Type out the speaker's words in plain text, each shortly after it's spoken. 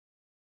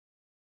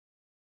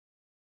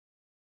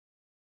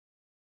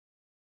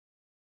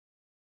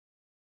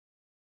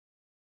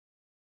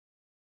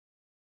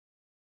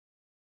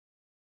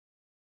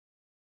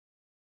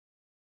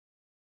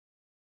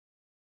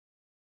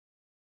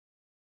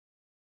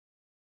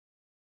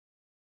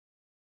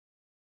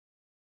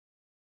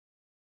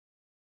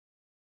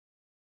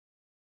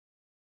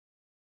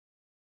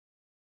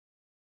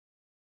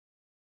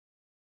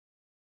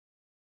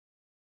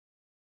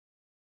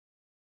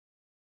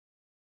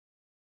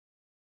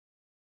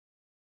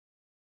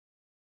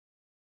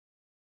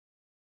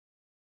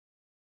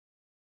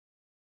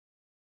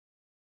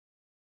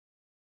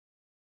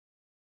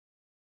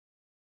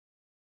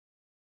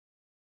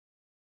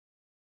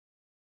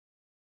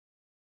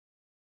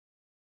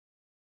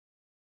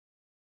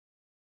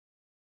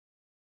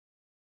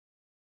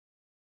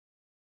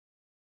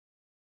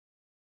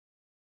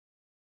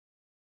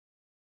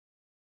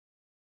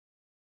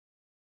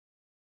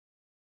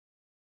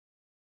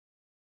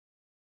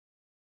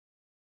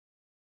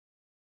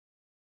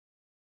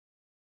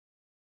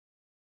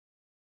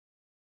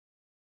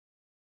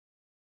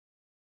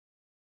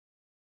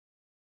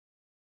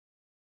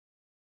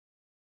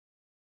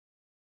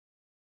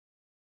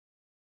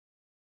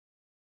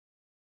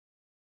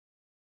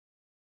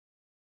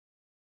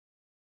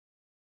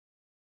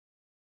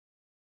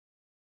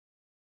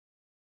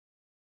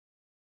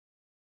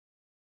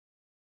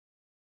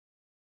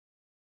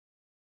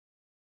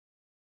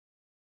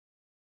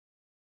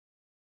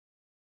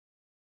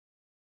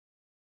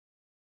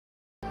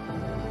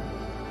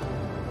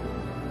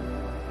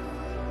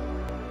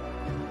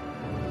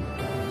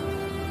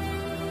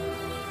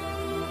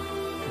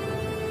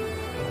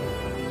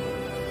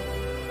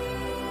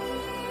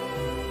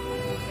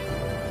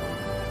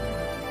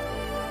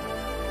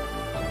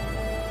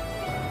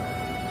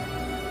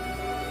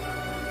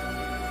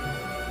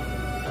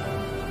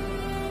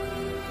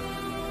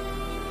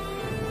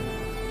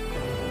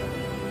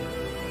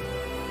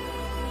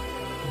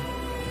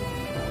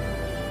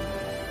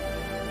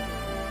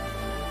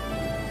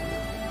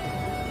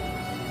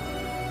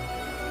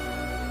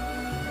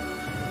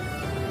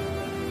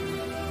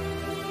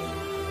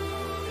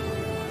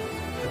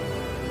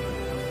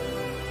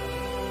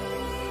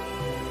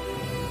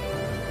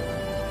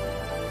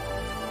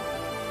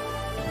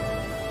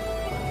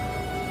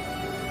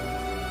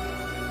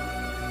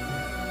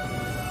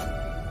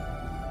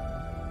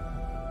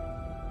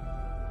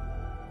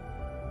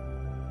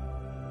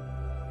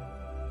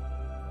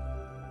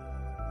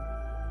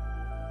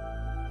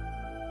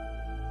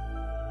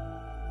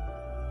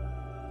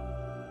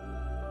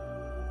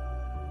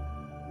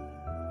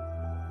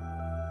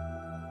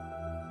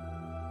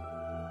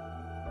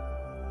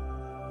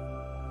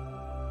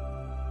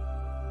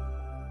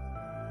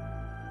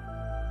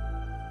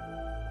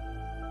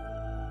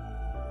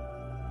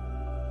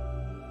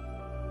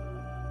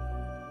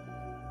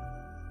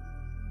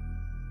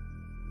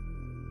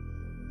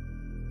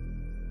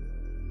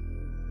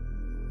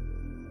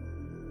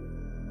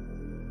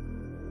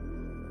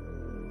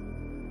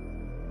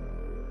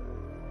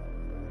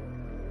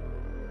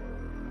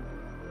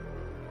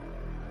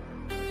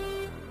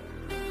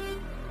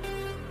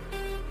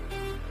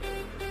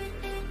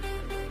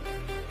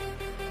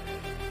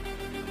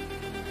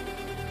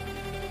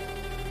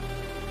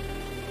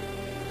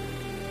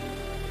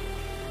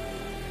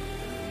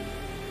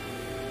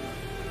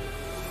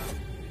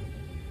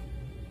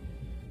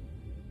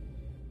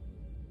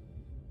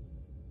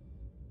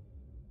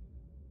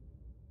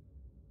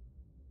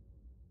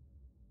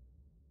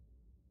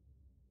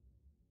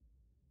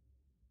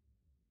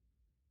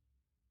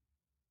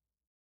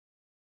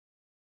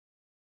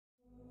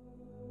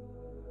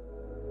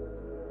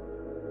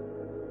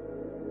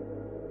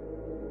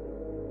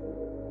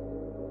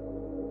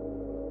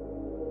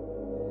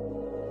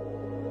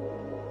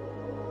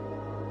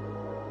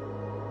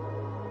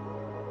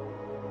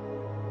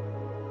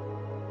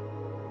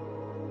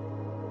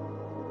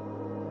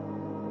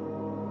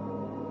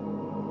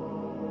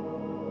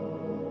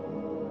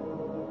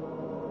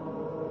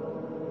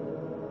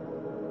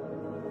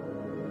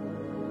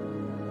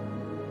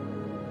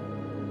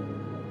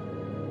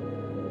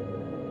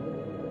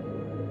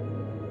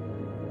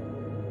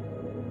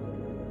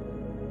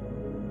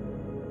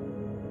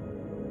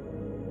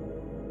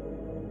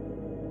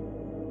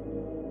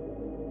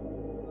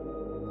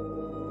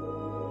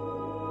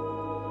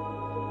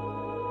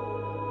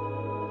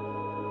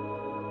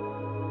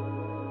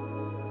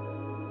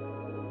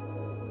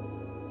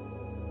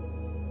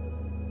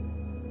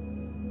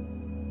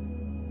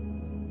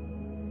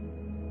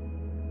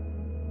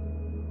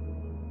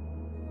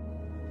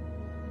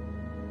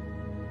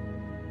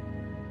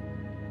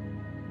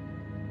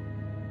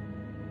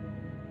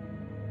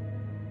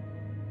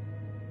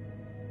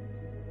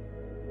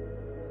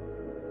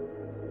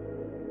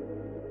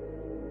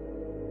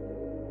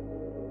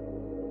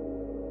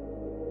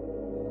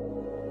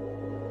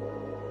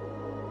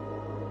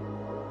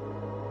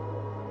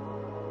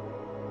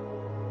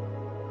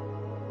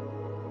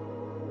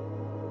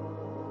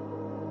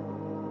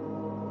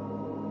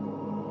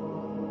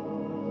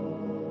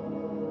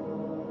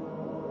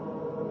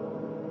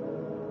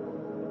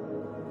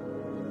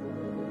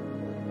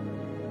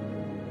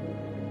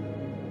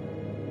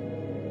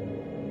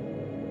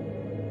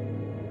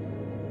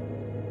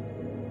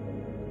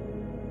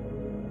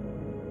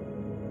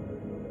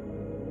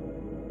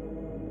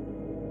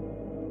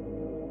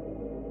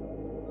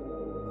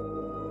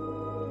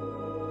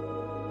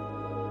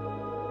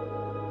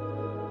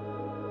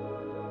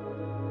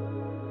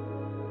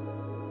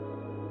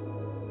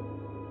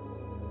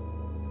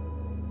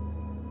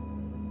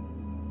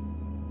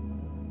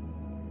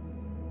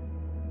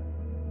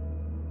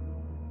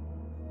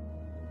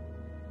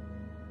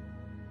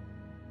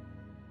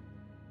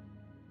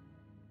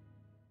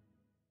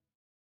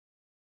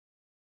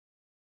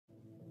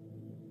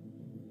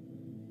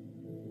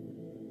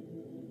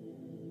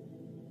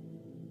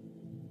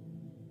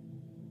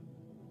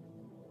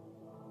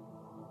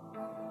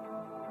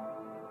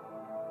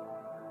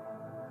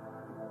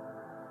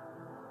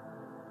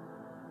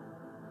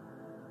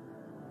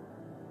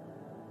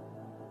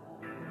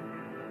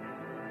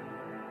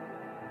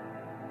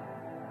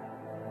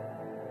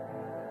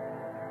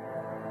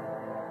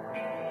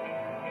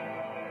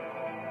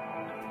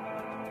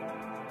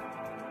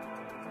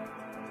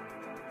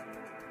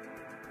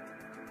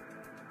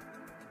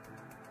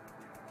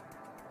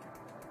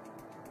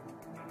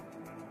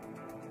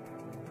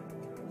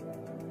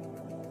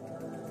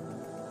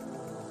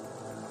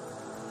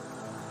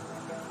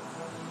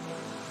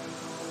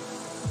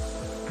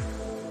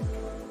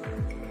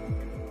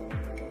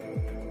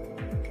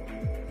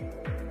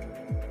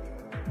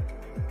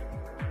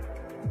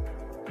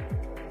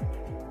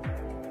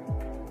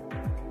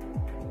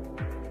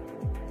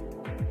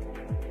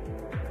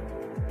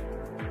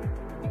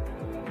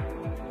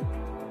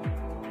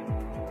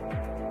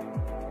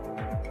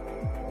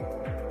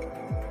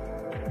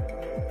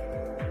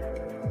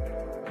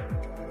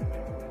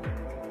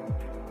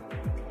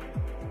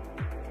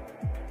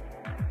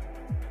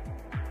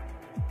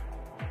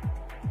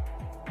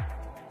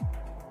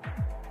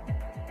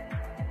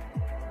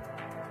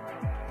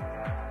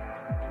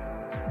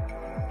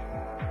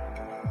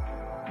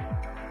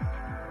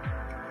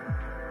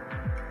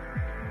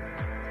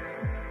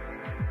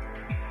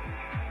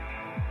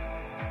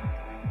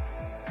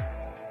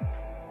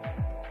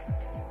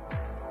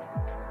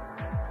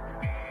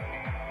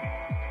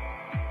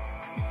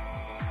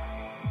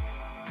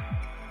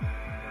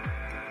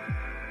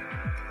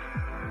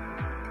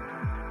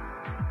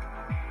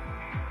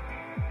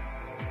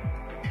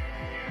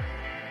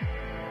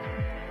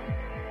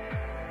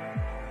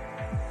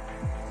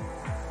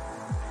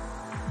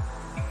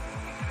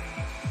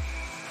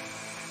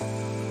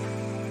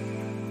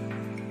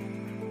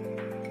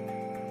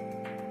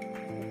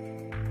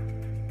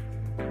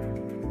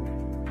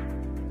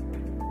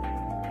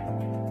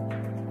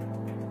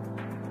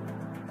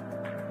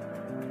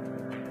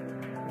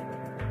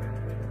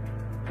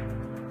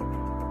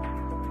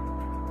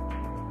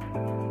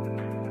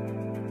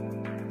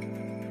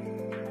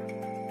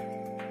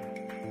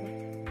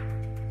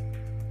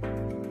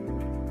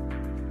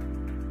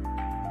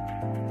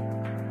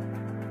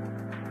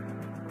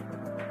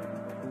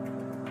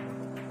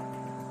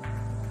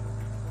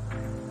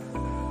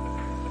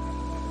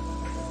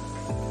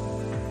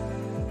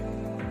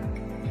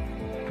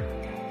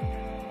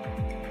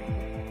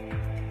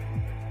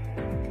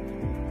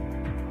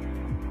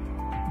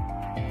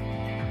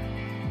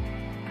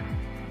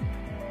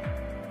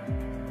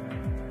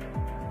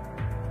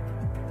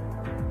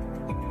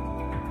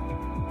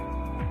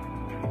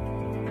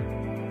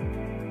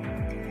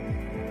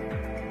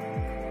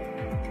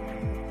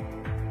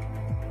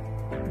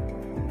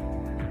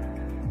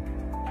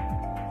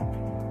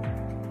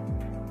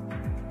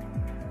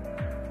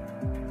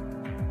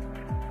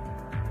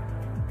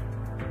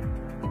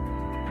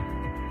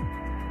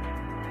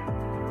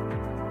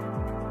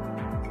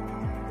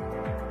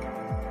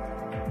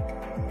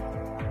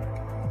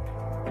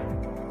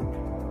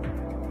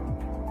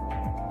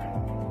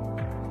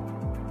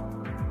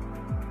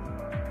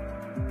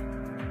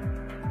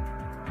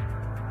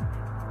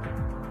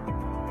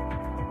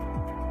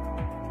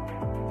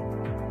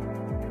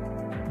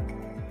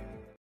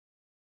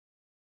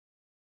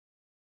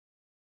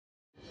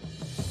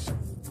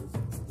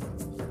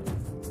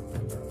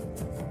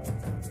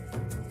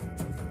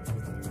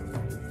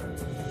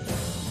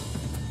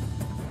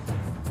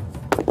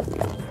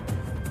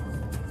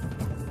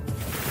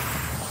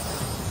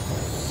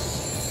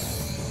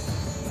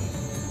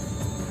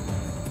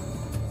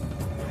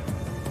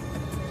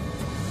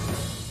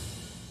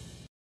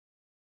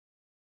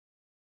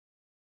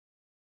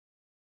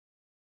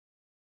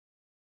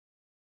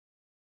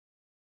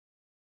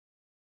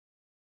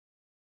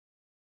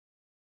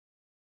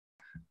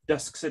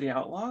Dusk City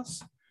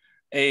Outlaws,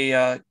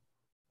 a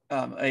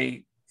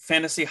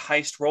fantasy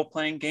heist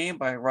role-playing game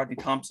by Rodney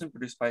Thompson,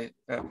 published by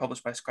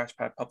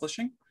Scratchpad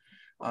Publishing.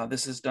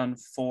 This is done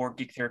for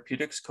Geek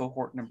Therapeutics,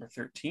 cohort number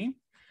 13.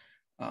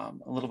 A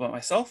little about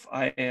myself.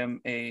 I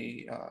am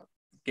a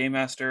game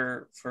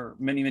master for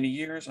many, many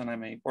years, and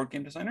I'm a board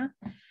game designer.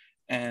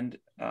 And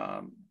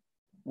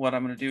what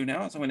I'm going to do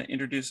now is I'm going to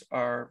introduce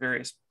our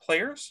various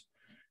players.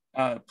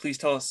 Please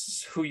tell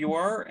us who you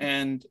are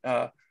and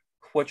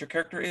what your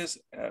character is,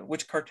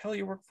 which cartel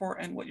you work for,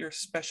 and what your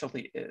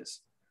specialty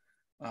is.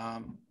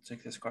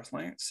 Take this across the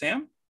line.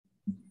 Sam?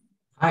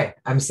 Hi,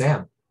 I'm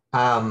Sam.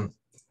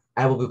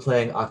 I will be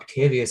playing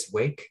Octavius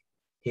Wake.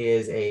 He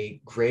is a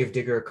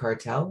gravedigger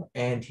cartel,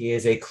 and he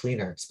is a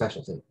cleaner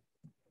specialty.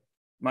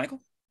 Michael?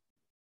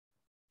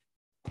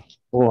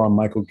 Hello, I'm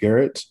Michael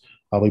Garrett.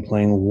 I'll be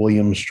playing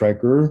William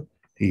Stryker.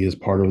 He is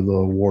part of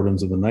the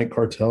Wardens of the Night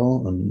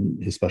Cartel,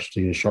 and his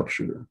specialty is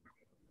sharpshooter.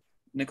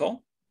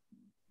 Nicole?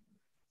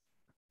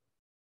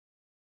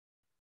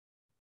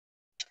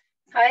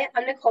 Hi,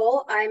 I'm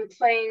Nicole. I'm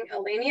playing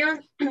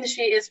Elenia.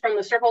 She is from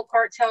the Circle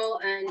Cartel,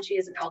 and she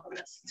is an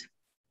alchemist.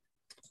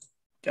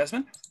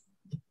 Jasmine?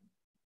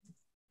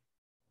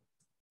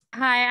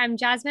 Hi, I'm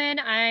Jasmine.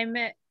 I'm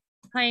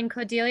playing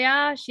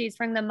Cordelia. She's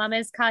from the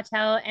Mummers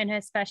Cartel, and her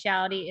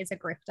specialty is a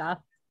grifter.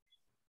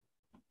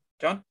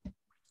 John?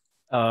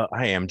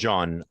 Hi, I'm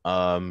John.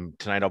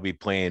 Tonight I'll be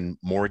playing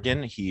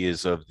Morgan. He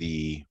is of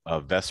the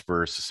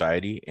Vesper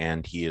Society,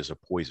 and he is a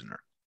poisoner.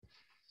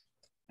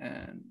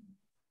 And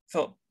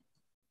Philip?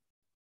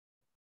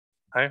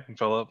 Hi, I'm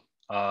Philip.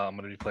 I'm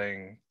going to be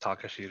playing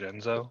Takashi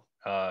Renzo.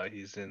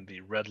 He's in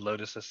the Red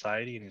Lotus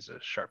Society, and he's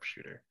a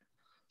sharpshooter.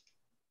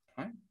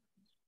 All right.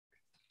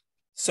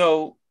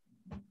 So,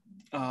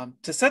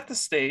 to set the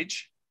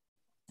stage,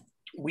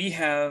 we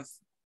have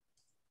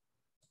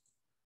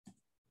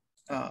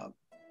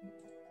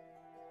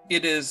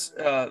it is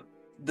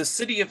the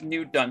city of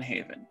New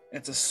Dunhaven.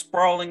 It's a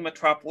sprawling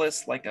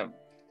metropolis, like a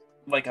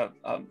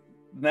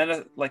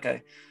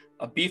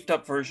beefed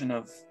up version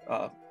of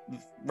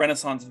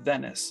Renaissance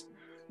Venice,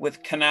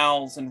 with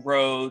canals and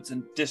roads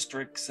and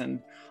districts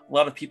and a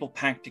lot of people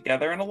packed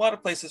together and a lot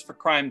of places for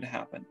crime to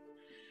happen.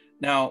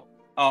 Now,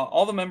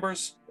 all the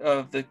members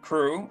of the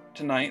crew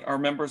tonight are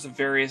members of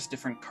various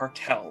different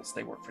cartels.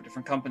 They work for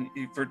different companies,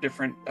 for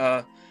different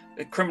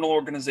criminal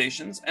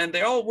organizations, and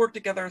they all work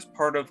together as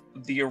part of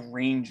the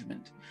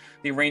arrangement.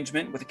 The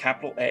arrangement, with a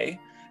capital A,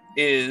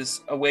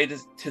 is a way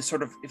to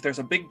sort of, if there's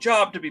a big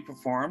job to be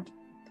performed,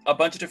 a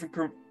bunch of different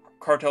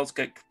cartels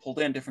get pulled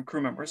in, different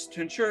crew members,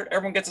 to ensure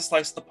everyone gets a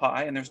slice of the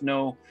pie and there's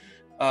no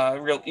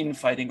real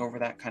infighting over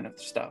that kind of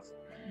stuff.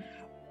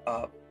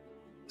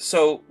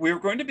 So we're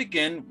going to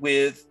begin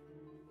with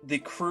the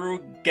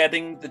crew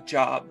getting the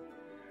job.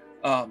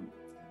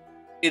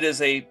 It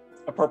is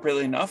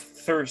appropriately enough,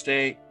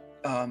 Thursday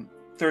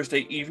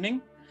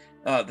evening.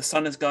 The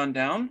sun has gone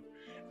down,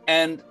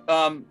 and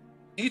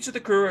each of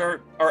the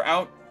crew are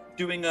out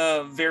doing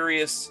their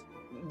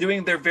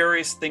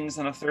various things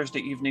on a Thursday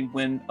evening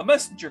when a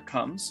messenger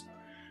comes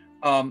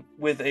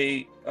with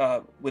a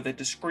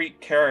discreet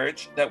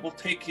carriage that will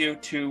take you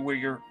to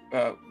where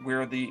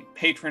the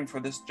patron for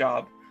this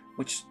job,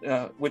 which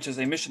is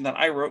a mission that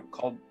I wrote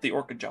called the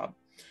Orchid Job,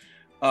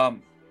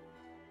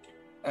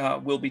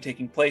 will be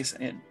taking place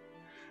in.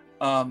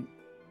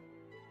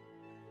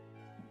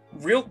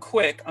 Real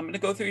quick, I'm going to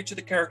go through each of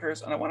the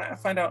characters, and I want to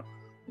find out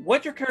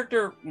what your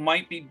character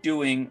might be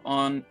doing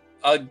on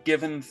a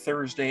given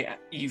Thursday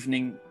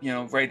evening,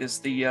 right as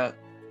the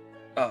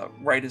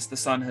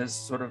sun has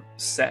sort of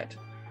set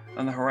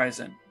on the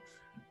horizon.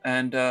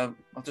 And I'll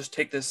just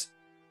take this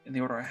in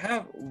the order I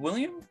have.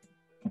 William?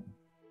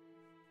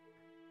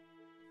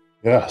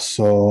 Yeah,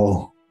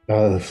 so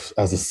as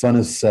the sun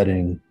is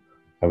setting,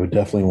 I would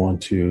definitely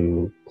want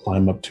to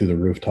climb up to the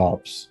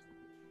rooftops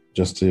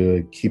just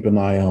to keep an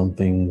eye on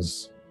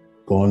things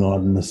going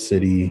on in the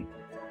city,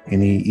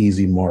 any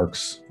easy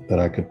marks that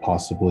I could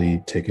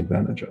possibly take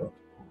advantage of.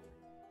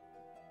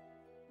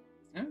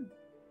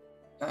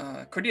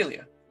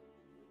 Cordelia?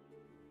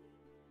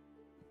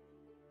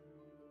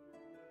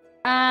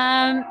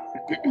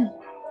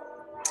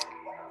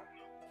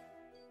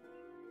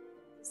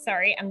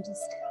 Sorry, I'm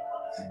just...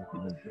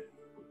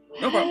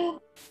 No problem.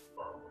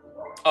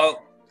 How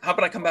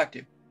about I come back to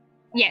you?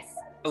 Yes,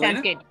 Elena?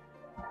 sounds good.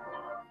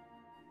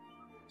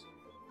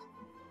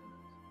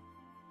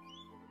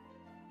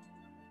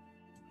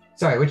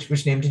 Sorry,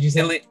 which name did you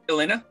say?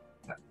 Elena?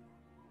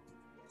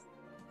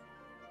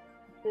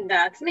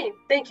 That's me.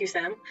 Thank you,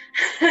 Sam,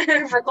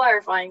 for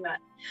clarifying that.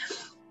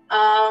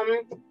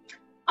 I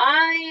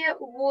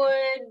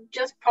would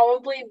just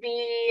probably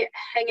be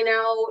hanging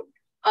out,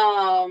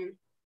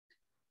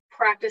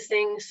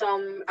 practicing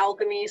some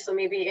alchemy. So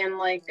maybe in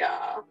like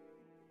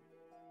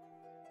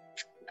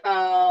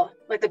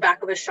the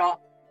back of a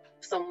shop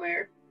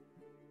somewhere.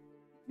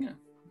 Yeah.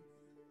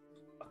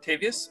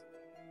 Octavius?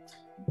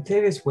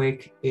 Octavius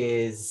Wake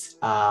is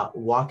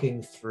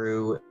walking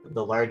through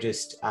the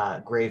largest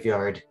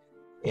graveyard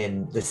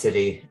in the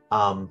city,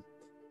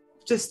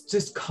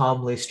 just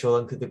calmly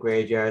strolling through the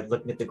graveyard,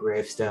 looking at the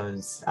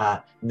gravestones,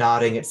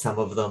 nodding at some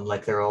of them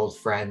like they're old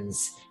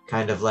friends,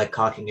 kind of like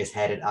cocking his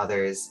head at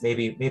others,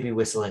 maybe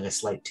whistling a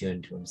slight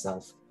tune to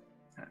himself.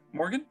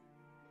 Morgan?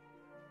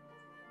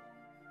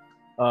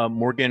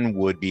 Morgan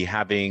would be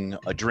having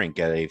a drink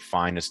at a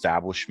fine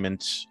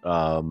establishment,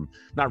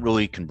 not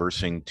really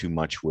conversing too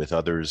much with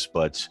others,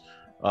 but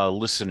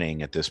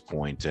listening at this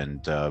point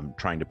and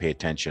trying to pay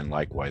attention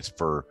likewise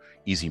for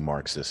easy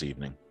marks this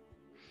evening.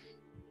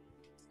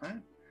 All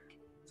right.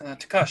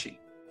 Takashi.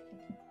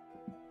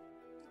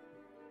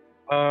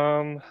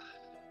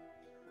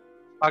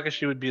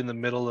 Takashi would be in the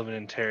middle of an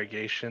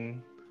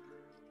interrogation,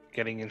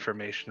 getting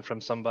information from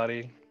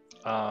somebody.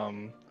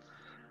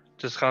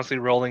 Just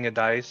constantly rolling a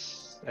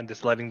dice and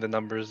just letting the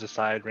numbers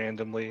decide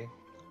randomly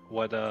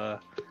what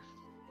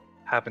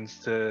happens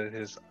to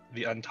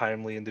the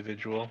untimely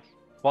individual,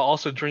 while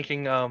also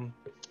drinking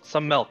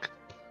some milk.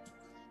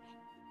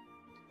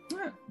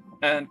 Yeah.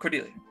 And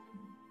Cordelia.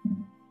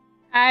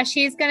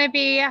 She's going to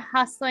be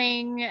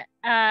hustling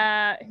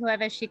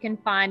whoever she can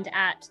find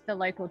at the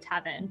local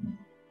tavern.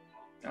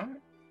 All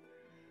right.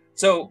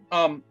 So,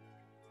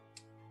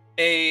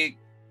 a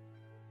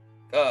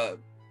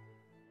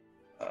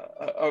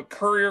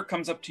courier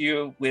comes up to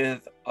you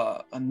with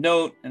a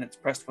note, and it's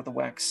pressed with a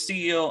wax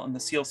seal, and the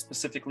seal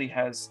specifically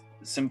has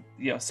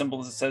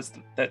symbols that says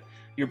that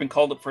you've been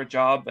called up for a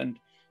job, and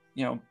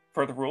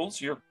per the rules,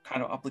 you're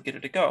kind of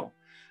obligated to go.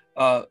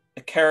 A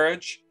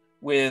carriage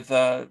with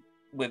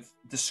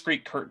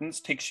discreet curtains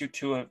takes you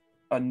to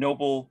a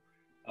noble,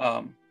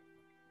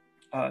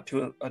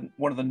 to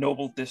one of the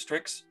noble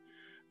districts,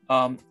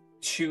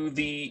 to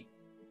the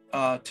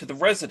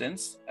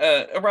residence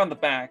around the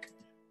back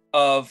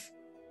of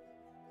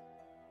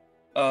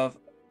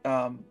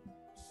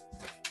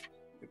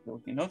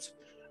notes,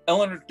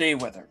 Eleanor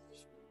Dayweather.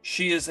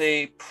 She is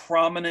a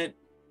prominent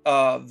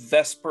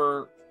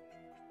Vesper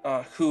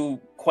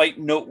who quite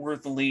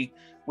noteworthily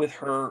with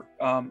her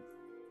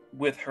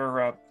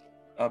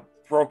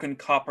broken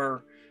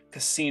copper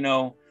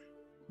casino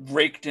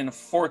raked in a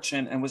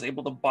fortune and was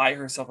able to buy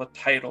herself a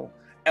title,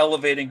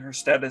 elevating her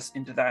status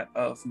into that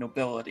of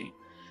nobility.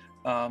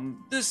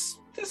 This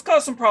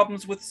caused some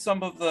problems with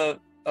some of the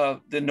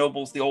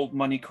nobles, the old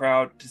money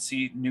crowd, to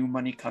see new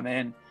money come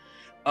in.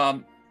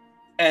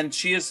 And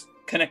she is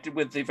connected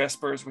with the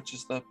Vespers, which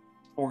is the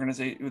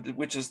organization,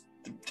 which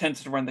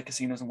tends to run the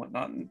casinos and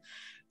whatnot.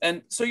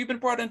 And so you've been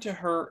brought into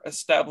her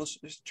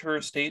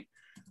estate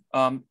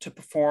to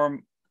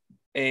perform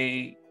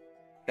a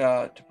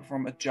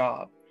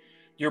job.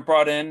 You're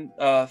brought in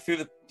through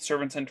the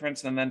servants'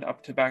 entrance and then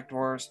up to back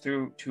doors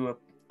through to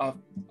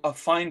a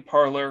fine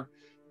parlor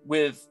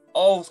with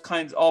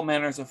all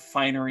manners of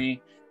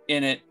finery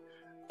in it,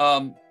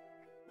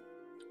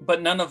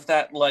 but none of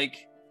that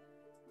like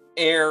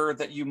air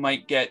that you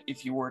might get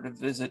if you were to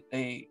visit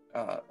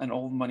an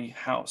old money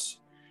house.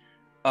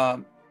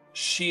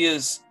 She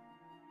is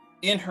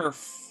in her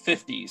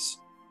 50s.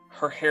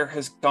 Her hair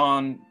has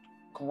gone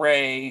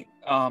gray,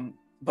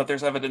 but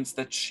there's evidence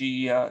that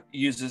she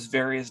uses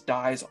various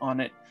dyes on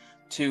it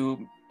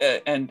to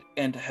and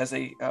has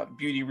a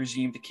beauty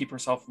regime to keep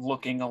herself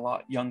looking a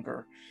lot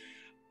younger.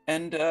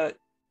 And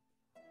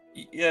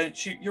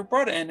you're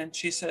brought in, and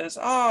she says,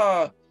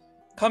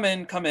 come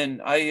in.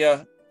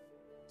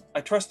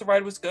 I trust the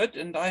ride was good,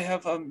 and I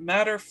have a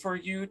matter for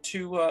you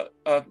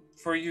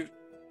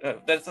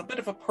that's a bit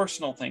of a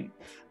personal thing.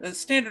 A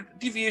standard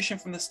deviation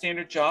from the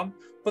standard job,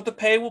 but the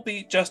pay will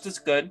be just as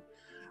good.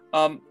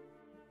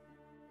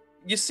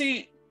 You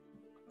see,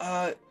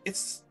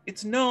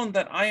 it's known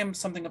that I am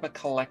something of a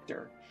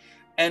collector,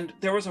 and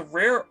there was a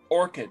rare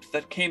orchid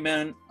that came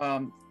in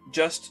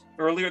just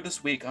earlier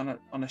this week on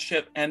a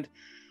ship, and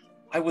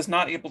I was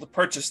not able to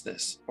purchase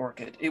this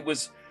orchid. It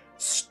was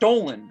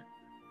stolen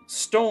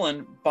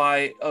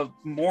by a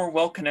more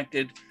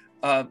well-connected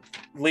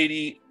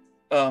lady,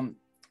 Asana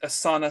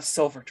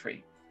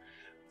Silvertree.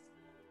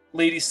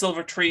 Lady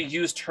Silvertree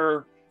used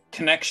her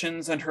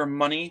connections and her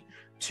money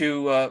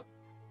to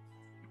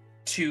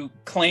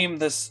claim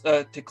this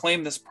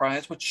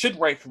prize, which should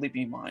rightfully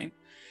be mine.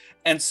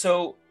 And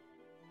so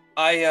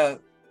I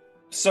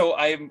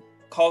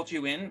called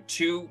you in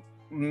to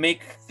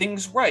make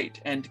things right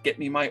and get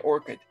me my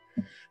orchid.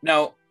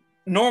 Now,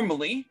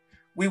 normally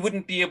we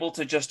wouldn't be able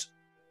to just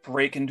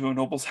break into a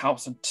noble's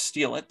house and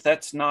steal it.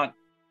 That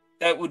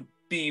would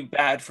be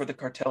bad for the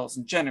cartels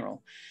in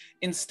general.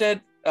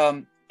 Instead,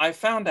 I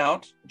found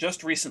out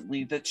just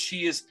recently that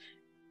she is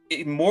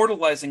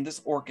immortalizing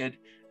this orchid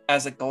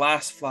as a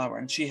glass flower,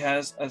 and she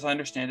has, as I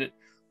understand it,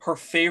 her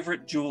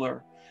favorite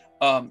jeweler,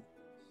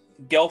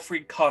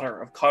 Gelfried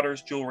Cotter of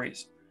Cotter's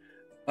Jewels,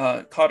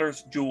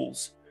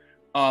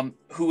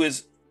 who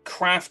is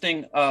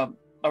crafting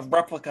a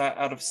replica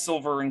out of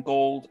silver and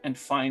gold and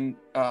fine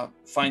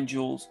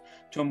jewels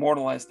to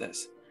immortalize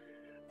this.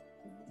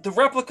 The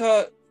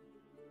replica,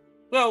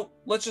 well,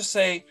 let's just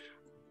say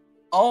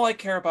all I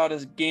care about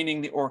is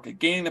gaining the orchid,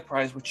 gaining the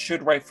prize, which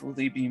should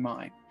rightfully be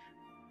mine.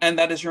 And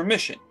that is your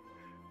mission.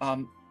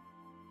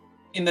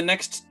 In the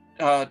next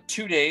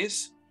 2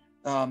 days,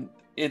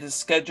 it is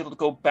scheduled to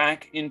go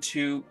back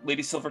into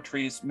Lady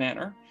Silvertree's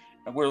manor,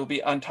 where it will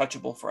be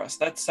untouchable for us.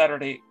 That's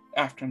Saturday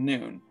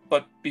afternoon.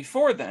 But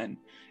before then,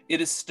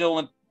 it is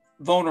still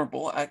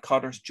vulnerable at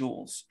Cotter's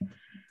Jewels.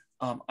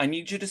 I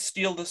need you to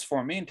steal this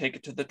for me and take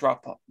it to the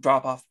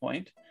drop-off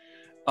point.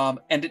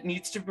 And it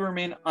needs to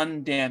remain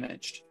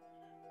undamaged.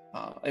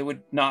 It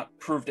would not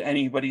prove to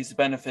anybody's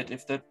benefit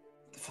if the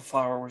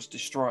flower was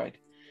destroyed.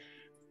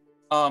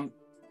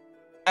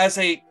 As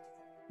a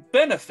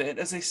benefit,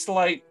 as a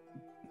slight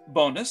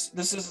bonus,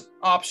 this is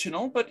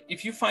optional, but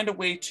if you find a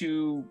way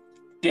to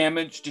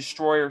damage,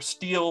 destroy, or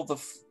steal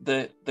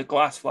the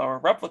glass flower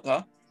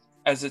replica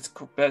as it's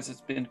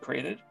been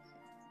created,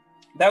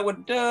 that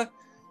would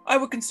I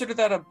would consider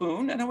that a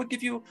boon, and I would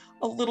give you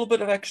a little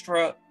bit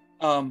extra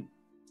on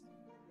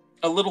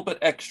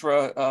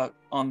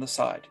the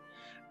side.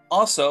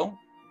 Also,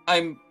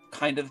 I'm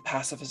kind of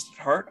pacifist at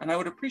heart, and I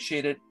would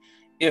appreciate it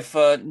if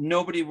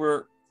nobody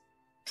were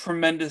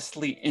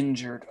tremendously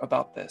injured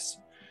about this.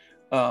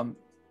 Yeah,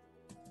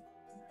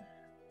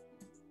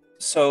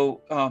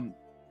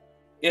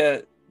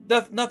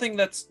 nothing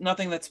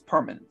that's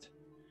permanent.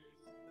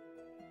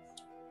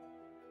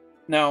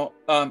 Now,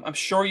 I'm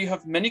sure you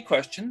have many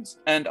questions,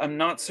 and I'm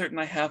not certain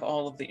I have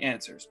all of the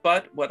answers.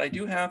 But what I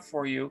do have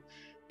for you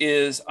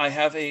is I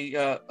have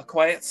a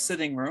quiet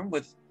sitting room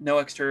with no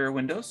exterior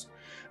windows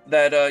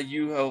that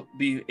you will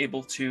be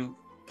able to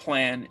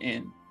plan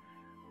in.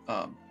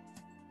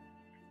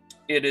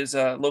 It is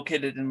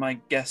located in my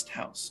guest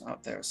house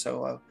out there,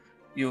 so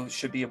you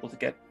should be able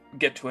to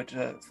get to it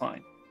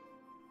fine.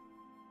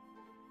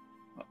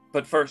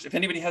 But first, if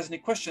anybody has any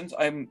questions,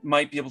 I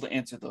might be able to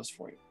answer those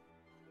for you.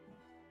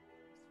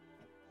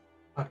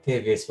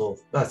 Octavius will...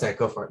 Oh, sorry,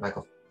 go for it,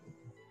 Michael.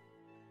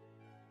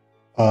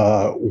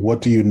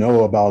 What do you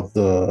know about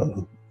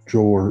the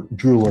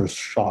jeweler's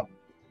shop?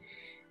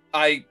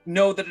 I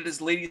know that it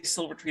is Lady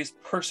Silvertree's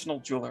personal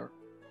jeweler.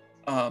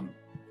 I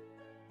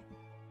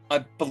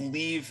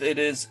believe it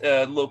is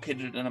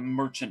located in a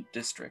merchant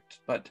district,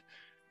 but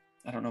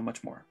I don't know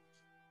much more.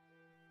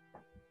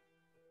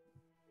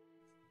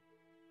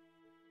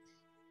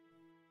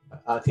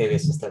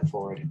 Octavius will step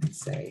forward and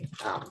say,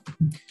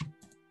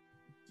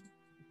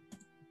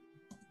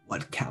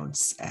 what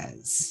counts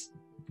as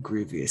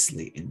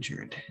grievously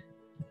injured?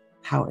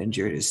 How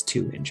injured is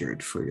too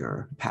injured for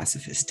your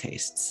pacifist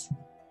tastes?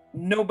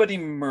 Nobody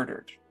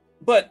murdered,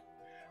 but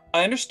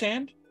I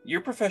understand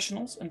you're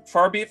professionals, and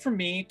far be it from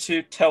me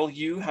to tell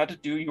you how to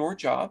do your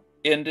job.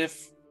 And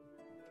if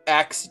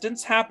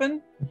accidents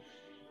happen,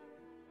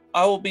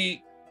 I will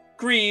be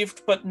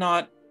grieved, but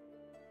not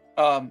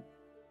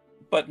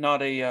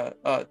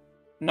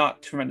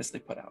tremendously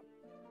put out.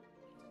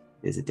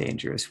 It is a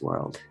dangerous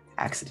world.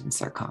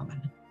 Accidents are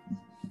common.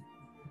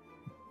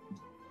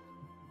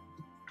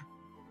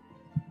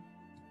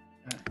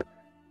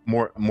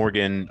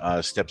 Morgan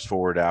steps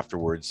forward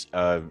afterwards,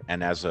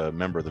 and as a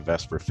member of the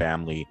Vesper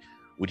family,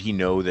 would he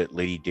know that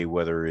Lady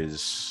Dayweather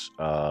is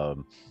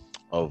of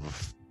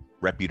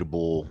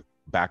reputable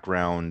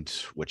background?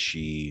 What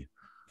she,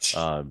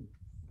 what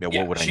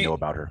would I know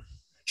about her?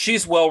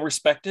 She's well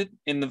respected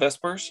in the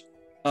Vespers,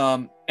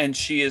 and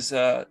she is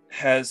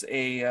has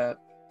a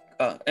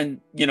and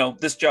you know,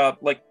 this job,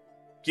 like,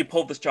 you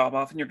pull this job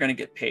off and you're going to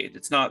get paid.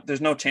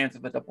 There's no chance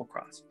of a double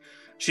cross.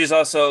 She's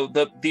also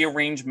the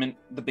arrangement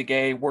the Big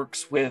A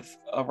works with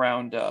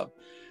around the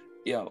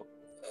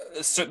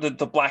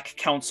Black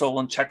Council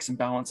and checks and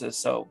balances.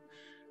 So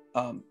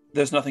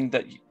there's nothing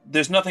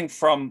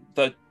from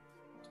the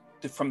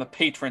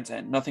patron's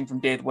end, nothing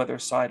from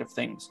Dayweather's side of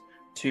things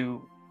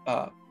to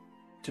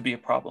be a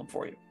problem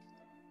for you.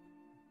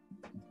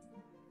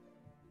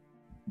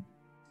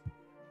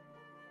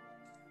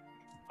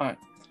 All right.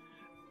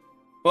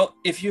 Well,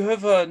 if you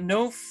have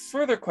no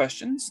further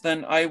questions,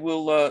 then I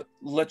will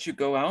let you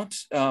go out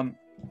and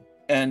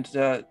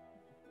to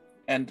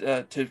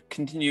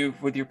continue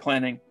with your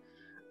planning.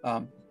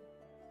 My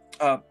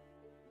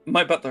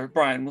butler,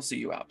 Brian, will see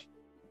you out.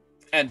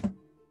 And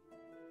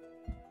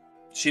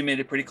she made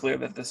it pretty clear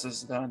that this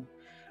is done.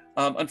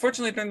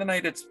 Unfortunately, during the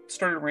night, it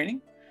started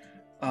raining,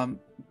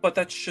 but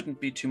that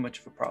shouldn't be too much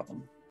of a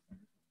problem.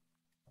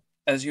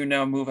 As you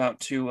now move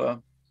out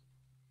to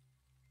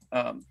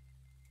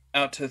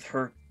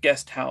her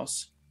guest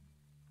house,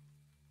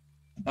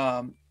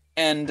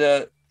 and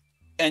you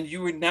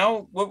are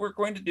now, what we're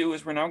going to do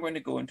is we're now going to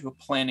go into a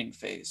planning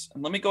phase.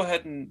 And let me go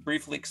ahead and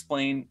briefly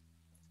explain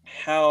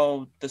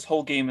how this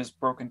whole game is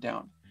broken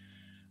down.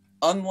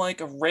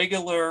 Unlike a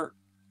regular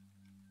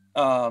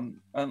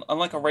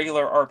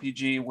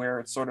RPG where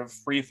it's sort of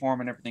freeform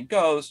and everything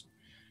goes,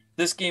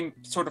 this game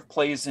sort of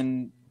plays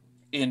in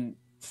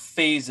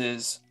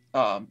phases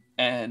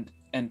and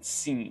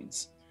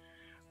scenes.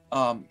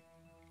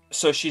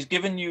 So she's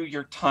given you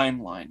your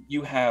timeline.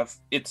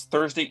 It's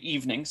Thursday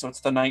evening, so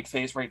it's the night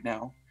phase right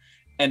now,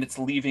 and it's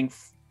leaving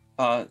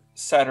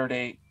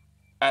Saturday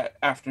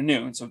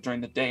afternoon, so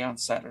during the day on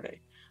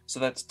Saturday. So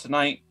that's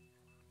tonight,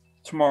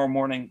 tomorrow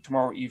morning,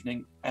 tomorrow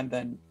evening, and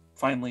then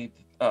finally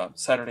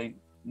Saturday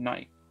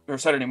night, or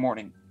Saturday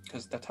morning,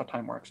 because that's how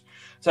time works.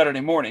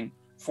 Saturday morning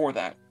for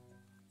that.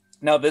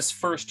 Now, this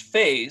first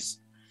phase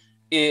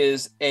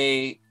is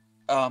a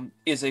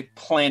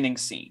planning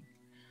scene.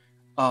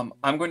 I'm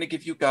going to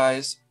give you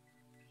guys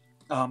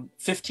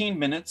 15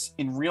 minutes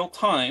in real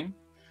time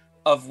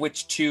of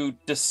which to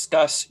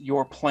discuss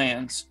your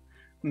plans,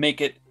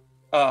 make it,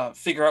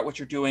 figure out what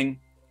you're doing,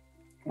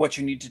 what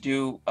you need to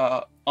do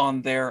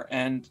on there,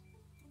 and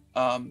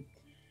work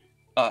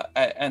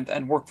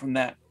from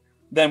that.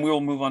 Then we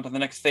will move on to the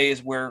next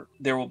phase where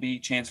there will be a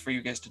chance for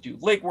you guys to do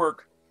legwork,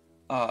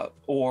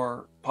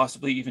 or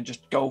possibly even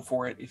just go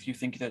for it if you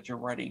think that you're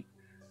ready.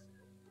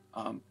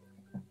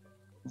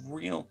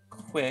 Real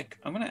quick,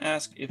 I'm going to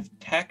ask if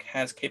tech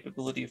has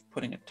capability of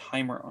putting a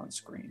timer on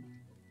screen.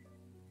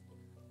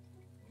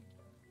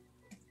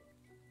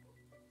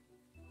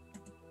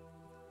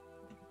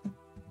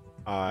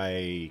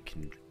 I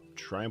can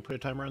try and put a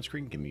timer on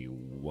screen. Give me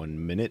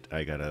 1 minute.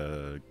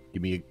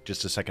 Give me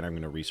just a second. I'm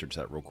going to research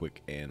that real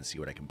quick and see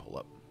what I can pull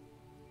up.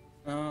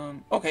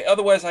 Okay,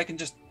 otherwise I can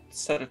just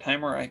set a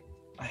timer. I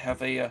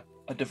have a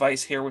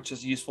device here which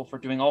is useful for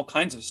doing all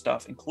kinds of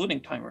stuff,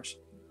 including timers.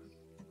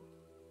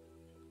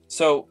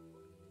 So,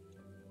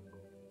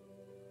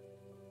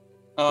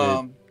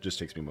 it just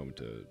takes me a moment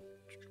to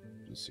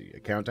see a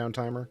countdown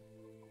timer.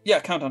 Yeah,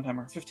 countdown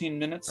timer, 15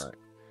 minutes. All right.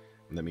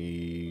 Let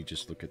me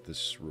just look at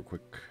this real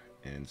quick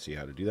and see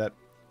how to do that.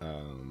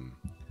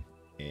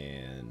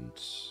 And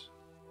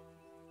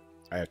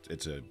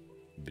it's a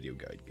video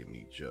guide. Give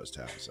me just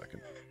half a second.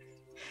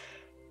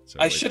 So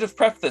I should have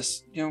prepped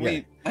this.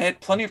 Yeah. I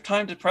had plenty of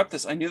time to prep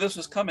this. I knew this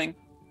was coming.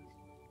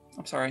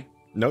 I'm sorry.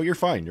 No, you're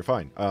fine. You're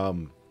fine.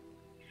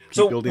 Keep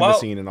So building the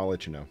scene and I'll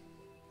let you know.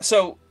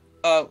 So,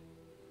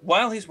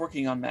 while he's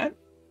working on that,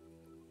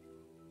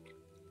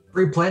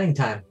 Group planning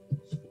time.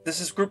 this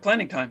is group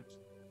planning time.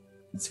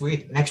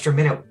 Sweet. An extra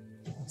minute.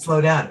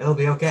 Slow down. It'll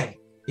be okay.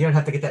 You don't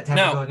have to get that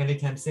timer going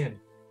anytime soon.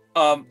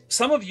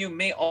 Some of you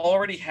may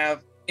already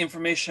have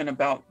information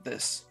about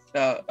this,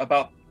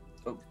 about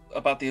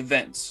the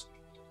events.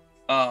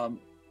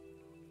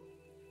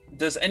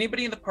 Does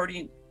anybody in the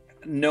party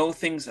know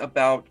things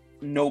about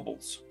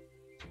nobles?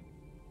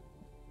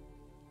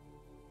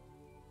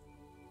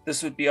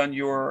 This would be on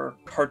your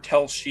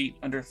cartel sheet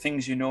under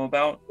things you know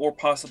about, or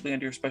possibly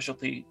under your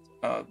specialty.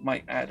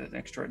 Might add an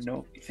extra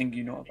thing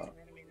you know about.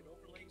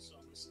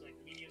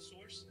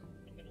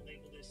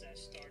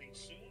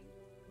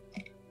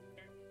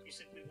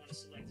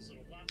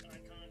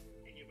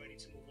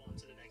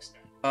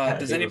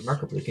 Does anybody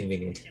remarkably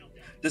convenient?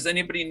 Does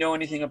anybody know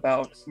anything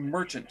about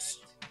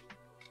merchants?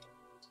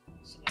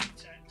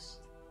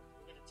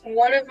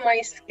 One of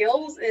my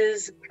skills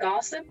is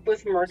gossip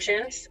with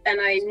merchants, and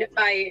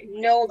I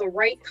know the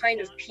right kind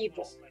of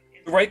people.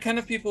 The right kind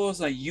of people is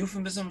a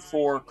euphemism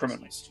for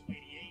criminals.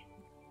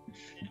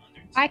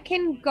 I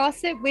can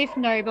gossip with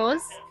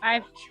nobles.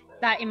 I've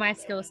that in my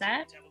skill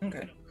set.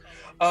 Okay.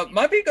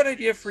 Might be a good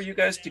idea for you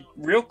guys to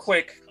real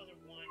quick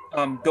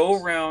go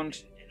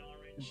around,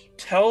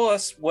 tell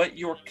us what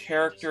your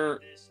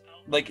character,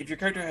 like if your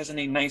character has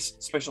any nice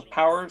special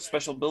powers,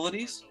 special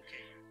abilities,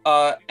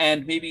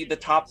 and maybe the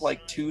top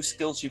 2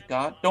 skills you've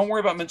got. Don't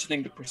worry about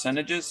mentioning the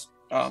percentages,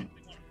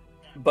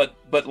 but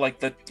like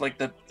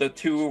the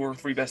 2 or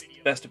 3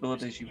 best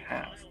abilities you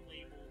have.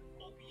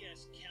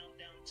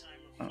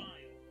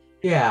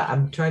 Yeah,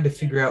 I'm trying to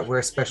figure out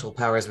where special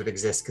powers would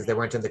exist because they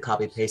weren't in the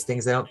copy paste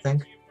things, I don't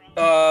think.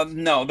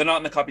 No, they're not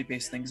in the copy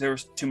paste things. There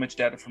was too much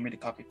data for me to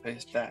copy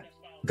paste that.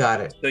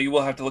 Got it. So you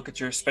will have to look at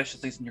your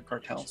specialties and your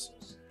cartels.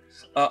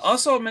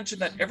 Also, I'll mention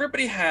that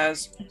everybody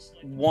has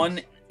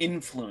 1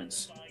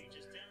 influence.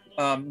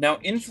 Now,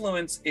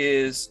 influence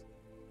is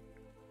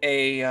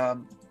it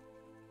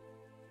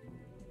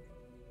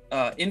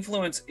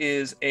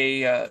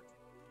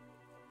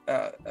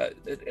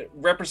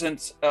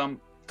represents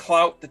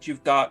clout that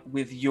you've got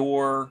with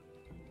your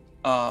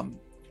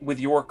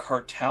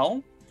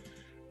cartel.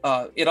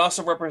 It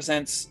also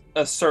represents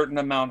a certain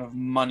amount of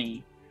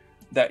money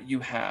that you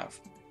have.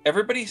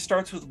 Everybody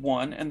starts with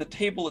 1, and the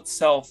table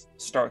itself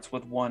starts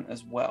with 1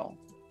 as well.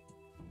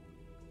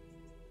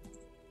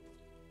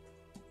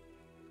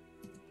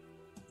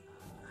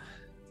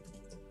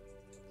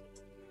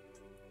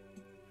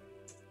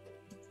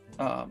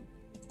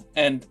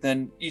 And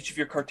then each of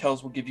your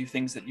cartels will give you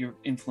things that your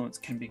influence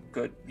can be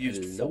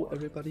used for. Hello,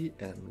 everybody,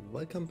 and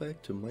welcome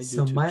back to my YouTube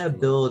So my channel.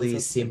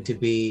 abilities seem to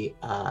be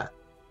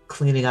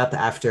cleaning up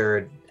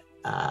after,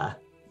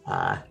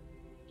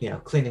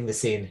 cleaning the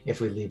scene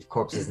if we leave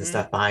corpses and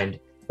stuff behind,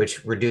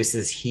 which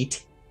reduces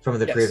heat from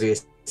the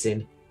previous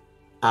scene.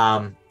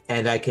 And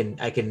I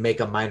can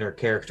make a minor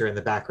character in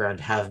the background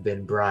have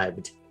been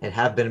bribed and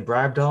have been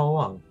bribed all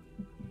along.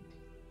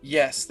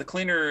 Yes, the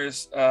cleaner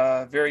is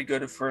very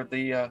good for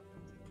that.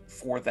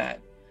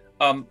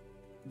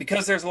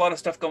 Because there's a lot of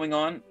stuff going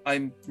on,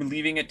 I'm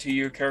leaving it to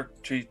your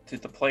character, to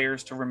the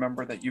players, to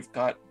remember that you've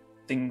got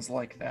things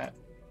like that.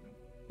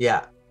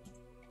 Yeah.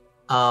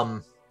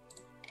 All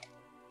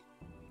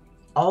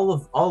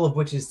of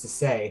which is to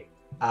say,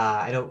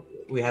 I know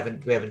we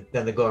haven't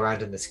done the go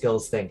around in the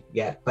skills thing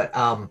yet, but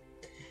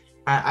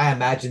I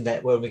imagine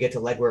that when we get to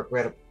legwork,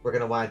 we're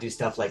gonna want to do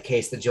stuff like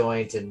case the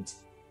joint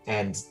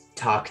and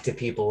talk to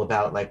people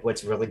about like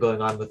what's really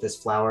going on with this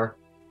flower.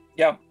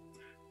 Yeah.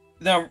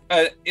 Now,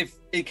 if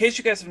in case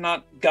you guys have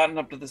not gotten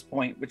up to this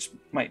point, which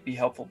might be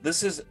helpful,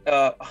 this is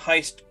a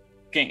heist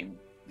game.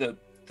 The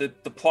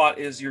plot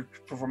is you're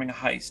performing a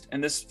heist,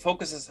 and this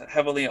focuses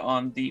heavily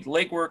on the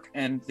legwork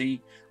and the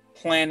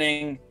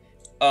planning,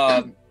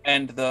 and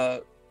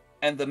the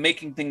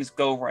making things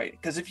go right.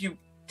 Because if you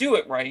do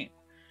it right,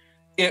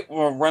 it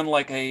will run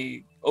like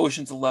a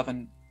Ocean's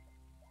 11,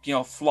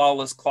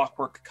 flawless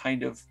clockwork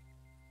kind of,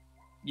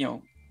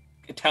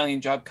 Italian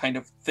job kind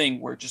of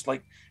thing, where just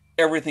like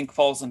everything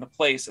falls into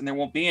place and there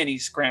won't be any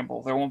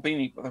scramble, there won't be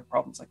any other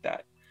problems like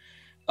that.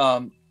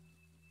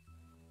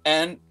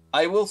 And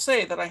I will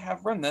say that I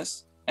have run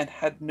this and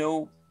had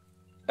the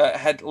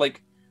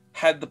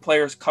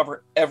players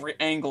cover every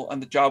angle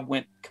and the job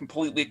went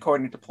completely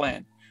according to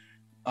plan.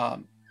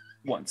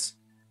 Once.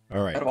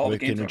 All right, all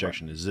quick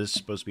interjection. Is this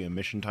supposed to be a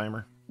mission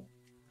timer?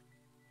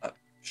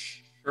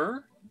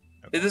 Sure.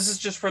 Okay. This is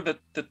just for the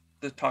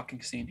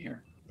talking scene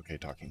here. Okay,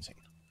 talking scene.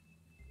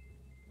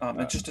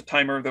 It's just a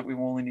timer that we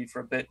will only need for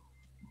a bit.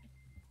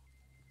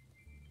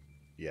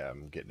 Yeah,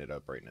 I'm getting it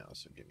up right now,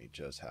 so give me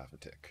just half a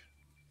tick.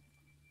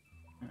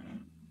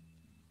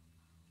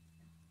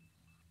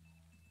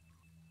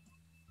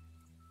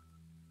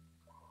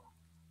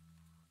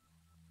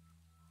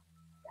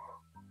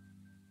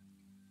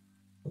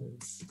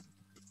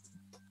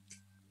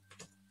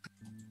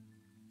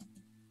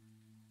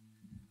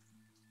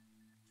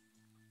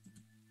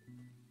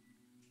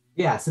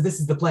 Yeah, so this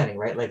is the planning,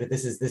 right? Like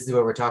this is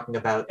what we're talking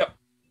about. Yep.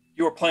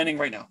 You are planning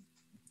right now.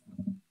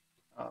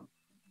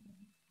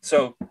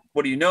 So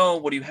what do you know?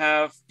 What do you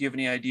have? Do you have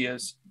any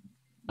ideas?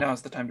 Now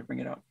is the time to bring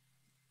it up.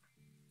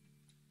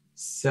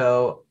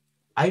 So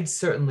I'd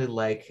certainly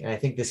like, and I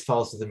think this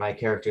falls within my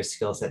character's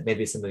skill set,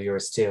 maybe some of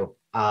yours too,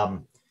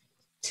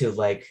 to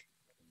like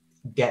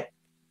get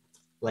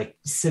like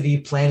city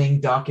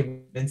planning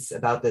documents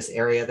about this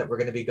area that we're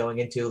going to be going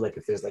into, like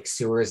if there's like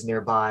sewers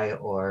nearby,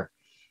 or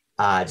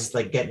just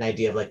like get an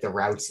idea of like the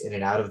routes in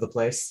and out of the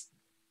place.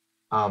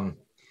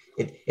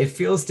 It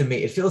feels to me,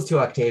 it feels to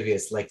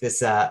Octavius like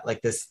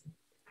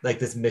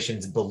this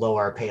mission's below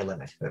our pay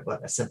limit.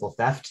 What, a simple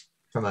theft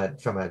from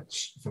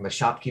a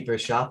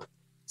shopkeeper's shop.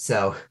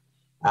 So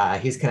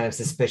he's kind of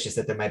suspicious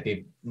that there might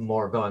be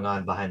more going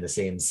on behind the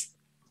scenes.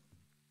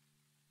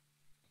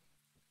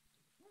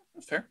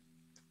 That's fair.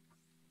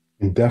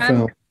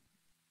 Definitely.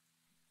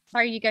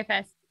 Sorry, you go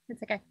first.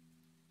 It's okay.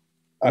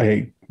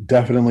 I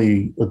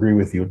definitely agree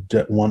with you.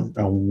 I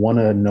want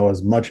to know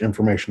as much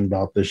information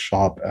about this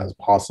shop as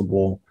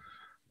possible.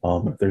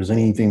 If there's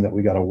anything that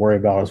we got to worry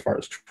about as far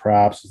as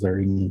traps, is there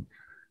any,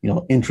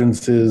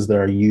 entrances that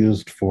are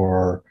used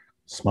for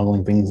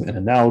smuggling things in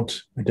and out?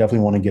 I definitely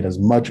want to get as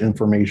much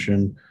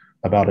information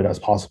about it as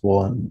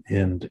possible,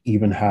 and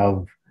even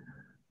have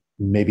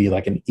maybe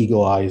like an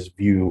eagle-eyes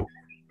view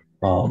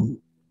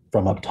from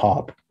up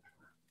top,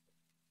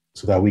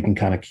 so that we can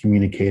kind of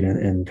communicate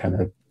and kind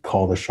of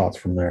call the shots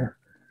from there.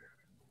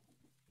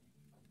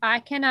 I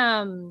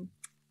can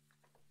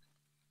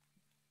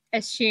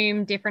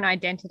assume different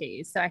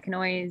identities, so I can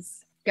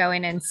always go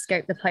in and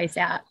scope the place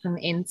out from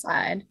the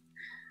inside.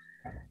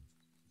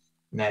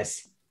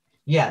 Nice.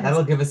 Yeah,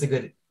 that'll give us a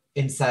good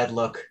inside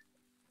look.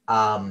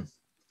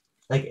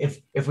 Like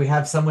if we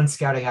have someone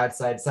scouting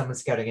outside, someone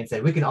scouting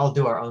inside, we can all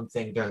do our own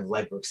thing during the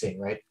legwork scene,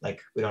 right?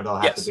 Like we don't all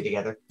have to be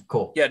together.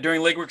 Cool. Yeah,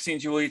 during legwork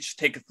scenes, you will each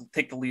take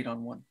the lead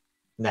on one.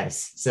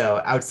 Nice.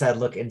 So outside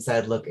look,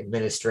 inside look,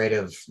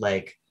 administrative,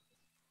 like,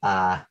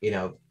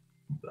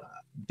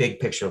 big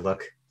picture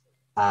look.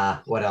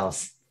 What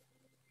else?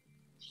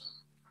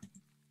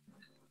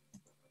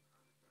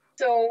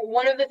 So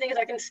one of the things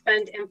I can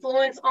spend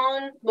influence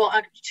on, well,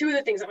 two of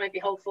the things that might be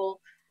helpful,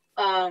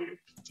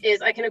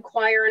 is I can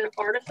acquire an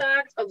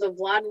artifact of the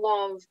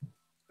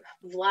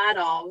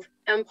Vladov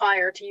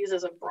Empire to use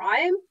as a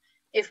bribe.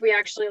 If we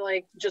actually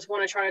like just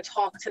want to try to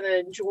talk to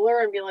the jeweler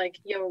and be like,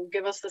 yo,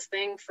 give us this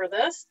thing for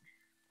this.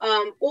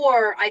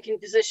 Or I can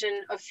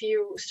position a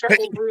few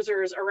circle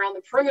bruisers around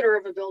the perimeter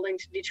of a building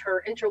to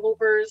deter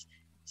interlopers.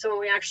 So when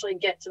we actually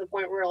get to the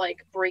point where we're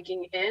like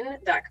breaking in,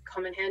 that could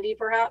come in handy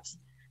perhaps.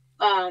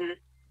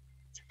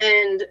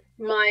 And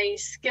my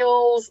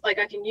skills, like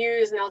I can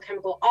use an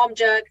alchemical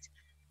object.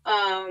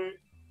 I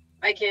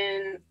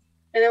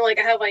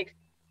have like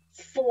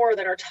 4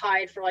 that are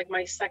tied for like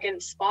my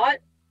second spot.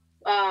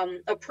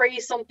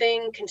 Appraise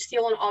something,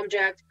 conceal an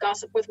object,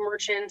 gossip with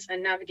merchants,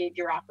 and navigate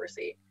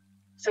bureaucracy.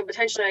 So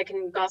potentially I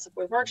can gossip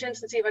with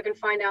merchants and see if I can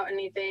find out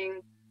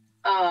anything,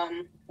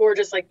 or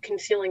just like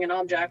concealing an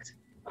object.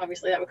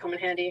 Obviously that would come in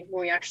handy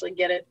when we actually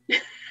get it.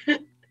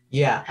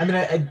 Yeah, I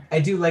mean, I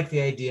do like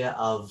the idea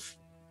of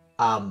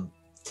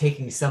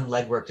taking some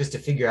legwork just to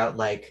figure out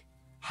like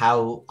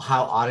how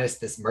honest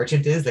this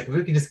merchant is. Like if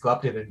we can just go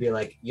up to him and be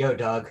like, yo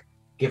dog,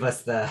 give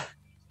us the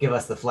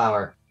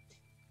flower.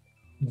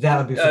 That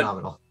would be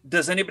phenomenal.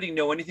 Does anybody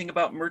know anything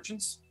about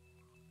merchants?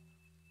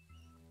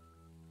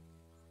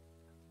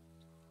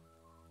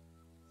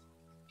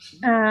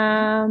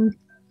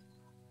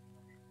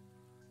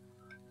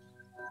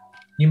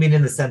 You mean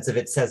in the sense of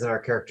it says in our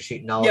character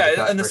sheet knowledge about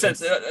Yeah, in the merchants?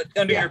 sense,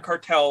 under Yeah. your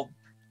cartel,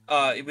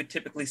 it would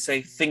typically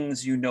say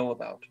things you know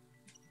about.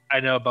 I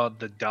know about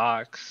the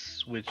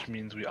docks, which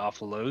means we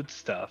offload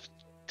stuff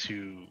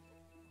to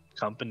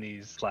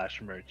companies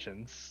 /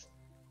 merchants.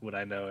 Would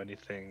I know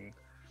anything?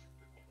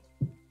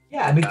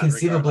 Yeah, I mean, that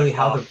conceivably,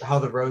 regard, like how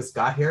the rose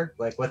got here,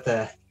 like what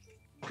the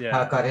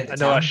how it got into I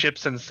know town. about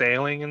ships and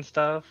sailing and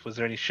stuff. Was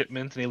there any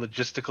shipments, any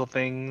logistical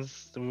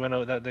things that we went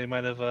out that they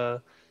might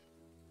have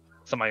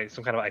some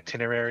kind of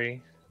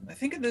itinerary? I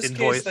think in this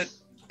Invoice. case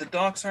that the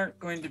docks aren't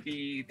going to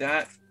be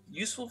that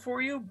useful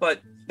for you,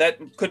 but that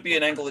could be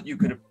an angle that you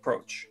could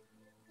approach.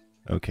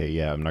 Okay,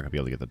 yeah, I'm not gonna be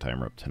able to get the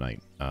timer up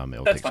tonight.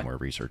 It'll That's take fine. some more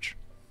research.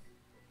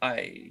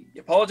 I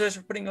apologize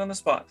for putting you on the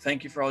spot.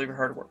 Thank you for all of your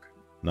hard work.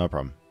 No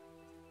problem.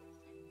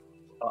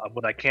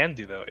 What I can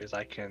do though is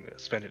I can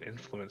spend an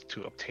influence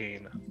to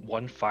obtain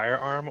one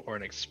firearm or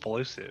an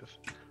explosive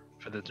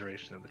for the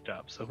duration of the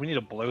job. So if we need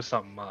to blow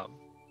something up,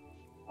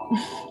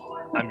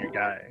 I'm your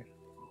guy.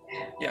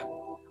 Yeah. And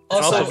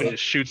also, if Also, we need to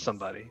shoot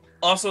somebody.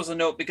 also as a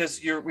note, because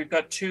we've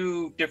got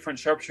two different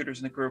sharpshooters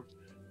in the group,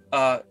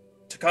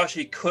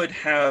 Takashi could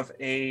have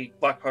a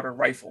black powder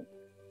rifle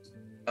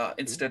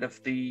instead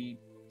of the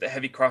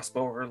heavy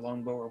crossbow or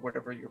longbow or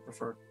whatever your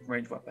preferred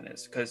range weapon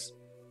is, because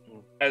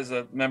as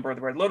a member of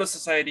the Red Lotus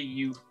Society,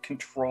 you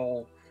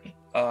control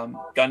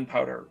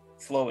gunpowder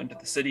flow into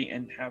the city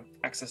and have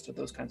access to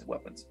those kinds of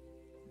weapons.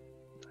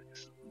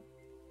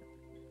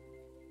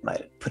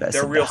 Might put us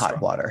They're in real the hot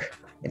strong. water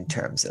in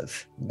terms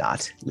of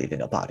not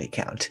leaving a body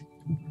count.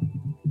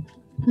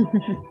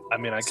 I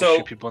mean, I can So-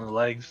 shoot people in the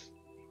legs.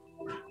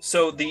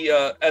 So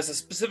the as a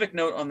specific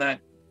note on that,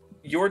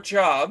 your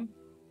job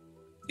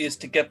is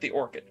to get the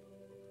orchid,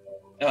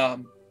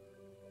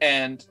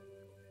 and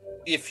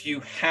if you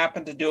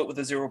happen to do it with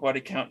a 0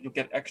 body count, you'll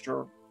get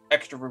extra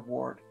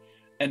reward.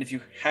 And if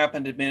you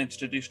happen to manage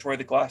to destroy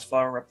the glass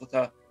flower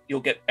replica, you'll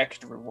get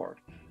extra reward.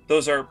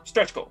 Those are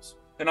stretch goals.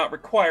 They're not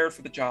required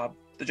for the job.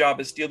 The job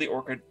is steal the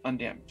orchid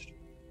undamaged.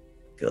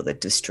 I feel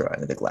that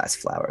destroying the glass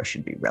flower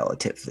should be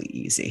relatively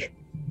easy.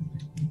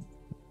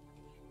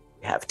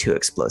 We have 2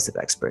 explosive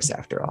experts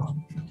after all.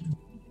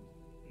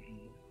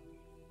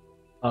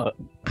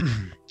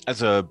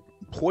 As a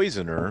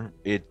poisoner,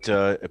 it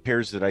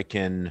appears that I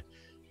can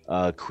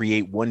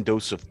create 1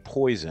 dose of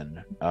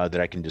poison that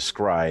I can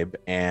describe.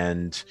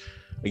 And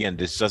again,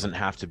 this doesn't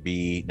have to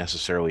be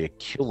necessarily a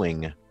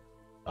killing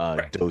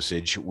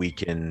dosage. We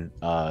can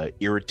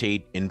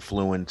irritate,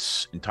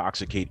 influence,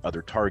 intoxicate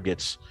other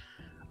targets.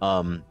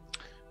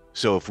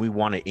 So if we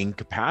want to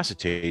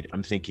incapacitate,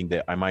 I'm thinking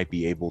that I might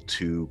be able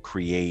to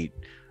create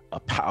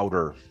a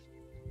powder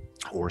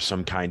or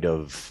some kind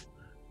of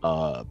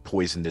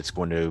poison that's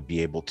going to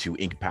be able to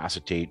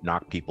incapacitate,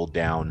 knock people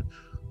down,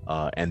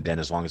 and then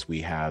as long as we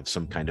have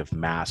some kind of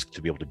mask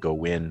to be able to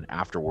go in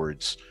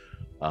afterwards,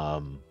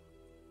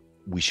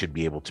 we should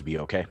be able to be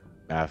okay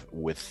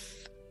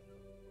with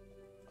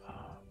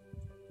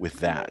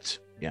that.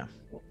 Yeah.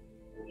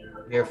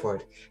 I'm here for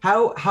it.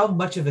 How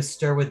much of a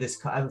stir would this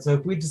cause? So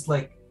if we just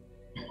like,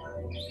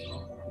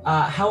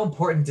 how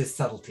important is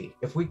subtlety?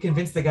 If we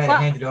convince the guy to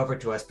hand it over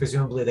to us,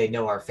 presumably they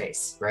know our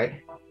face,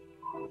 right?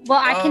 Well,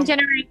 I can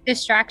generate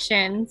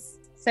distractions,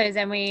 so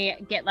then we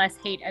get less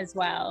heat as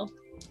well.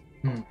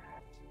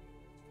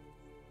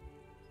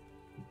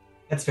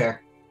 That's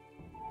fair.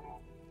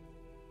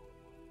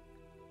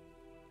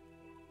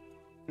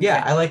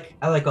 Yeah, I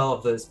like all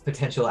of those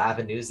potential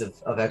avenues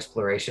of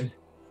exploration.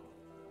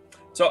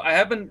 So I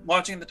have been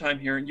watching the time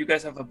here, and you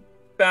guys have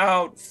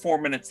about 4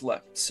 minutes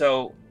left.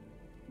 So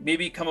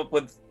maybe come up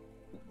with.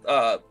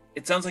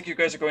 It sounds like you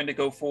guys are going to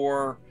go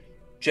for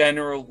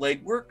general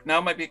legwork. Now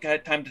might be a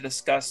good time to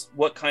discuss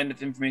what kind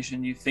of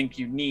information you think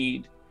you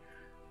need.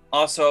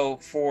 Also,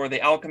 for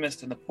the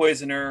alchemist and the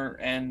poisoner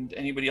and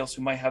anybody else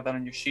who might have that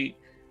on your sheet,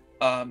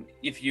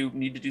 if you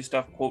need to do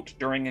stuff, quote,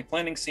 during a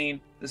planning scene,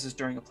 this is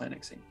during a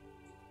planning scene.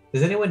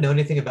 Does anyone know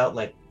anything about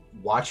like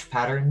watch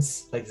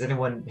patterns? Like, does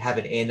anyone have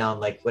an in on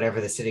like whatever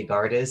the city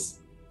guard is?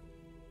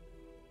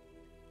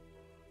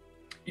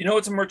 You know,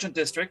 it's a merchant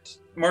district.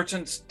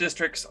 Merchants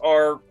districts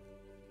are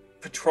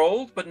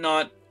patrolled, but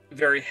not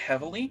very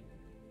heavily.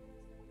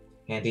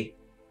 Handy.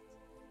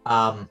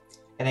 And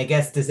I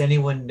guess, does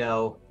anyone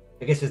know?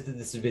 I guess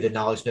this would be the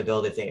knowledge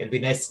nobility thing. It'd be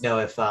nice to know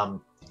if I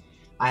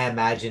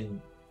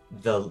imagine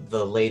the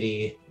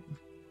lady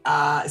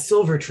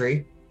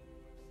Silvertree,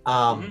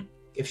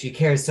 if she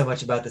cares so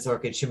much about this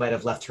orchid, she might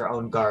have left her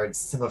own guards,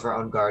 some of her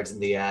own guards in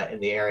the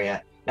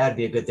area. That would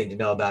be a good thing to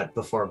know about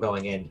before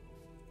going in.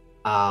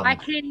 I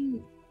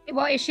can.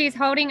 Well, if she's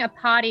holding a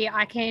party,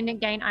 I can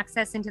gain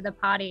access into the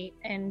party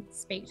and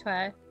speak to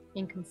her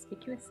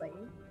inconspicuously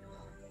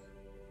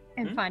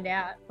and find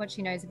out what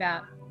she knows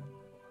about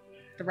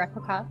the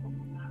replica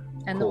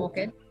and the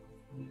orchid.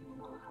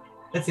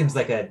 That seems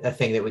like a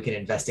thing that we can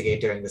investigate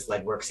during this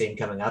legwork scene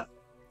coming up.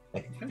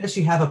 Like, does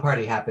she have a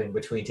party happening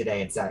between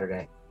today and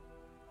Saturday?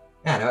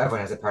 Yeah, no, everyone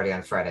has a party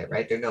on Friday,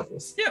 right? They're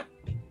nobles. Yeah.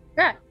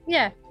 Right,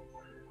 yeah.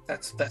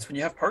 that's when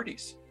you have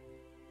parties.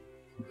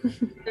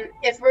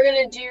 If we're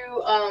gonna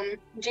do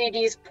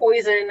JD's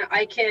poison,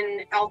 I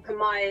can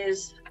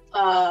alchemize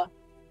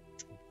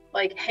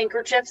like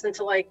handkerchiefs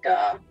into like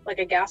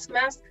a gas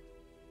mask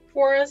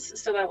for us,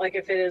 so that like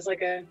if it is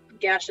like a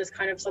gaseous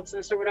kind of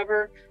substance or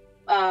whatever,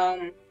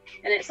 and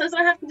it says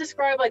I have to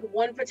describe like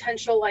one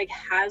potential like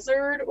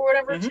hazard or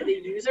whatever to the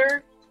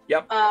user.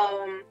 Yep.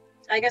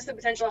 I guess the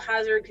potential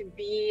hazard could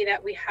be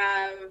that we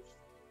have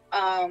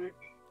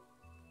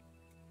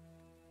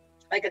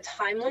like a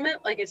time limit,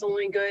 like it's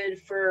only good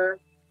for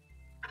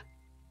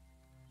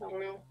I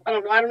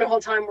don't know how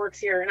time works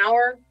here. An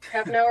hour,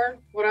 half an hour,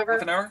 whatever.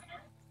 Half an hour?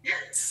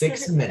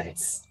 6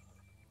 minutes.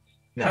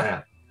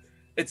 No.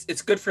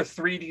 It's good for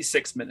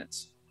 3d6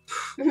 minutes.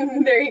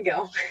 There you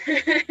go.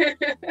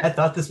 I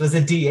thought this was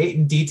a D8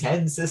 and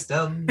D10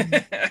 system.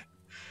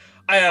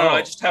 I don't know.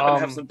 I just happen to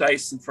have some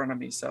dice in front of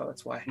me, so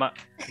that's why.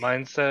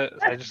 Mine says,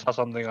 I just saw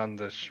something on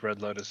the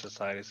Red Lotus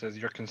Society. It says,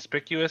 you're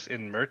conspicuous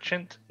in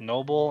merchant,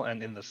 noble,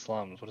 and in the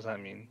slums. What does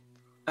that mean?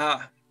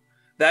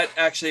 That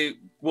actually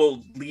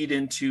will lead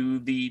into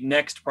the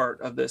next part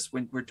of this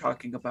when we're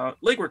talking about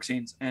legwork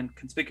scenes and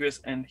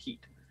conspicuous and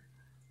heat.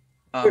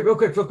 Real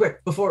quick,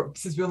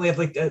 since we only have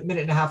like a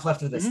minute and a half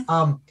left of this,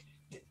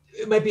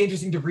 it might be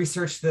interesting to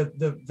research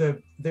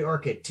the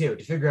orchid too,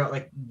 to figure out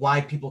like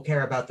why people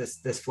care about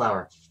this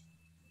flower.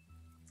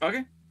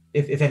 Okay.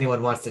 If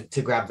anyone wants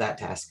to grab that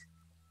task.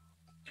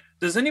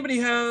 Does anybody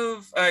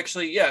have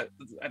actually? Yeah,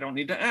 I don't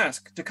need to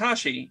ask.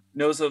 Takashi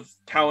knows of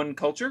Cowan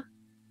culture.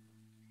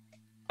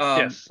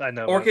 Yes, I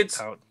know.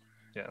 Orchids.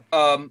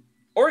 Yeah.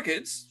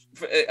 Orchids,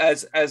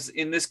 as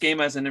in this game,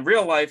 as in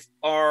real life,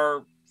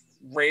 are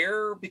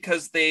rare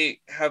because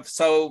they have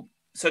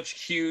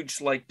such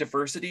huge like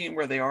diversity in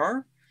where they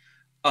are.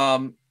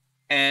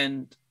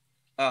 And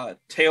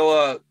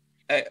Taylor,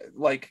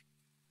 like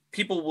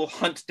people will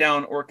hunt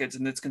down orchids,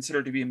 and it's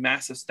considered to be a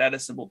massive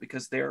status symbol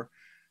because they're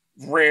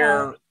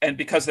rare, and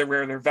because they're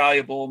rare, they're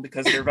valuable, and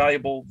because they're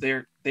valuable,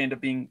 they end up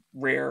being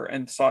rare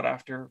and sought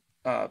after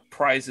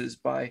prizes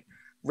by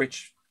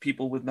rich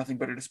people with nothing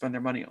better to spend their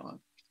money on.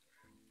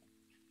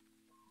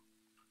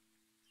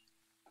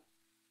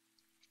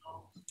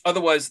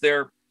 Otherwise,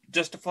 they're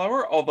just a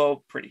flower,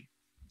 although pretty.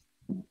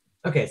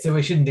 Okay, so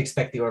we shouldn't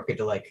expect the orchid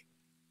to like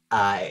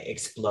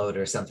explode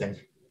or something.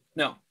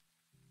 No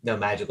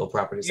magical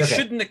properties.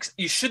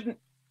 You shouldn't.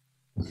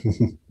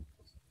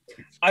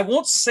 I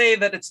won't say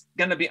that it's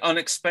going to be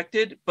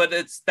unexpected, but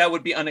that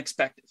would be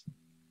unexpected.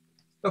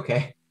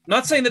 Okay.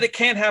 Not saying that it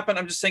can't happen.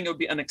 I'm just saying it would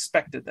be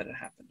unexpected that it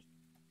happened.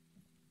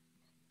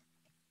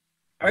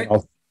 All right.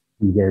 I'll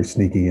be very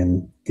sneaky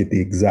and get the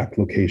exact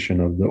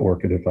location of the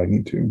orchid if I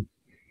need to.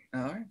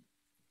 All right.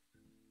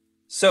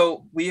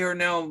 So we are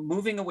now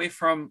moving away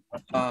from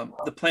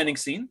the planning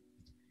scene.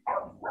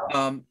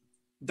 The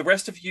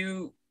rest of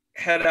you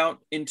head out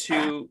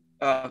into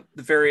the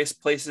various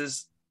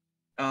places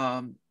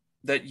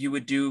that you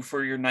would do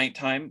for your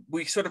nighttime.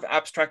 We sort of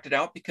abstracted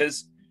out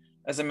because,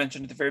 as I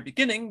mentioned at the very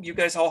beginning, you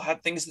guys all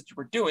had things that you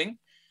were doing,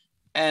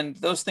 and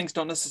those things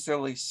don't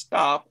necessarily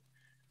stop.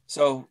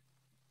 So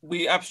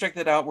we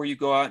abstracted out where you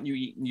go out and you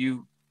eat and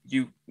you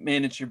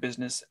manage your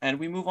business, and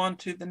we move on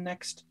to the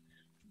next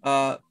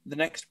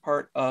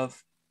part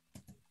of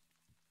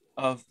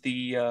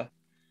the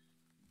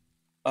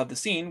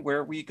scene,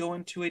 where we go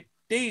into a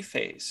day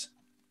phase.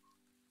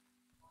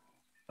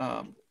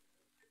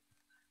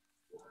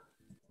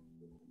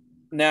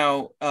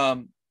 Now,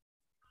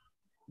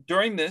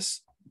 during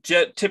this,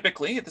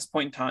 typically at this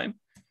point in time,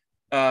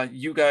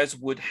 you guys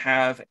would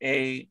have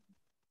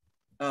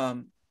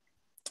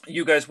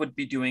you guys would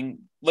be doing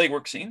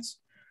legwork scenes,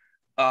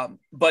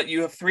 but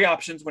you have three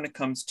options when it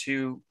comes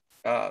to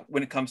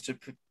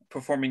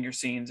performing your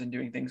scenes and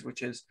doing things,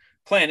 which is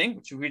planning,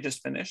 which we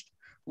just finished,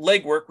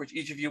 legwork, which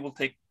each of you will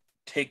take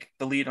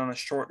the lead on a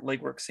short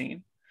legwork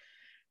scene,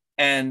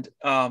 and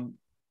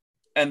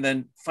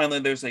then finally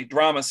there's a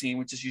drama scene,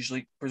 which is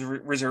usually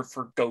reserved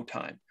for go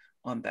time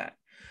on that.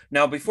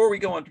 Now, before we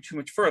go on too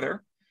much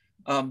further,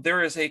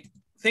 there is a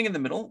thing in the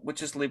middle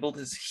which is labeled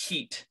as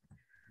heat.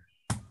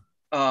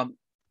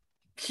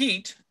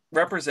 Heat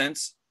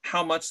represents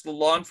how much the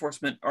law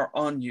enforcement are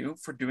on you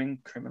for doing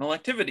criminal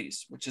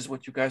activities, which is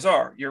what you guys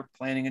are. You're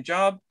planning a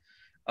job,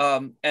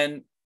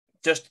 and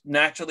just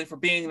naturally for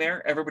being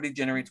there, everybody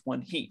generates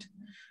one heat.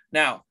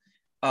 Now,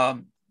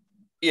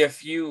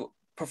 if you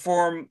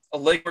perform a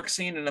legwork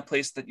scene in a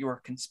place that you are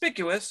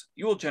conspicuous,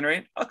 you will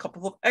generate a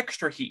couple of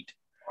extra heat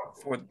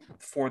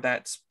for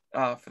that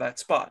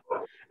spot.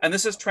 And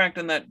this is tracked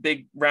on that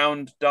big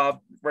round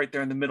dot right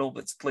there in the middle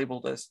that's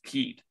labeled as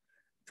heat.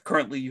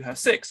 Currently, you have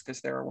 6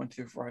 because there are 1,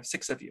 2, 4, 5,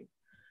 6 of you.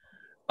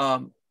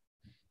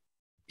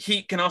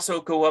 Heat can also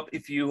go up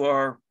if you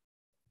are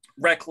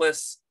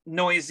reckless,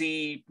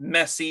 noisy,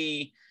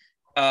 messy,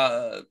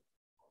 get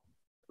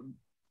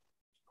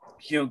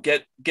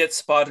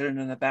spotted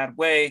in a bad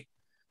way,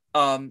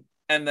 and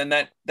then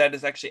that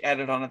is actually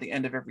added on at the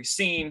end of every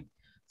scene.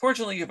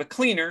 Fortunately, you have a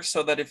cleaner,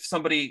 so that if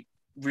somebody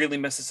really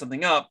messes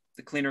something up,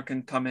 the cleaner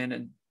can come in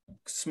and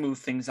smooth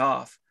things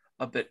off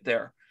a bit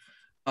there.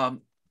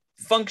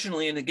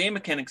 Functionally, in the game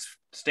mechanics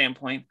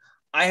standpoint,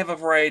 I have a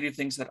variety of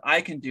things that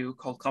I can do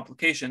called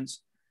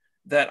complications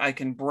that I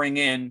can bring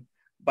in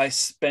by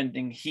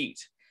spending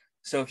heat.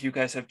 So if you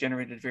guys have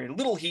generated very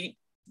little heat,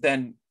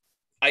 then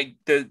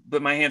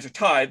but my hands are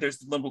tied.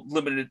 There's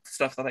limited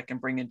stuff that I can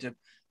bring in to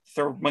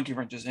throw monkey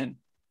wrenches in.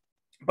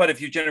 But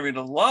if you generate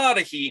a lot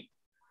of heat,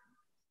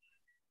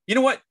 you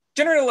know what?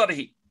 Generate a lot of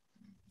heat.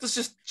 Let's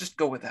just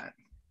go with that.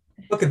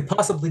 What could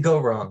possibly go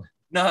wrong?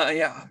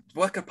 Yeah.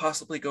 What could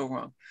possibly go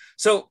wrong?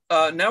 So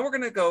now we're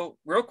going to go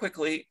real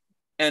quickly,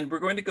 and we're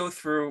going to go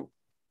through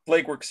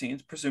legwork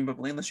scenes,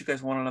 presumably, unless you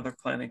guys want another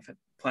planning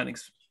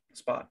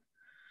spot.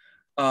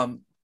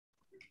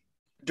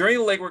 During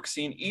the legwork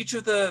scene, each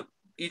of the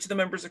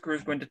members of the crew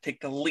is going to take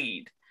the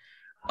lead,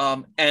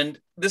 and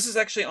this is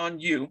actually on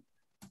you.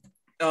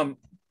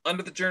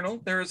 Under the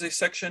journal, there is a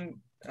section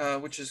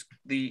which is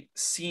the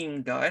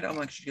scene guide. I'm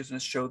actually just going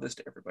to show this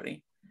to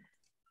everybody.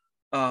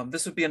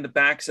 This would be in the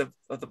backs of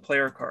the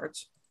player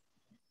cards.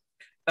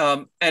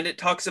 And it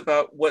talks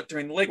about what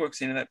during the legwork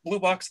scene, and that blue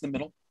box in the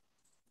middle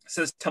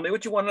says, tell me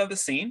what you want out of the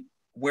scene,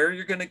 where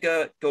you're going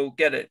to go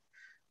get it,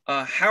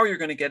 how you're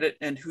going to get it,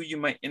 and who you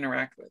might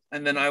interact with.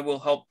 And then I will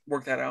help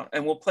work that out,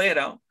 and we'll play it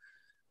out.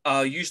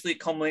 Usually it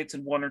culminates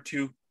in 1 or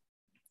 2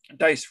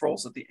 dice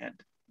rolls at the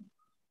end.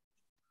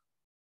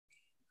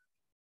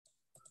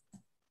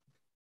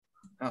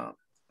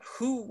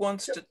 Who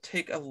wants to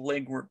take a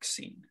legwork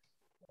scene?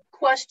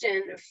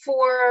 Question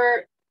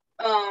for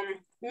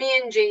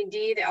me and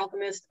JD, the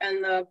alchemist,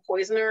 and the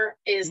poisoner.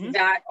 Is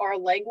that our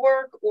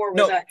legwork, or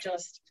was that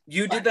just?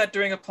 You did that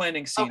during a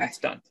planning scene. Okay. It's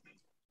done.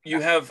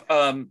 You have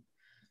a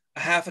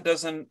half a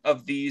dozen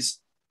of these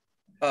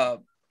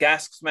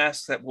gas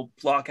masks that will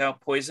block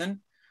out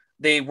poison.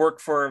 They work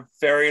for a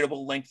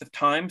variable length of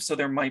time, so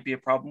there might be a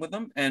problem with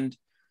them. And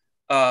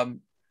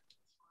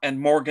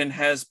Morgan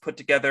has put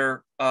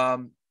together a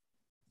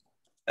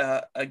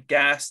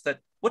gas that.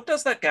 What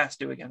does that gas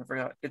do again? I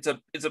forgot. It's a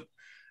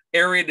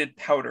aerated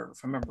powder,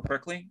 if I remember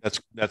correctly.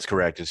 That's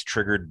correct. It's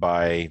triggered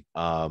by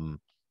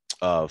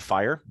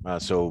fire,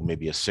 so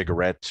maybe a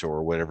cigarette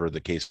or whatever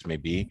the case may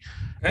be.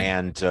 Okay.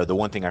 And the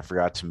one thing I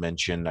forgot to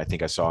mention, I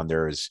think I saw in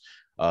there, is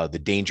the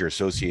danger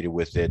associated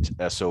with it.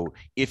 So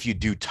if you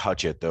do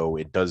touch it, though,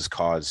 it does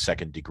cause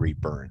second-degree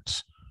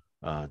burns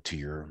to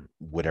your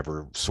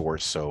whatever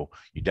source. So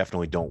you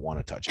definitely don't want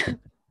to touch it.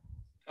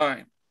 All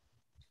right.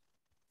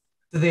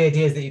 So the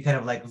idea is that you kind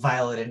of like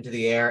vial it into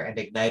the air and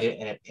ignite it,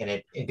 and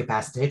it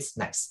incapacitates.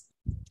 Nice.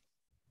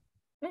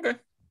 Okay.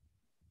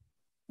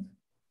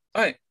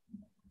 All right.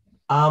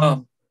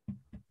 Go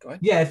ahead.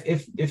 Yeah.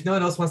 If no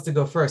one else wants to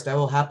go first, I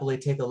will happily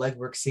take a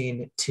legwork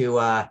scene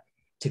to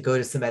go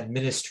to some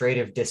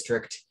administrative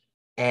district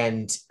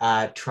and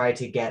try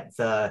to get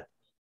the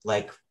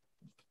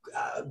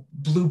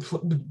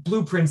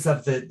blueprints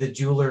of the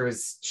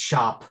jeweler's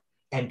shop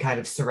and kind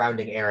of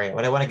surrounding area.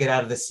 What I want to get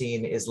out of the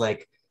scene is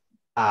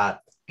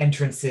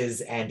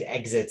entrances and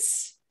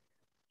exits,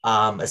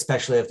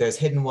 especially if there's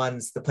hidden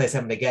ones. The place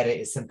I'm going to get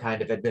it is some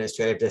kind of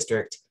administrative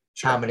district.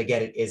 Sure. How I'm going to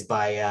get it is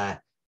by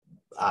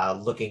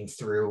looking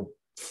through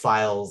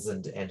files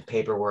and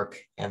paperwork,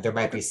 and there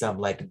might be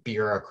some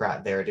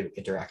bureaucrat there to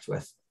interact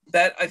with.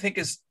 That I think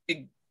is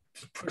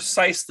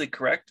precisely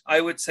correct.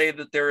 I would say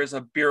that there is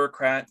a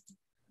bureaucrat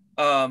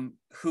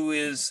who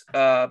is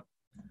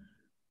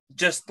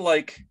just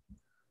like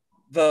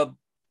the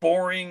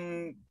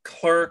boring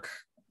clerk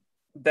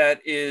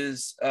that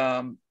is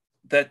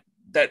that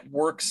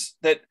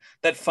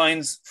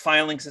finds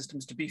filing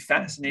systems to be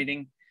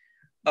fascinating,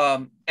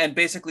 and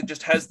basically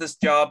just has this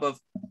job of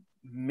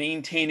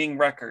maintaining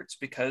records,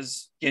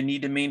 because you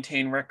need to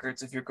maintain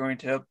records if you're going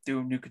to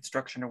do new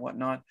construction or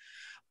whatnot.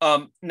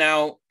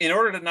 Now, in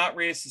order to not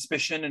raise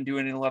suspicion and do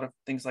a lot of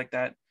things like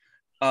that,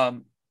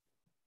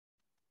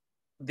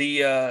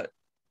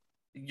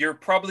 you're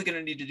probably going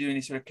to need to do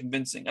any sort of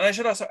convincing. And I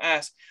should also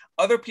ask,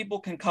 other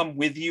people can come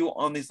with you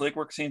on these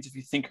legwork scenes if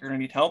you think you're going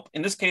to need help.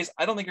 In this case,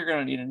 I don't think you're going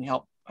to need any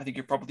help. I think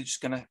you're probably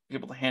just going to be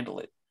able to handle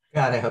it.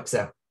 God, I hope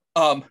so.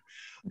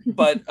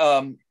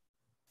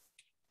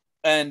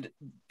 And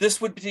this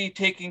would be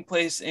taking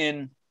place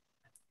in,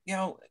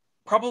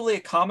 probably a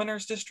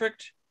commoner's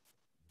district,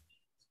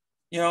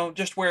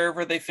 just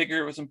wherever they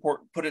figure it was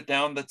important, put it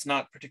down. That's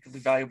not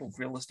particularly valuable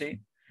real estate.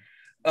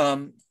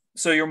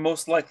 So you're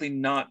most likely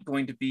not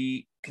going to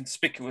be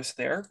conspicuous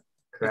there.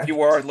 Correct. If you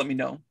are, let me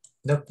know.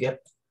 Nope.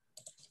 Yep.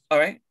 All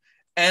right.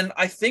 And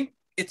I think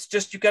it's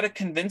just, you got to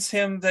convince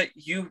him that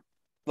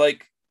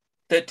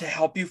that to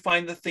help you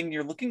find the thing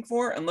you're looking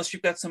for, unless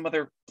you've got some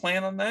other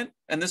plan on that.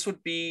 And this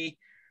would be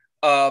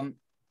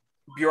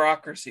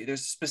bureaucracy.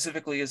 There's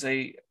specifically is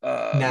a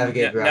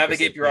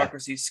navigate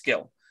bureaucracy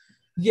skill.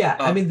 Yeah.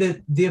 I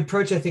mean, the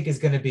approach I think is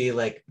going to be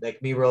like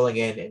me rolling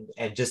in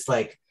and just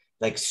like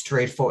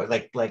straightforward,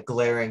 like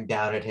glaring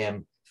down at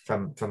him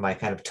from my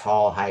kind of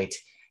tall height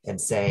and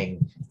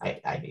saying,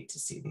 I need to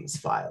see these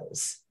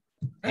files.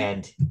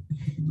 And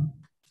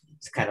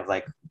it's kind of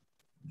like,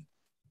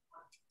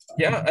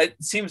 yeah, it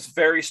seems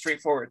very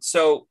straightforward.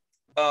 So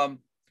what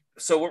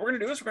we're going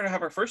to do is we're going to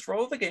have our first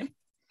roll of the game.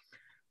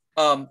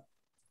 You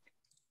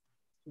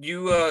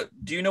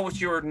do you know what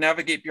your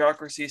navigate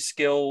bureaucracy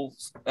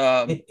skills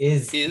It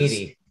is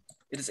 80.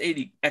 It is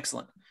 80.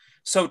 Excellent.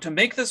 So to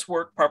make this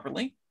work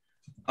properly,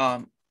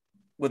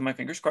 with my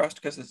fingers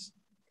crossed because it's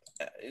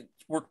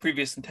worked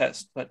previous in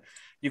test, but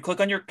you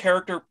click on your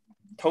character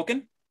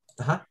token,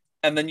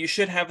 and then you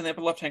should have in the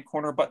upper left-hand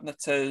corner a button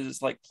that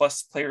says like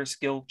plus player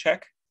skill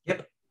check.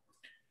 Yep.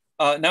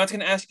 Now it's going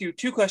to ask you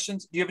 2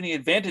 questions. Do you have any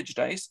advantage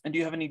dice, and do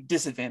you have any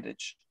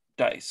disadvantage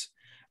dice?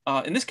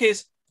 In this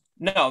case,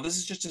 no, this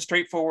is just a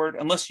straightforward,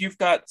 unless you've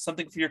got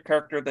something for your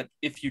character that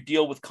if you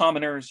deal with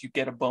commoners, you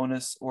get a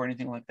bonus or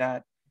anything like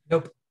that.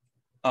 Nope.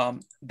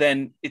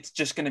 Then it's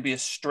just going to be a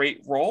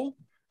straight roll.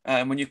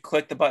 And when you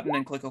click the button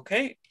and click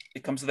OK,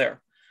 it comes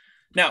there.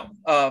 Now,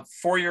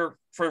 for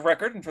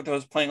record, and for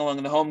those playing along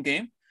in the home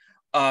game,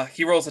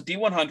 he rolls a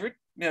D100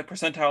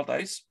 percentile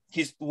dice.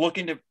 He's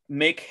looking to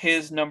make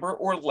his number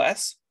or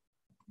less.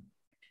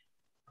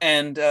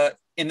 And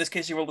in this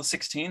case, he rolled a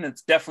 16.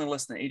 It's definitely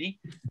less than 80.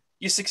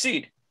 You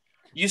succeed.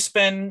 You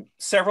spend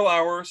several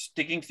hours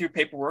digging through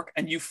paperwork,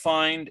 and you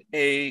find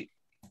a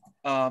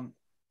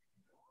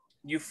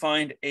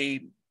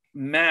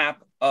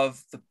map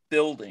of the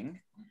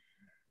building.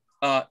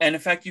 And in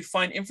fact, you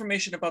find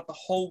information about the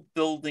whole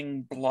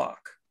building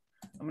block.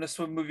 I'm going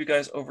to move you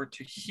guys over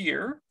to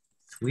here.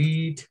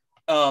 Sweet.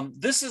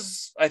 This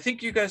is, I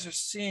think you guys are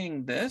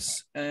seeing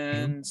this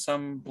and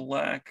some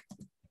black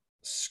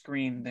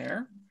screen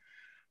there.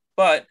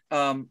 But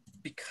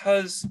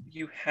because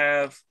you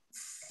have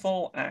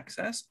full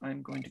access,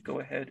 I'm going to go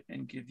ahead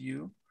and give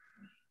you,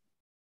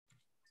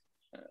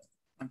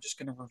 I'm just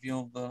going to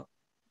reveal the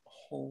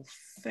whole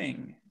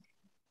thing.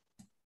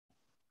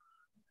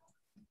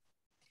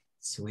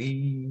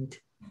 Sweet.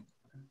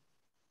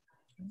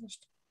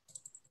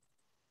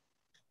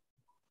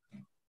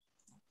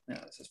 Yeah,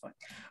 this is fine.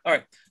 All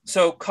right.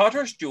 So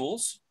Cotter's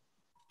Jewels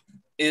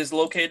is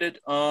located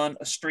on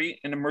a street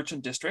in a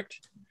merchant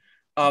district.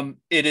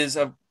 It is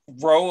a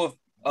row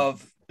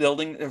of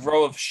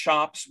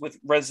shops with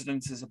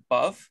residences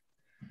above.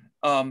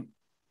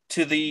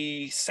 To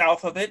the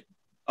south of it,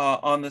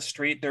 on the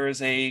street, there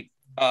is a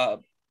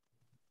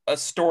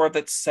store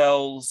that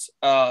sells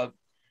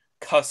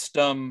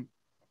custom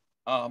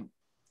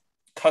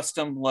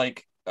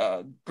like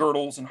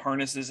girdles and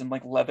harnesses and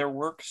like leather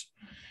works.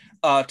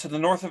 To the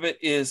north of it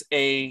is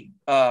a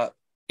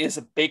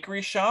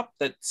bakery shop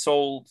that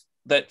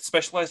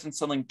specialized in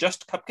selling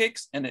just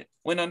cupcakes, and it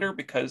went under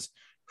because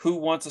who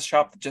wants a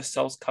shop that just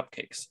sells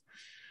cupcakes?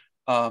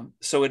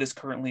 So it is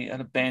currently an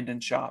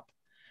abandoned shop.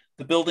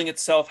 The building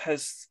itself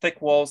has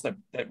thick walls that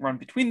run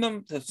between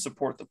them to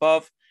support the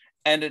above,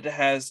 and it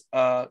has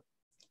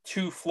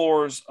 2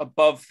 floors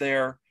above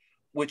there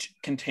which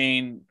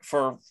contain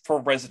for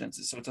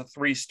residences. So it's a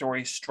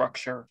 3-story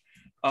structure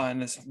in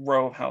this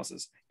row of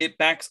houses. It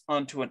backs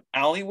onto an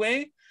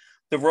alleyway.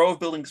 The row of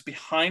buildings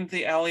behind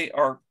the alley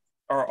are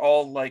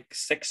all like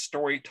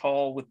 6-story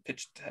tall with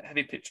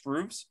heavy pitched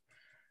roofs.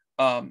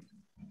 And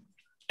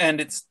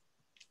it's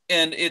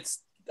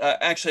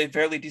actually a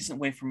fairly decent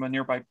way from a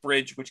nearby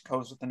bridge, which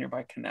goes with the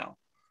nearby canal.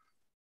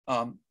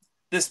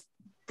 This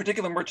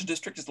particular merchant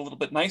district is a little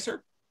bit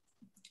nicer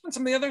than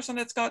some of the others, and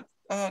it's got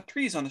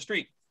trees on the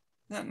street.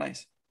 Isn't that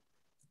nice?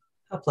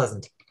 How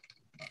pleasant.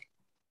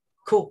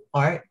 Cool.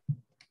 All right.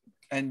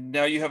 And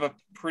now you have a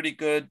pretty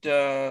good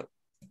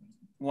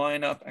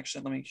lineup.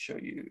 Actually, let me show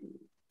you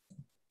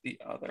the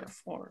other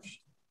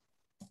floors.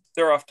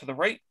 They're off to the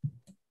right.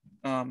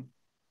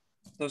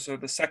 Those are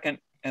the second,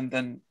 and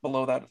then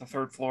below that are the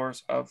 3rd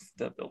floors of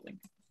the building.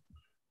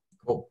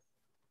 Cool.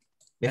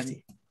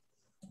 50.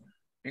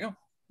 There you go.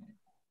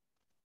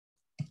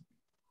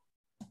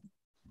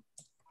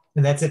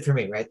 And that's it for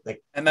me, right?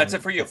 And that's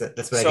it for you.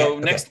 That's what so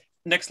I get.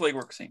 next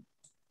legwork scene.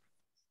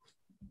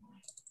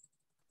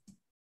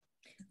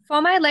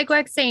 For my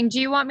legwork scene, do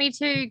you want me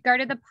to go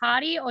to the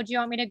party, or do you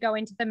want me to go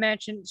into the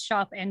merchant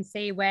shop and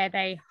see where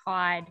they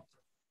hide?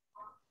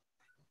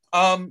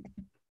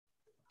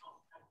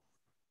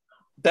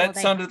 That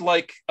sounded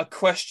like a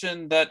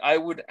question that I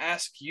would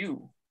ask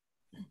you.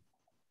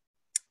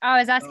 I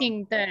was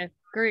asking the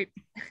group.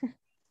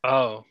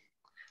 Oh.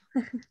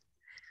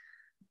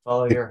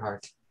 Follow your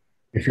heart.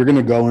 If you're going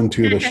to go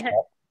into the shop,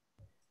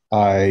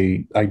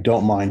 I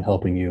don't mind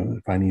helping you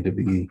if I need to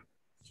be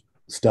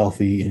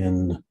stealthy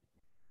and.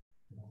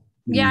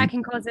 Yeah, I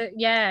can cause it.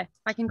 Yeah,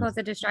 I can cause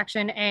a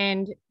distraction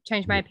and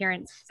change my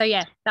appearance. So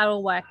yeah,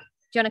 that'll work.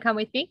 Do you want to come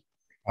with me?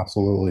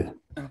 Absolutely.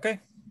 Okay.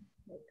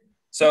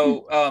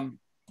 So,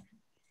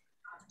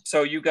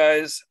 so you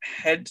guys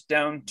head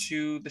down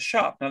to the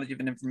shop now that you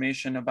have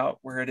information about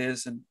where it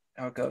is and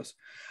how it goes.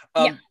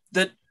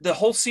 The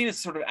whole scene is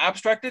sort of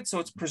abstracted, so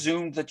it's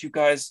presumed that you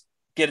guys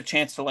get a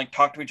chance to like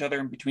talk to each other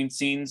in between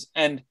scenes,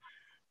 and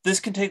this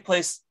can take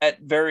place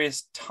at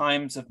various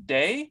times of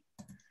day.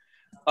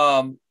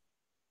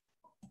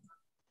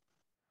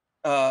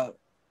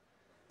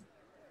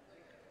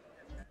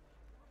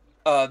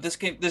 This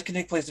can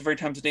take place at various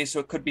times of day, so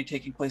it could be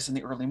taking place in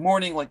the early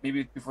morning, like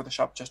maybe before the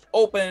shop just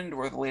opened,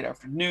 or the late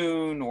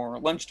afternoon, or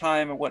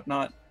lunchtime, or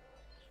whatnot.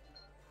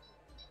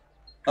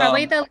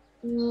 Probably the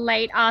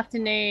late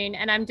afternoon,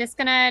 and I'm just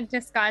gonna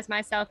disguise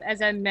myself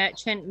as a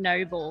merchant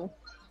noble.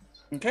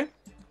 Okay.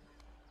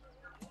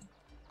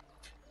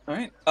 All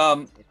right.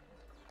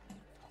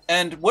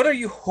 And what are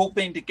you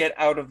hoping to get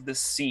out of this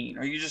scene?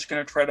 Are you just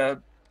going to try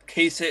to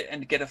case it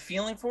and get a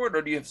feeling for it,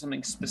 or do you have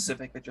something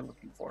specific that you're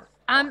looking for?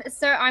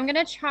 So I'm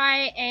gonna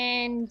try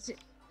and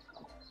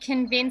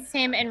convince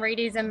him and read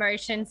his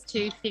emotions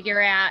to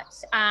figure out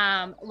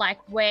like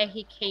where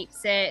he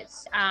keeps it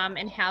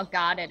and how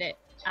guarded it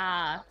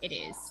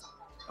is.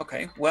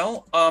 Okay.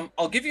 Well,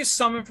 I'll give you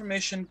some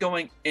information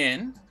going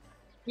in.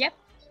 Yep.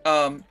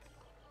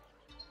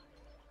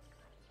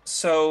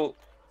 So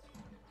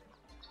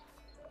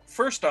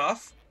first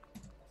off,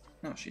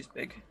 no, she's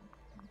big.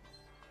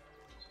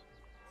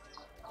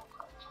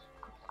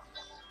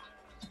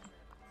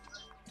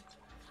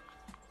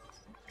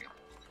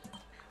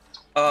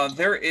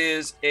 There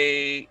is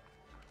an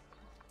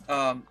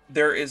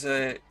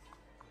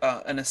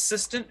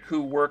assistant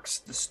who works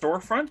the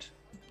storefront,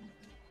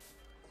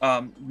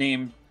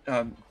 named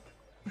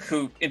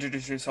who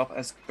introduced herself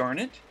as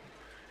Garnet,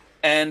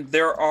 and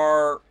there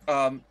are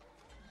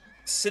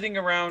sitting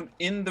around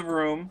in the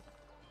room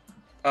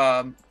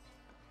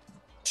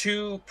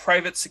 2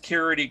 private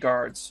security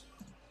guards,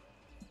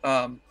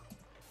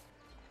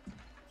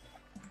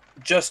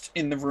 just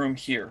in the room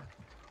here.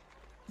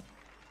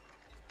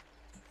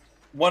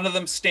 One of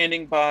them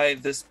standing by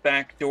this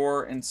back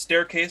door and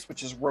staircase,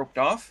 which is roped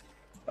off.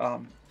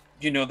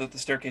 You know that the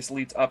staircase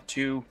leads up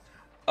to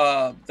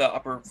the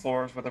upper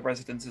floors where the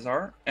residences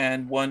are.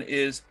 And one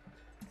is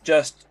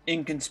just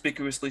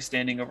inconspicuously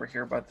standing over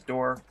here by the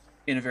door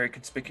in a very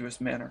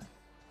conspicuous manner.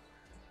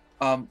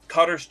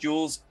 Cotter's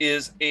Jewels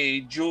is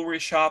a jewelry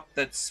shop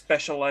that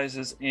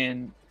specializes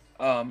in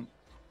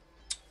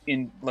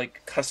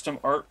like custom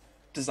art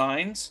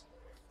designs.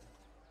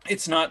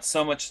 It's not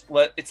so much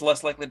it's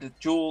less likely to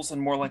jewels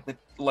and more likely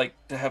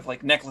to have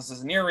like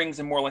necklaces and earrings,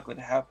 and more likely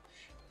to have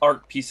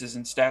art pieces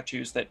and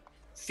statues that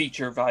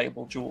feature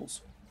valuable jewels.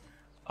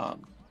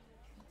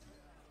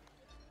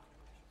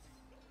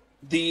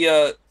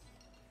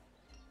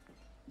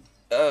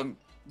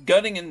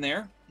 Gutting in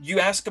there, you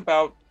ask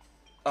about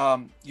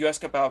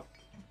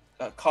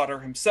Cotter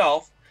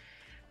himself,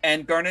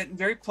 and Garnet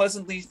very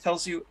pleasantly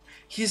tells you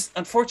he's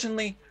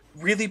unfortunately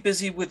really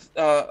busy with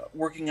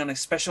working on a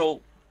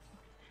special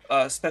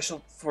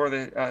for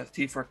a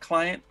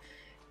client,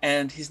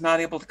 and he's not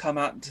able to come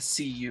out to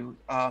see you.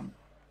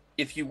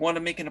 If you want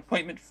to make an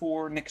appointment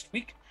for next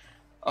week,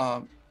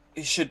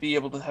 he should be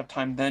able to have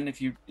time then.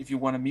 If you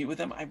want to meet with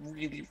him, I'm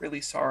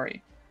really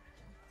sorry.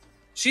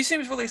 She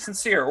seems really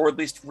sincere, or at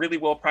least really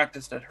well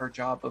practiced at her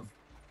job of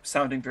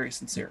sounding very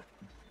sincere.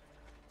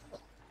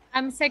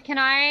 So can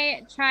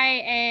I try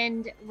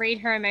and read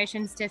her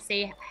emotions to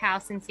see how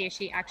sincere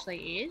she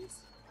actually is?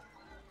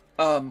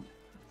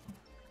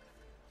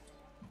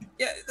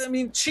 Yeah, I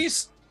mean,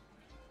 she's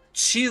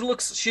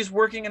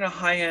working in a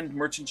high-end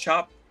merchant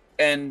shop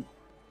and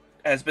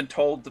has been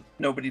told that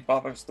nobody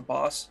bothers the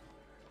boss.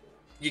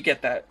 You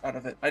get that out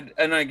of it. I'm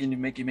not going to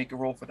make you make a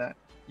roll for that.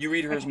 You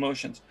read her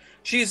emotions.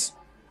 She's,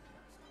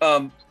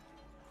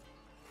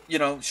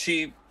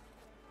 she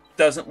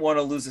doesn't want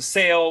to lose a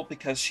sale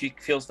because she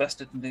feels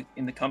vested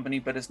in the company,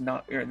 but is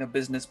not, or in the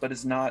business, but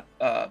is not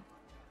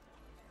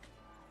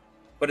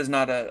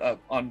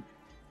on.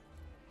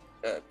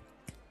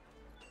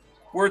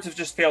 Words have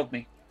just failed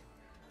me.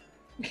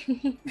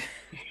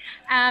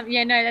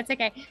 Yeah, no, that's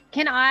okay.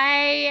 Can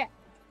I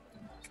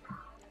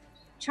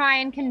try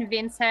and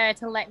convince her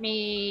to let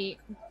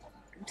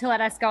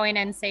us go in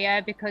and see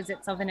her because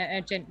it's of an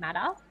urgent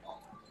matter?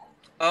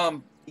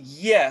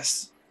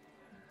 Yes.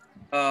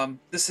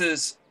 This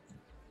is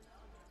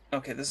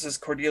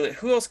Cordelia.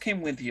 Who else came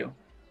with you?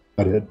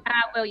 I did.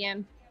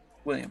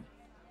 William.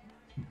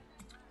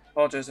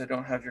 Apologize, I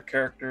don't have your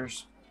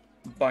characters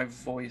by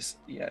voice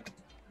yet.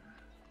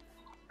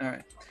 All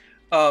right.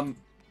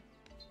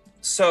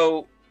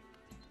 So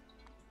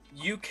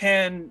you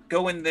can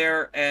go in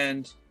there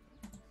and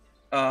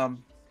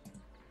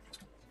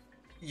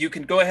you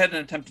can go ahead and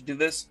attempt to do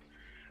this.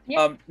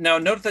 Yep. Now,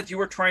 note that you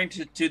were trying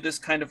to do this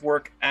kind of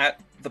work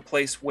at the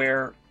place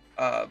where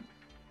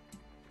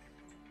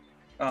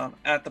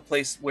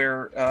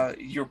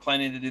you're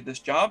planning to do this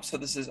job. So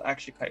this is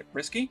actually quite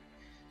risky.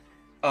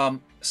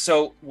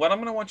 So what I'm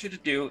going to want you to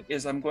do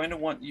is I'm going to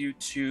want you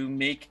to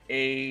make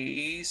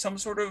some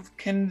sort of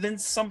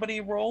convince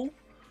somebody roll.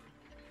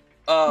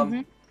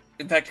 In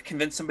fact,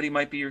 convince somebody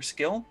might be your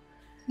skill.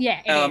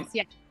 Yeah, it is.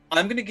 Yeah.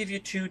 I'm going to give you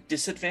 2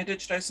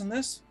 disadvantage dice on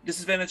this.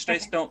 Disadvantage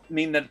dice don't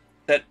mean that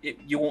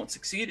you won't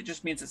succeed. It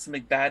just means that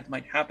something bad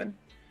might happen.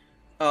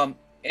 And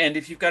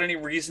if you've got any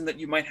reason that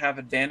you might have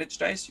advantage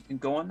dice, you can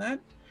go on that.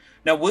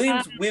 Now,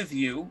 William's with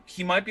you.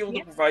 He might be able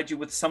to provide you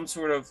with some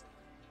sort of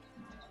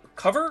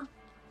cover.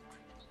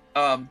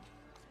 Or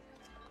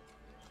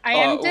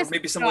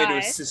maybe some way to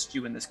assist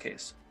you in this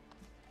case.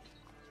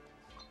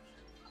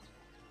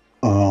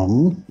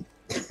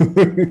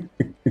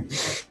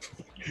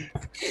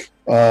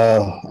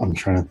 I'm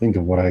trying to think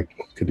of what I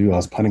could do. I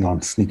was planning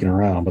on sneaking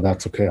around, but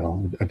that's okay.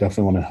 I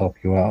definitely want to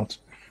help you out.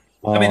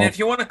 I mean, if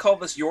you want to call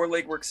this your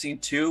legwork scene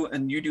too,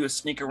 and you do a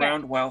sneak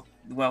around while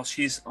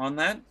she's on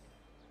that.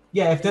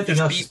 Yeah, if nothing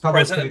just else, be she's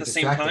probably present pretty at the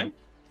same distracting. time.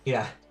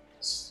 Yeah.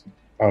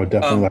 I would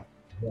definitely.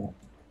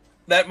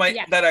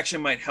 That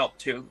actually might help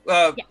too.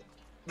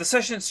 The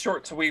session is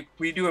short, so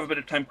we do have a bit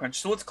of time crunch.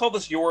 So let's call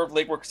this your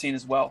legwork scene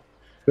as well.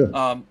 Good.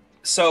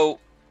 So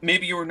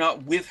maybe you're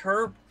not with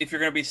her if you're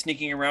going to be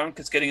sneaking around,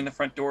 because getting in the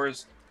front door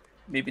is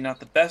maybe not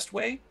the best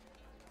way.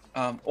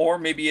 Or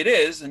maybe it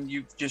is, and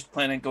you just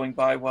plan on going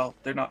by while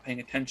they're not paying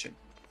attention.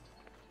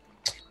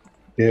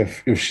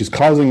 If she's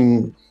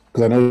causing,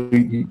 because I know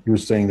you were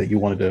saying that you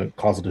wanted to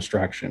cause a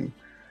distraction,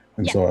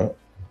 and so I'd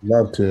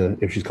love to.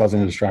 If she's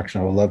causing a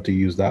distraction, I would love to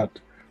use that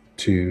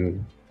to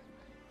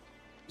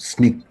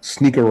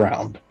sneak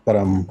around. But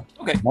I'm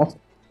also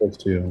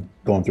supposed to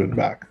going through the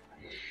back.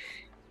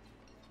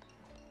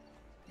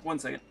 1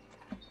 second.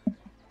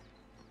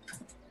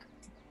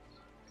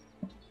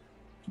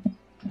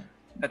 I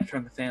had to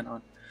turn the fan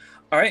on.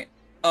 All right.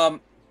 Now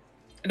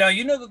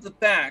you know that the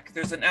back,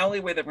 there's an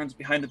alleyway that runs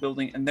behind the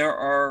building, and there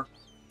are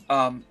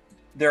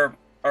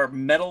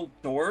metal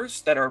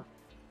doors that are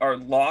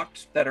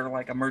locked, that are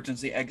like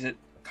emergency exit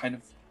kind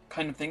of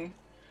thing.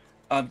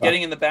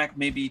 Getting in the back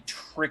may be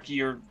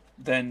trickier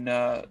than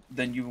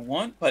you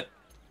want, but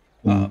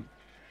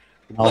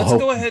let's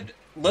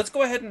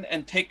go ahead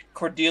and take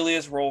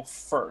Cordelia's role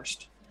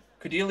first.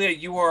 Cordelia,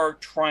 you are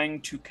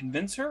trying to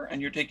convince her,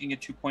 and you're taking a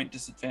 2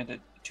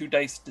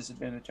 dice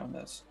disadvantage on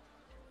this.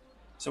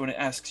 So when it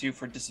asks you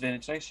for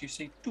disadvantage dice, you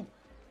say 2.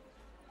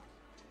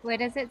 Where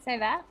does it say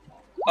that?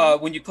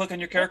 When you click on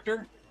your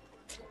character,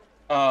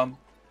 I'll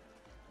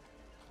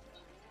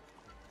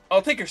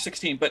take your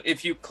 16, but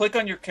if you click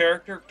on your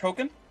character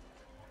token,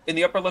 in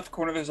the upper left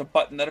corner, there's a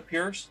button that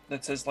appears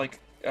that says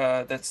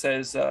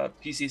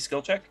PC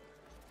skill check.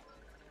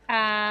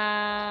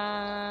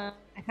 I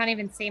can't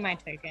even see my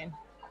token.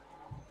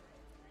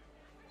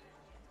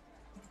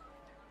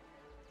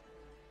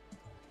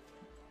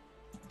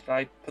 Did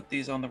I put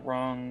these on the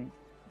wrong?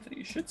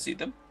 You should see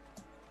them.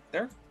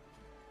 There.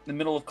 In the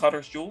middle of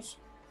Cotter's Jewels.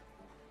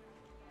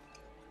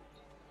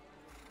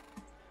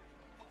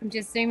 I'm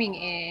just zooming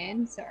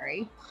in.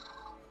 Sorry.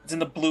 It's in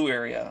the blue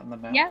area on the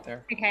map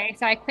there. Okay,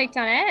 so I clicked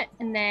on it,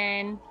 and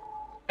then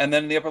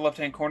in the upper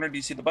left-hand corner, do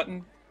you see the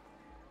button?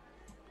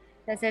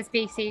 That says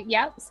BC,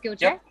 skill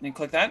check. Yep, and you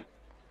click that.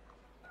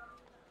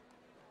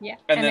 Yeah.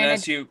 And then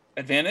as you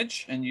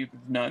advantage, and you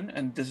have none,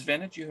 and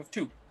disadvantage, you have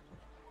 2.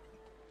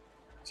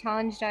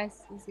 Challenge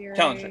dice 0.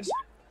 Challenge dice.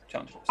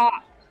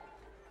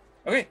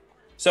 Okay,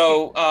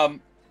 so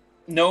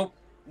no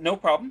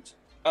problems.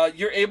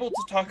 You're able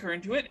to talk her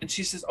into it, and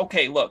she says,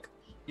 "Okay, look,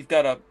 you've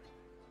got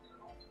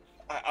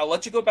I'll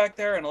let you go back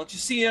there, and I'll let you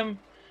see him,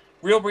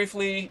 real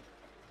briefly,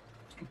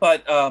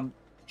 but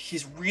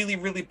he's really,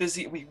 really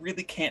busy. We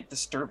really can't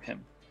disturb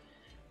him,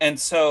 and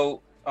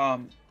so,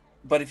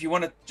 but if you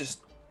want to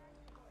just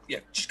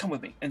come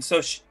with me." And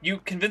so you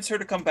convince her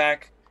to come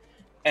back,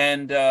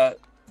 and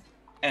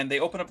they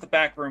open up the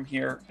back room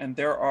here, and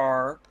there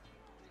are.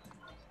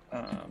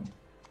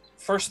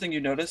 First thing you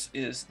notice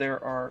is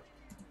there are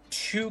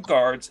 2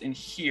 guards in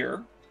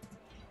here,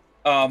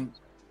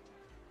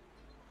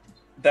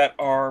 that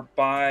are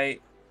by.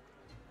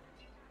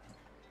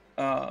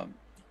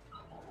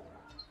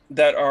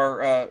 That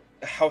are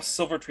House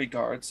Silvertree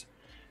guards,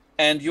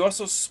 and you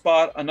also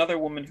spot another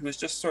woman who is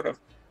just sort of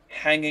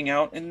hanging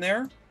out in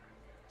there.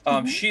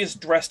 She is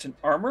dressed in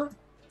armor,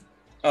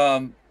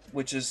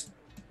 which is,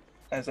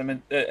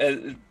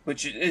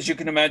 which, as you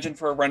can imagine,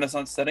 for a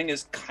Renaissance setting,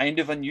 is kind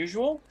of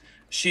unusual.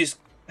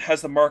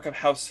 Has the mark of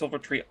House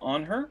Silvertree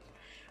on her,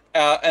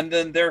 and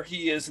then there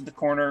he is in the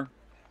corner,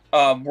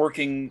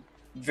 working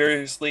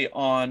variously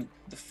on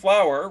the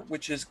flower,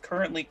 which is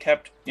currently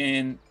kept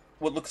in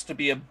what looks to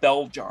be a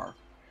bell jar,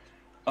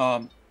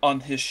 on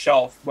his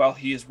shelf, while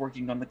he is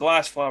working on the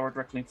glass flower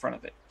directly in front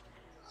of it.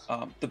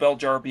 The bell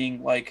jar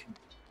being like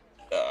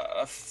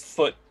a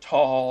foot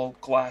tall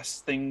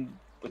glass thing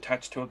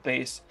attached to a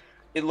base.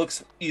 It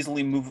looks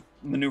easily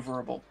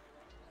maneuverable.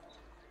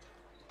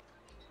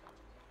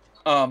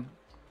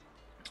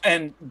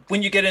 And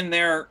when you get in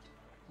there,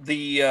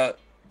 the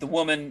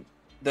woman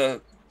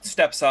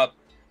steps up.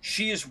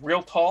 She is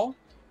real tall.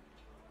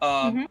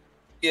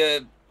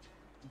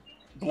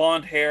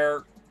 Blonde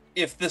hair.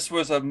 If this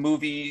was a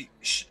movie,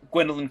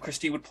 Gwendolyn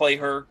Christie would play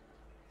her.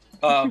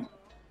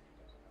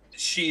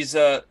 She's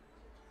like,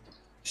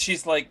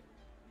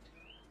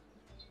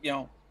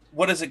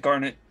 what is it,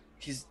 Garnet?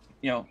 He's,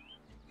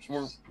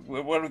 we're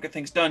want to get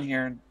things done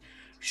here. And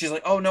she's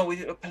like, oh no,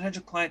 a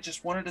potential client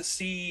just wanted to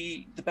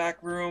see the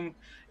back room.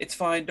 It's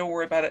fine, don't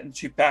worry about it. And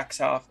she backs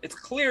off. It's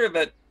clear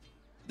that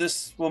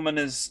this woman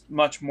is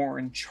much more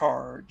in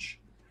charge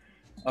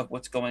of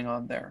what's going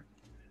on there.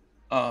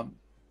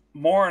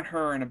 More on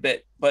her in a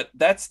bit, but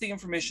that's the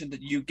information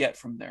that you get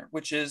from there,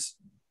 which is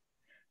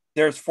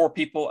there's 4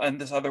 people and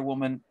this other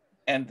woman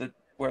and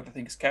where the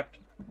thing is kept.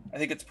 I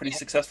think it's pretty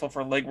successful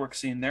for a legwork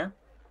scene there.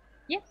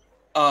 Yeah.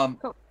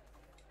 Cool.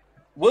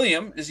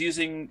 William is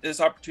using this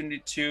opportunity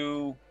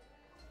to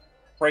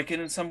break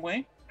in some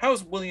way. How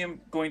is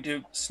William going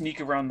to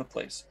sneak around the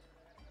place?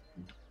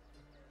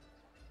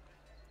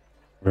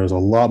 There's a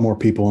lot more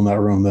people in that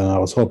room than I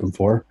was hoping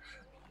for.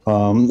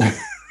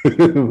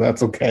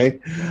 That's okay.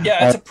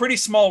 Yeah, it's a pretty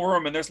small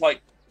room, and there's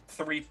like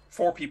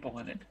 4 people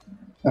in it.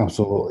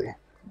 Absolutely.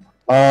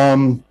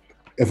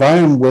 If I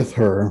am with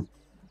her,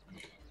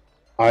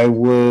 I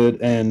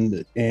would,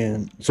 and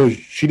so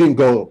she didn't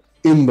go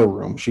in the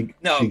room. She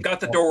got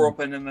the door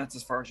open, and that's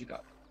as far as you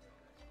got.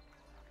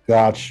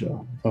 Gotcha.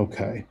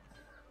 Okay.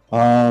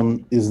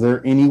 Is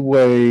there any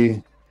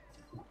way?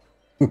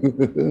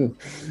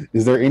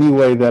 Is there any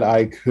way that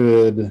I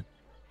could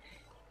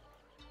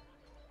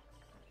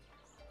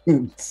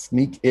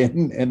sneak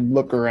in and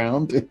look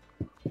around?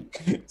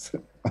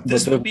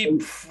 This would be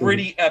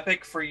pretty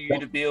epic for you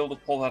to be able to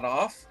pull that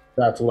off.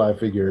 That's what I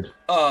figured.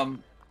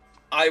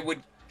 I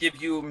would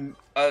give you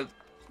a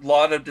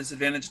lot of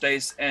disadvantage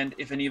dice, and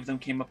if any of them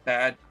came up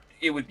bad,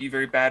 it would be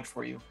very bad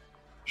for you.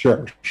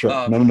 Sure.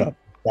 No.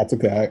 That's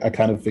okay. I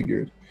kind of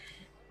figured.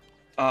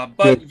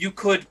 But you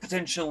could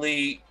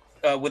potentially,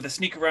 with a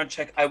sneak around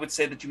check, I would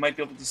say that you might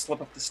be able to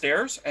slip up the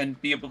stairs and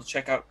be able to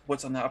check out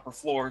what's on the upper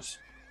floors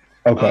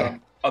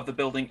of the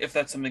building, if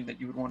that's something that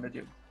you would want to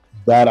do.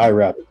 That I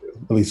rather do.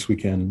 At least we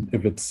can,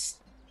 if it's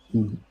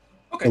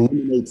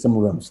eliminate some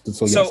of them.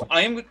 So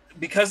I am,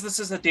 because this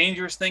is a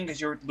dangerous thing because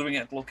you're doing it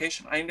at the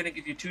location, I am going to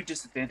give you 2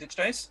 disadvantage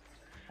dice.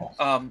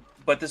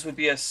 But this would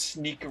be a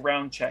sneak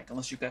around check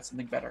unless you've got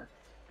something better.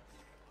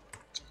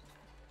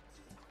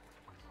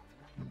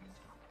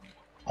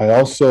 I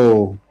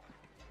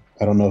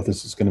don't know if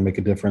this is going to make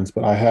a difference,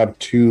 but I have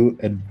 2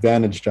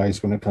 advantage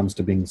dice when it comes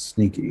to being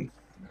sneaky.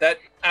 That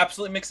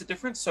absolutely makes a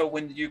difference. So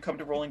when you come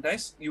to rolling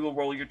dice, you will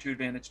roll your 2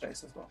 advantage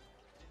dice as well.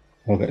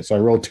 Okay, so I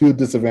roll 2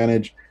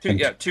 disadvantage. 2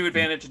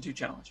 advantage and 2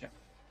 challenge. Yeah.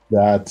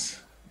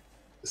 That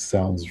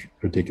sounds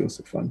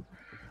ridiculously fun.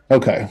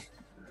 Okay.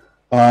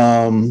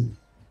 And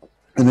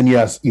then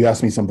yes, you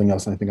asked me something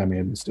else, and I think I may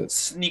have missed it.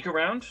 Sneak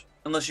around,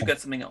 unless you got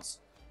something else.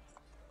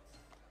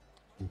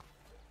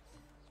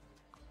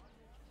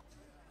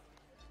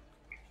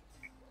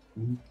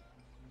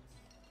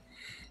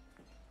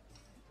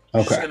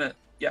 Okay.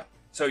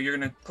 So you're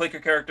gonna click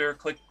your character,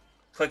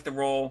 click the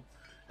roll,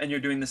 and you're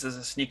doing this as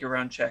a sneak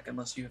around check,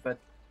 unless you have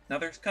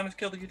another kind of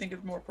skill that you think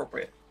is more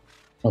appropriate.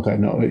 Okay.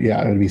 No.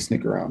 Yeah, it would be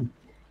sneak around.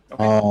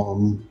 Okay.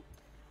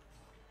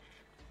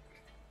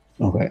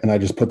 Okay, and I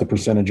just put the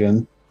percentage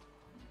in.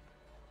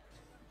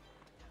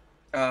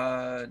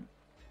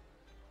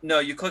 No,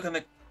 you click on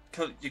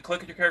you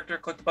click at your character,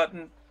 click the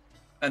button,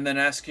 and then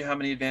ask you how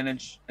many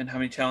advantage and how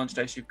many challenge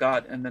dice you've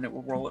got, and then it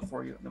will roll it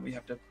for you, and then we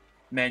have to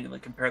manually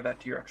compare that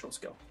to your actual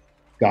skill.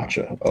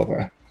 Gotcha.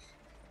 Okay.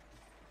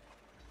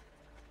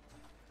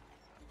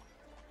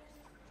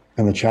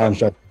 And the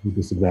challenge dice is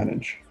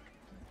disadvantage.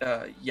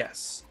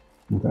 Yes.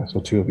 Okay, so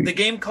 2 of each. The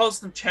game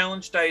calls them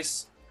challenge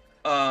dice,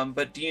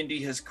 but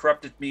D&D has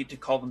corrupted me to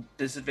call them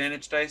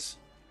disadvantage dice.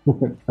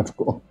 That's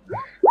cool.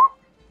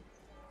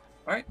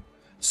 All right.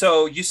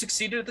 So you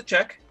succeeded at the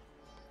check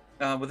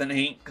with an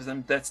 8, because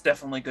that's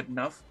definitely good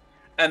enough.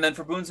 And then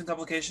for boons and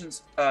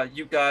complications,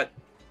 you got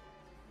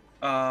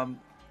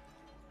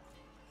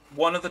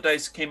one of the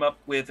dice came up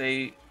with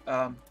a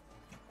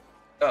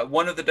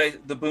one of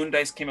the boon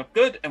dice came up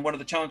good, and one of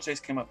the challenge dice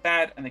came up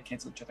bad, and they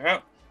cancel each other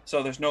out.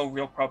 So there's no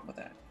real problem with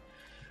that.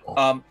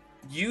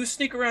 You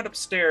sneak around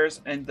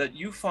upstairs, and that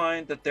you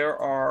find that there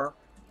are,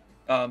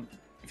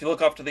 if you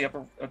look off to the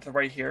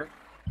right here,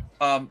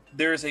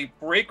 there's a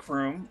break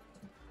room,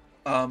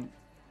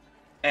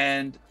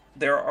 and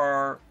there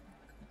are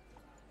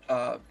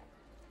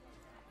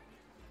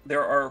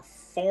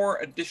 4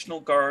 additional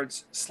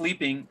guards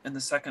sleeping in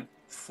the second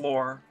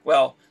floor.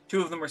 Well,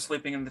 2 of them are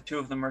sleeping, and the 2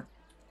 of them are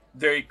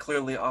very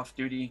clearly off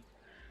duty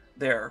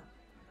there.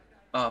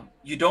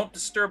 You don't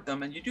disturb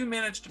them, and you do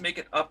manage to make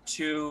it up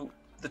to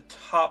the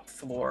top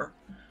floor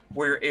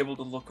where you're able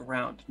to look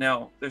around.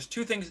 Now, there's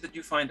 2 things that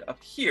you find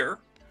up here.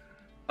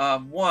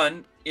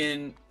 One,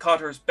 in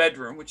Cotter's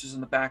bedroom, which is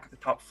in the back of the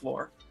top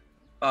floor,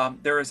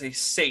 there is a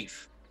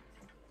safe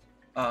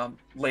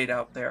laid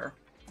out there.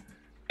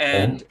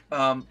 And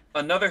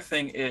another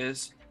thing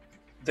is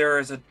there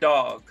is a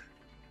dog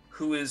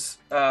who is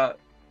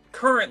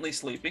currently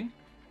sleeping,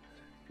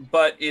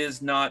 but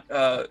is not,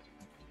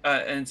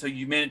 and so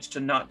you managed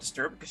to not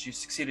disturb because you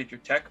succeeded your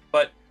check,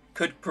 but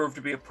could prove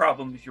to be a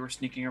problem if you were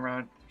sneaking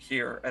around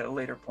here at a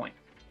later point.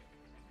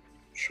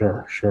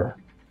 Sure.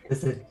 Does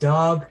the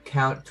dog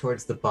count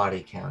towards the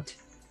body count?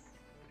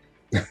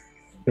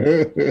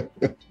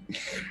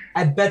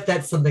 I bet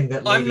that's something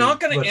that I'm not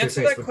going to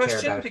answer that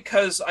question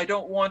because I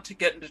don't want to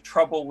get into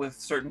trouble with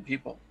certain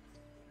people.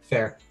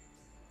 Fair.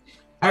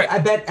 I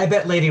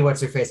bet Lady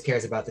What's Her Face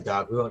cares about the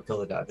dog. We won't kill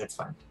the dog. That's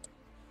fine.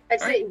 I'd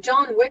say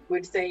John Wick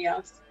would say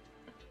yes.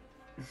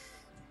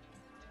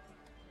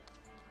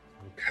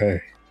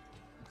 Okay.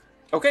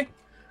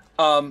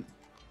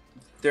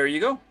 There you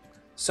go.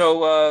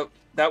 So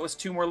that was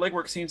 2 more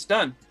legwork scenes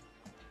done.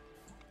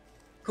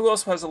 Who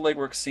else has a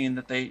legwork scene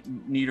that they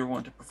need or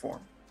want to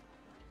perform?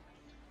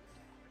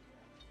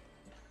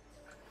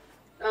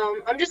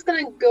 I'm just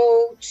gonna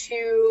go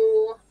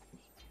to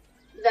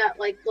that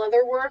like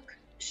leatherwork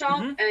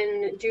shop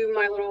and do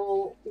my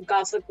little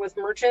gossip with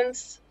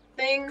merchants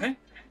thing. Okay.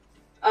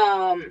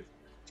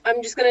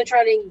 I'm just gonna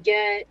try to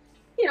get,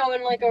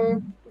 in like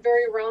a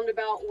very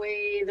roundabout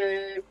way,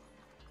 the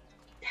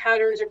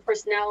patterns and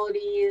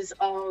personalities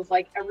of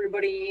like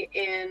everybody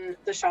in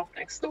the shop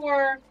next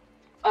door.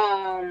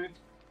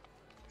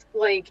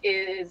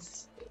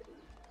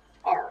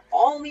 Are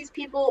all these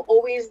people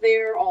always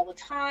there all the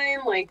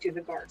time? Like, do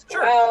the guards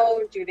go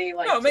out? Do they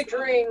like to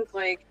drink?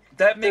 Like,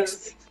 that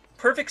makes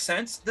perfect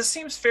sense. This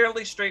seems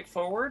fairly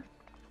straightforward.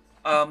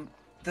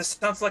 This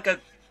sounds like a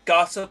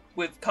gossip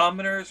with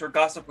commoners or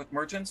gossip with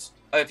merchants.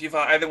 If you've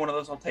either one of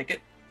those, I'll take it.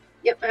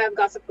 Yep, I have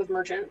gossip with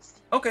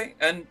merchants. Okay,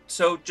 and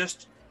so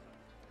just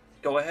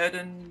go ahead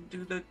and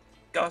do the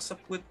gossip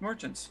with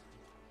merchants.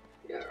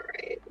 All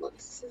right,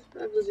 let's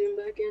have the zoom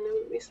back in and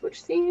let me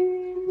switch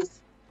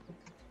scenes.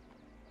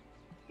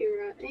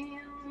 Here I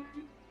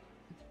am.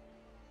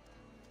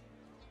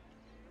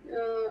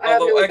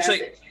 Although,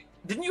 actually,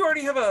 didn't you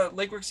already have a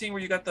legwork scene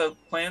where you got the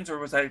plans, or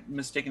was I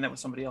mistaking that with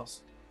somebody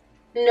else?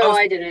 No,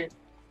 I didn't.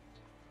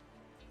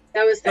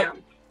 That was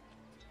Sam.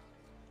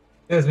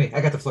 It was me. I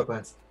got the floor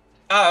plans.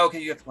 Ah, okay,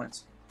 you got the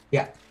plans.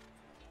 Yeah.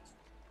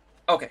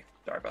 Okay,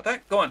 sorry about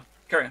that. Go on,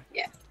 carry on.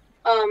 Yeah.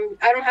 I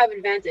don't have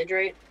advantage,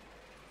 right?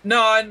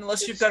 No,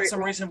 unless you've got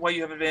some reason why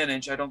you have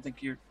advantage. I don't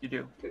think you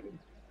do.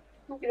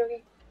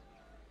 Okay.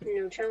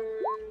 No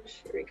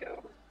challenge. Here we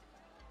go.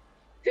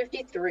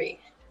 53.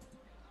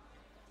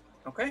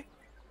 Okay.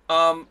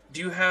 Do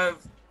you have?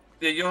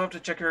 You'll have to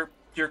check your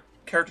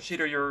character sheet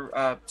or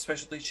your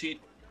specialty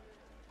sheet.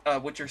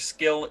 What your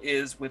skill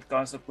is with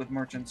gossip with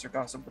merchants or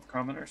gossip with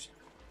commoners.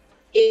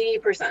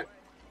 80%.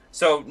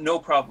 So no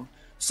problem.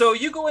 So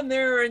you go in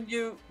there and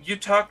you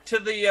talk to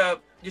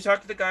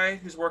the guy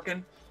who's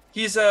working.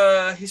 He's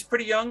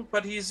pretty young,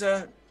 but he's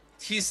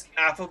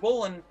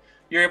affable, and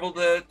you're able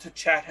to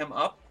chat him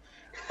up.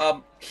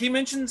 He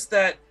mentions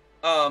that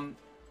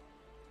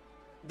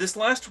this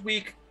last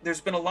week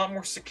there's been a lot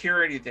more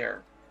security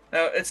there.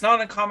 Now, it's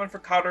not uncommon for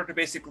Cotter to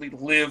basically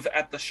live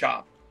at the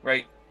shop,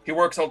 right? He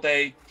works all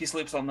day, he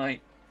sleeps all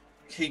night,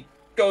 he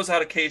goes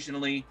out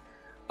occasionally.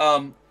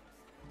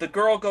 The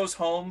girl goes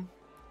home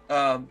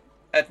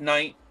at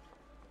night,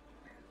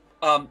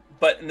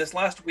 but in this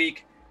last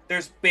week,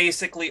 there's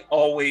basically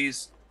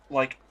always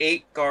like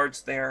 8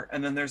 guards there,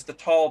 and then there's the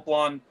tall,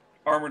 blonde,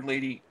 armored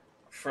lady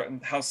from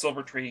House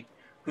Silvertree,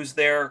 who's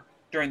there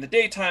during the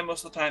daytime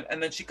most of the time,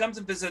 and then she comes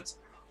and visits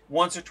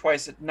once or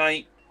twice at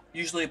night,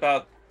 usually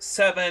about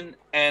 7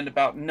 and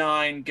about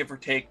 9, give or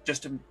take,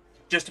 just to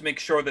make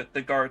sure that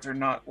the guards are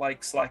not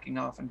like slacking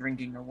off and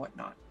drinking or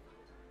whatnot.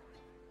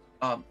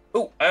 I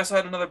also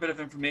had another bit of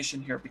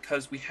information here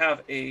because we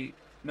have a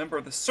member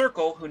of the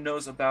circle who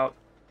knows about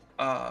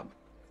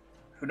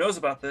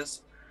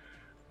this.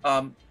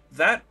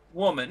 That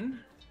woman,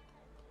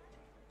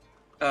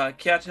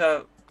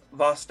 Kiata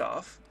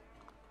Vostov,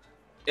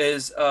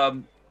 is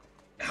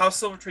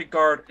House Silvertree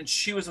guard, and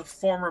she was a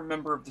former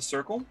member of the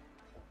circle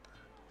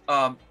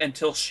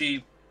until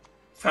she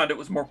found it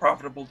was more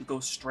profitable to go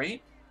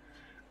straight.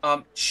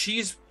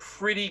 She's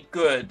pretty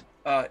good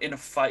in a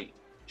fight.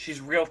 She's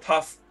real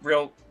tough,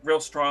 real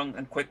strong,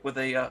 and quick with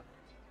a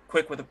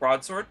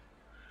broadsword.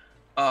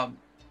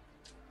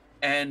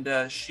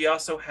 And she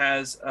also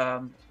has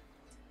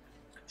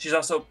she's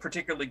also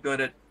particularly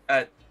good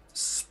at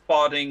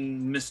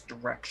spotting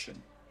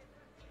misdirection.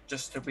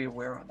 Just to be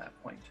aware on that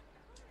point.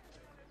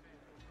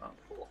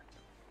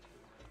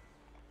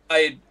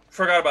 I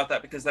forgot about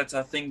that because that's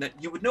a thing that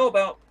you would know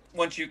about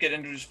once you get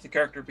introduced to the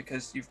character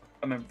because you've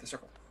a member of the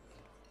circle.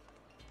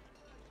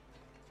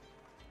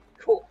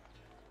 Cool.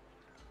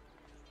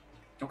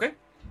 Okay.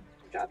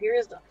 Your job here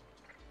is done.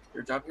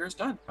 Your job here is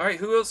done. All right.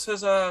 Who else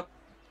has a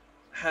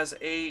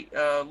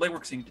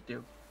legwork scene to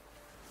do?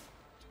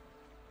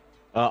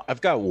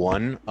 I've got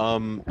one.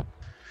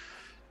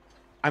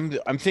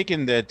 I'm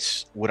thinking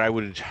that what I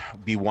would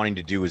be wanting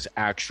to do is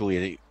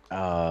actually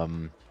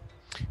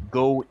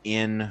go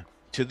in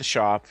to the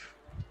shop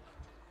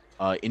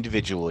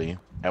individually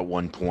at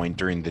one point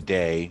during the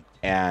day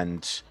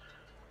and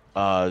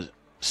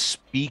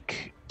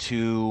speak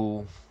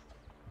to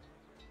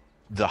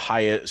the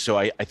highest. So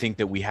I think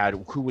that we had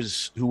who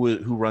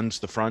runs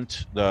the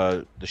front,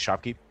 the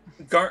shopkeep.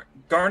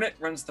 Garnet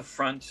runs the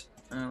front.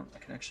 I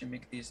can actually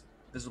make these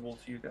visible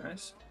to you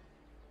guys.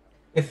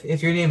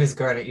 If your name is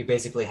Garnet, you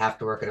basically have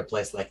to work at a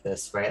place like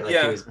this, right? Like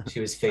yeah.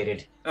 She was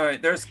fated. All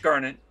right, there's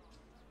Garnet.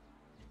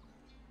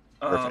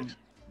 Perfect.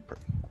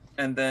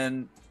 And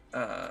then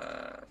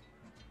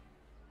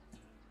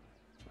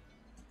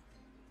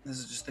this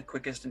is just the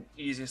quickest and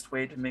easiest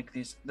way to make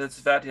these.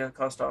 That's Vatia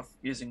Kostov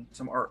using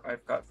some art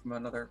I've got from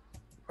another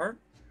part.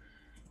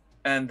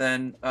 And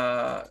then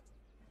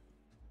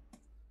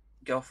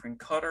Gelfring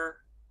Cutter.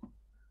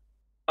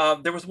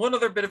 There was one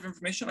other bit of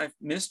information I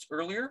missed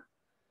earlier.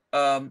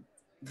 This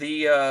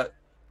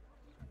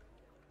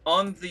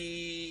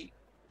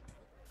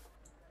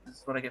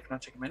is what I get for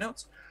not checking my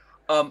notes.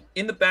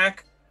 In the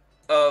back,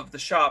 of the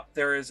shop,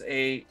 there is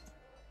a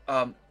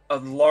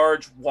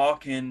large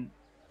walk-in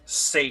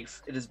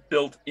safe. It is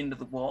built into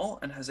the wall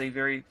and has a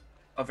very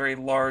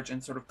large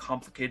and sort of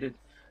complicated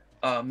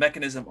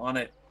mechanism on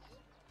it,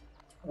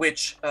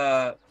 which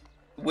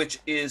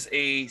is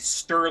a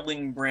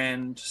Sterling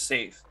brand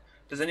safe.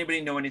 Does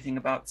anybody know anything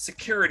about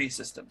security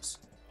systems?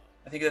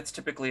 I think that's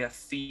typically a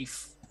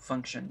thief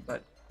function,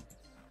 but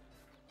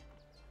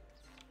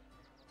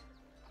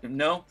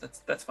no,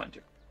 that's fine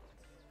too.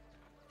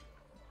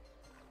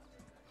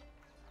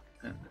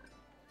 And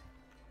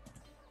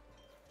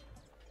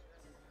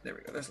there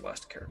we go. There's the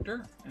last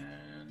character.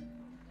 And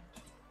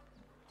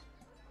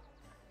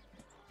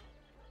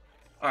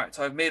all right,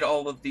 so I've made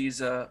all of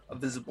these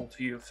visible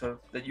to you so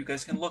that you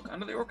guys can look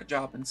under the Orca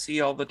job and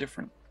see all the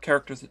different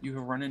characters that you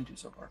have run into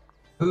so far.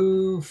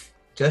 Foof.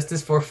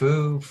 Justice for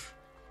Foof.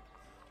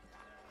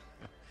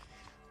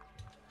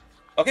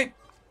 Okay.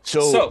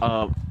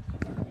 So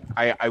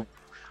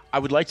I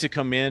would like to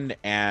come in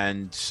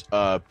and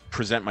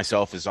present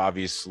myself as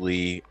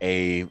obviously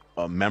a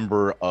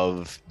member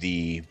of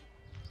the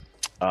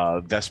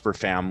Vesper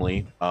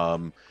family.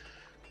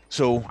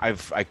 So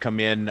I come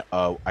in.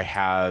 I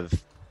have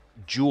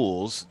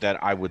jewels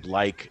that I would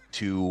like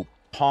to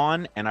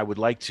pawn, and I would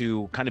like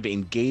to kind of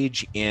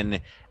engage in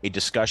a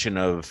discussion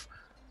of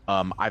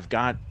I've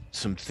got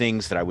some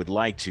things that I would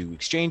like to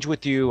exchange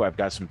with you. I've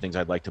got some things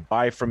I'd like to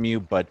buy from you,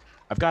 but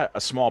I've got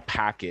a small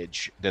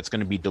package that's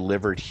going to be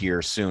delivered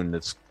here soon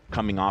that's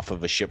coming off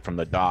of a ship from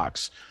the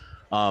docks.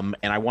 And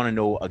I want to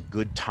know a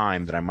good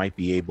time that I might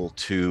be able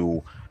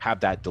to have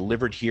that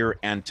delivered here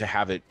and to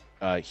have it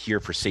here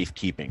for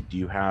safekeeping. Do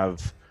you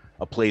have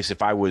a place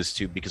if I was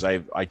to, because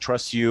I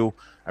trust you,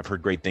 I've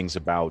heard great things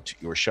about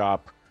your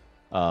shop.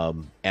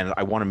 And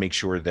I want to make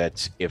sure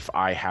that if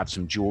I have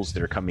some jewels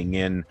that are coming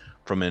in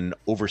from an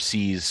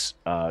overseas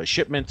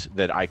shipment,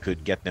 that I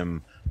could get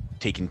them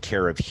taken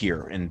care of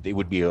here, and it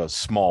would be a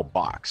small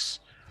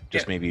box,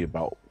 just maybe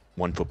about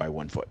 1 foot by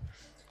 1 foot.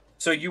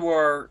 So you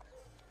are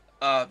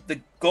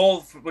the goal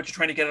of what you're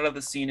trying to get out of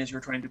the scene is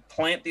you're trying to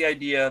plant the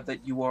idea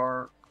that you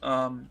are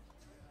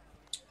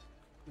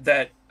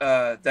that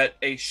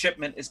a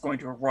shipment is going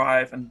to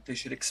arrive and they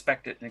should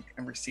expect it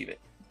and receive it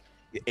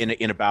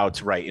in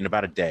about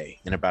a day,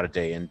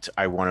 and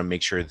I want to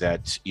make sure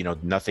that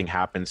nothing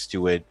happens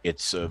to it.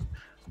 It's a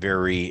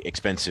very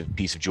expensive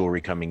piece of jewelry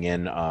coming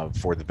in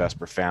for the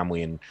Vesper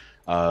family, and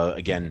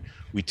again,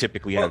 we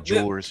typically have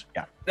jewelers.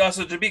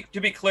 So to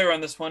be clear on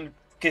this one, in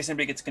case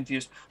anybody gets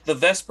confused, the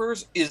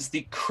Vespers is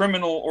the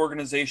criminal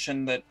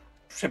organization that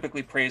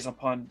typically preys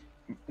upon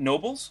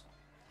nobles,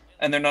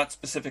 and they're not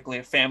specifically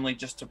a family.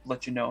 Just to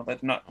let you know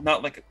that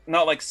not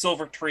like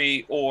Silver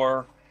Tree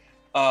or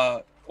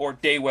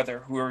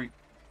Dayweather,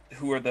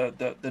 who are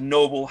the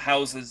noble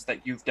houses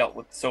that you've dealt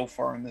with so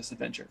far in this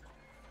adventure.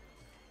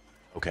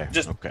 Okay.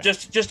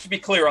 Just to be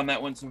clear on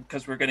that one,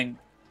 because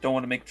don't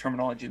want to make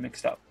terminology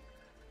mixed up.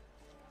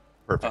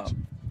 Perfect.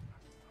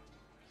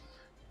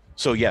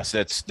 So yes,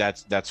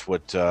 that's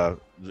what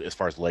as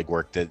far as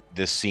legwork, that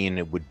this scene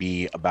it would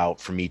be about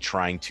for me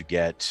trying to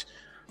get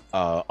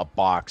a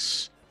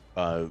box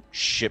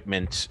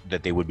shipment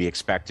that they would be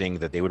expecting,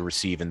 that they would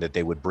receive, and that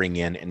they would bring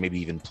in and maybe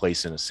even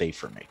place in a safe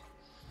for me.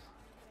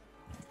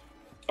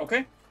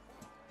 Okay.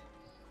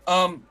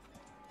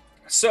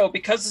 So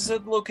because this is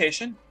a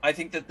location, I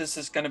think that this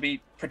is going to be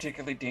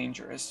particularly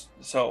dangerous.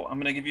 So I'm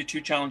going to give you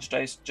 2 challenge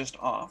dice just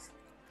off.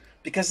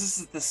 Because this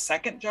is the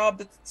second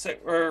job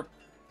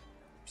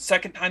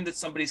second time that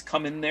somebody's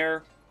come in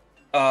there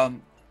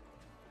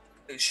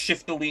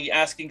shiftily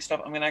asking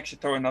stuff, I'm going to actually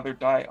throw another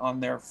die on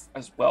there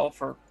as well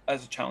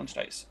as a challenge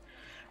dice.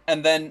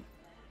 And then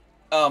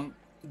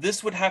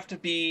this would have to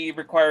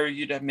require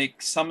you to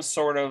make some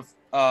sort of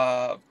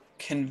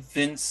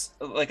convince,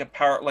 like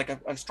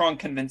a strong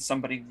convince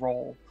somebody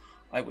roll,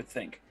 I would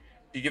think.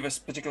 Do you have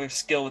a particular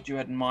skill that you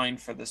had in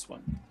mind for this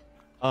one?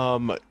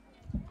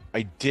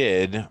 I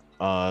did.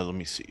 Let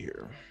me see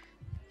here.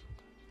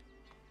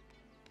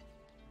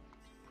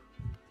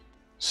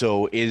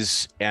 So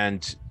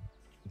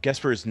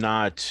Gesper is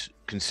not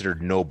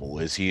considered noble,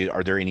 is he?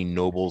 Are there any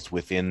nobles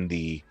within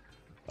the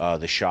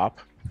shop?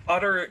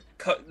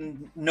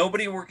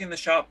 Nobody working the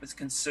shop is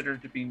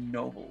considered to be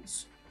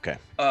nobles. Okay.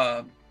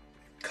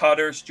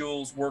 Cotter's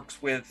Jewels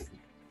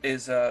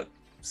is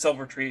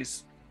Silver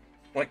Tree's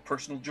like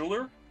personal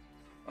jeweler,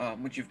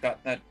 which you've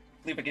got that. I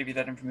believe I gave you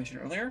that information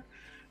earlier.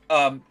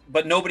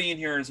 But nobody in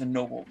here is a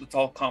noble. It's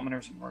all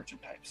commoners and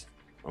merchant types.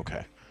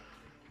 Okay.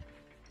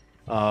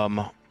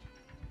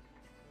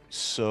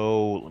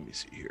 So let me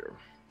see here.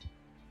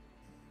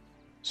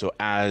 So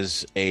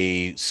as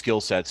a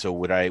skill set, so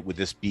would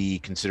this be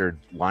considered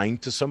lying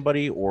to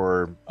somebody,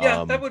 or?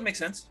 Yeah, that would make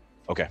sense.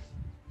 Okay.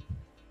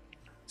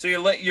 So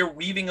you're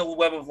weaving a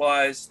web of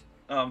lies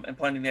and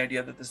planning the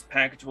idea that this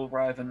package will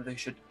arrive and that they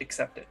should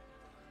accept it.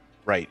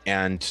 Right,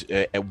 and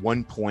at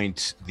one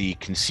point, the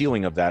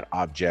concealing of that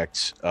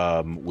object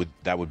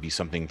would be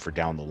something for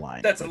down the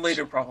line. That's a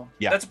later problem.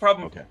 Yeah, that's a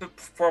problem. Okay.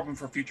 Problem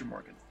for future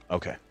Morgan.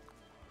 Okay.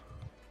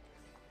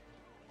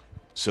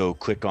 So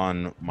click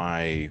on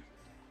my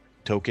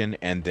token,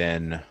 and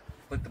then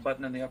click the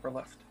button in the upper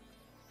left.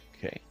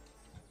 Okay.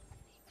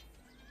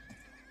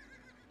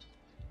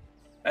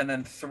 And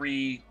then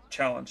 3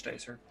 challenge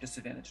dice or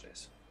disadvantage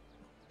dice.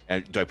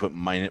 And do I put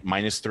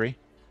 -3?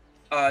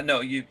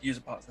 No, you use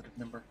a positive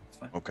number. It's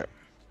fine. Okay.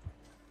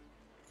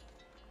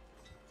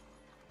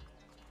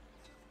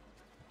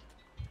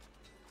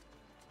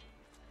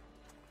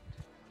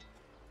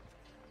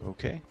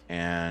 Okay,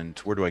 and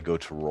where do I go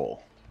to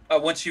roll?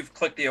 Once you've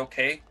clicked the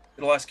OK,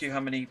 it'll ask you how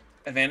many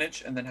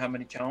advantage and then how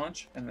many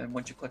challenge, and then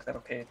once you click that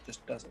OK, it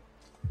just does it.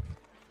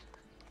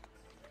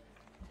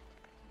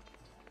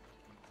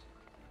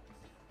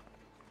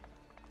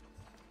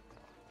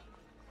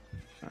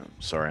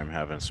 Sorry, I'm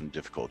having some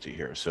difficulty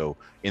here. So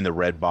in the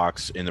red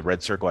box, in the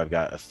red circle, I've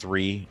got a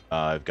 3.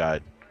 I've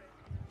got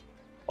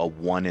a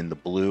 1 in the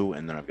blue,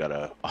 and then I've got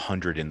a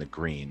 100 in the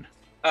green.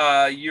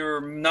 You're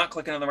not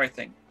clicking on the right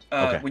thing.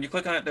 Okay. When you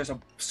click on it, there's a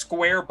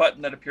square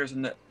button that appears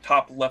in the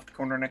top left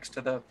corner next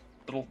to the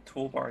little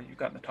toolbar you've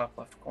got in the top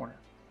left corner.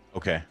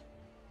 Okay.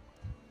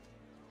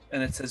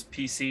 And it says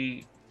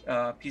PC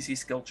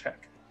skill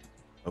check.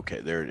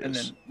 Okay, there it is. And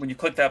then when you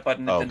click that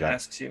button, it then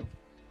asks you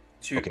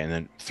to... Okay, and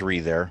then 3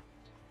 there.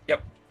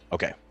 Yep.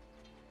 Okay.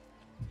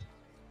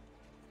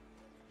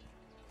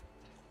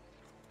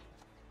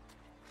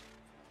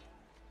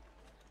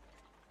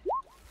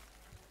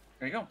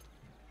 There you go.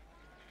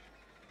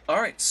 All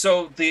right,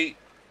 so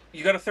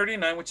you got a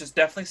 39, which is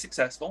definitely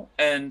successful,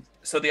 and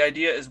so the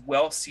idea is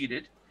well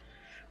seated,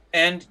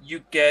 and you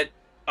get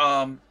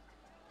a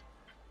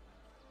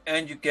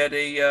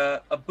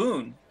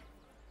boon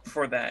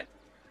for that.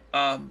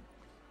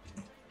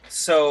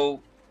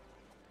 So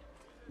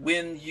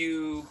when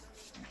you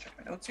let me check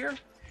my notes here.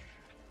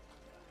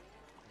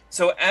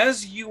 So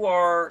as you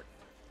were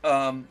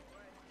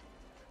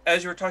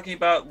talking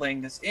about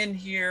laying this in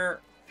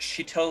here,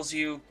 she tells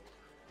you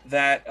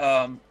that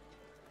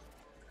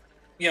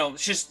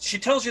she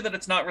tells you that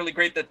it's not really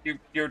great that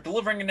you're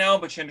delivering it now,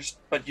 but she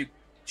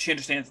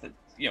understands that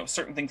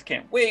certain things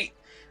can't wait,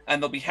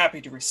 and they'll be happy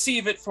to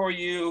receive it for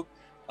you.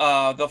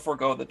 They'll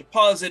forego the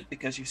deposit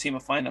because you seem a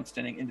fine,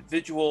 upstanding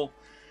individual,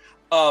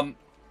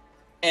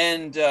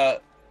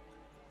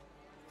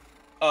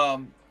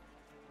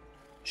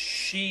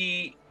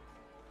 she.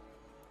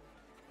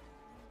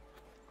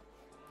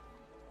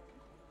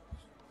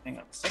 Hang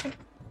on a second.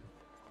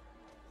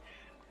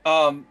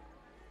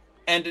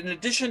 And in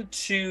addition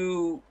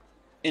to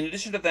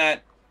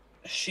that,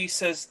 she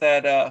says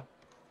that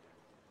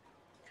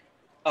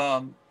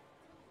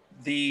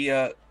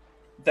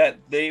that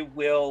they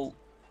will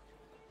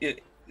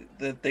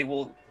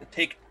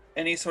take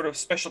any sort of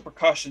special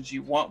precautions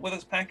you want with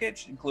this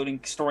package, including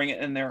storing it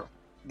in their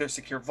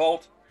secure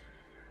vault.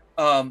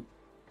 And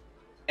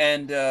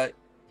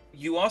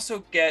you also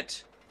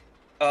get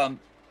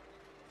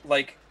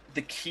like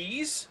the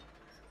keys.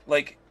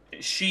 Like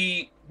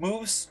she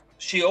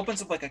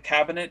opens up like a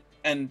cabinet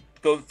and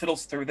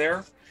fiddles through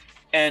there,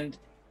 and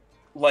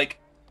like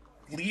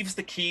leaves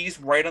the keys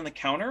right on the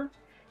counter,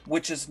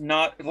 which is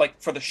not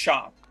like for the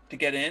shop to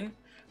get in,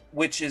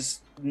 which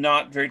is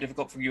not very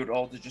difficult for you at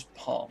all to just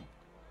palm.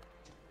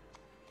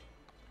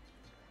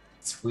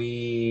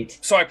 Sweet.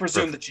 So I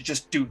presume that you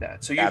just do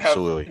that. So you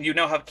Absolutely.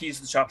 now have keys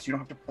to the shop, so you don't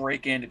have to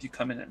break in if you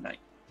come in at night.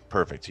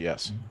 Perfect.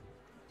 Yes.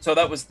 So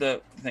that was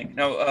the thing.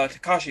 Now,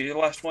 Takashi, the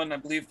last one, I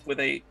believe,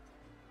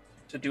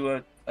 to do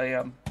a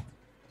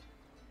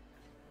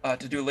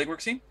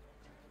legwork scene.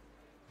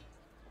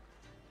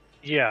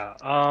 Yeah.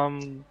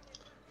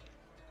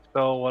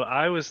 So what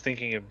I was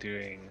thinking of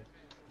doing,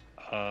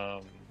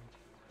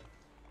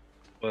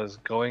 was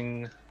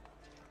going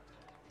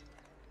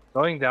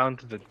down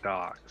to the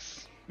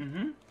docks.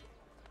 Mm-hmm.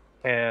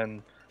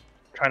 And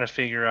trying to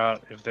figure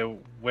out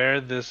where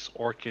this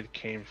orchid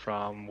came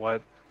from,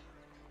 what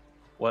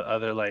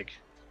other, like,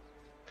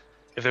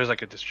 if there's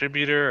like a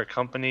distributor or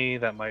company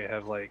that might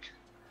have like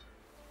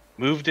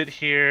moved it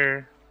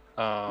here.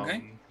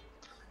 Okay.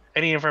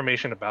 Any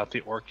information about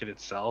the orchid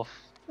itself.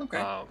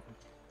 Okay.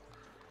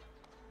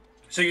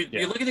 So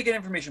you're looking to get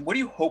information. What do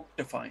you hope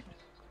to find?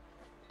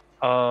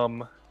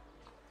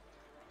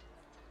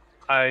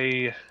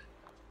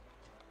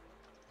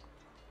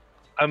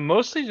 I'm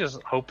mostly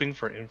just hoping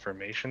for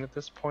information at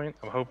this point.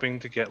 I'm hoping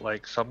to get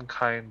like some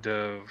kind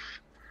of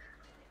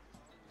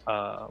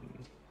because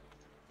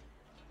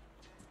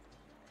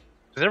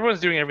everyone's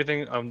doing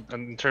everything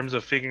in terms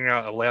of figuring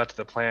out a layout to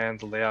the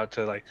plans, a layout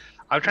to like.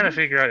 I'm trying to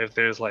figure out if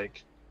there's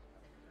like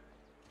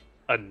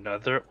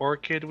another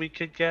orchid we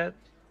could get.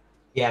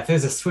 Yeah, if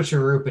there's a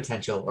switcheroo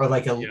potential, or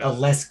like a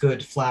less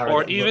good flower,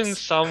 or that even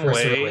looks some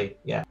way,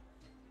 yeah,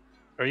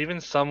 or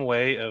even some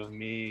way of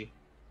me,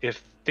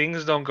 if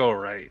things don't go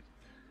right,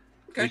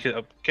 we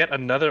could get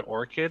another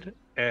orchid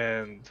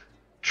and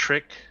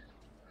trick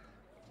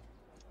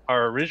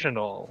our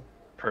original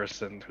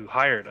person who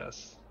hired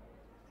us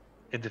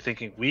into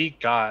thinking we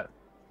got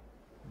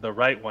the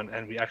right one,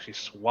 and we actually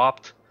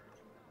swapped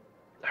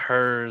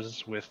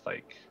hers with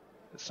like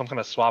some kind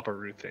of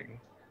swap-a-roo thing,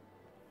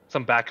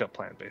 some backup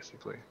plan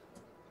basically.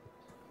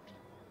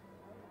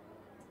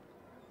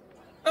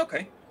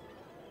 Okay.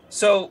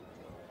 So,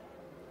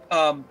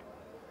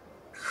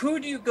 who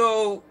do you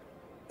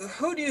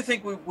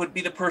think would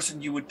be the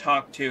person you would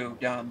talk to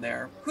down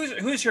there?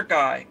 Who's your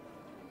guy?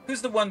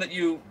 Who's the one that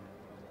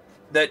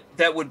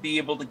would be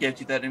able to get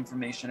you that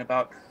information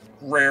about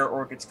rare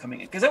orchids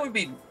coming in? Because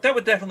that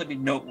would definitely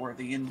be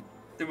noteworthy, and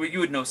you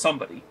would know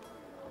somebody.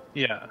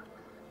 Yeah.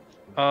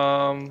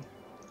 I'm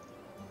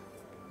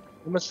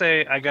gonna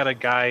say I got a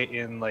guy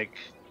in like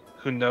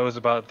who knows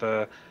about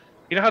the.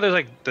 You know how there's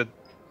like the.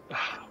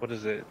 What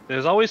is it?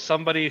 There's always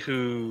somebody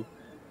who.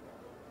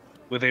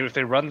 If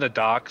they run the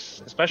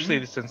docks,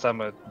 especially since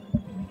I'm a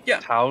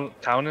town.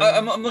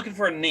 I'm looking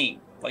for a name.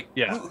 Like,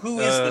 yeah. Who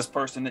is this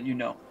person that you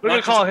know? We're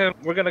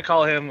gonna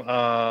call him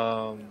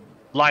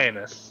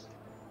Lioness.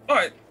 All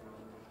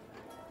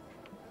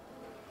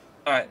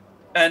right,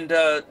 and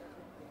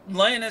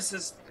Lioness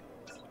is.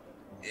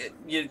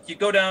 You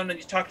go down and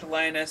you talk to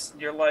Lioness,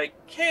 and you're like,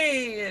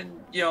 hey,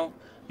 and you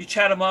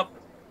chat him up,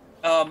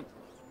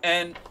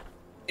 and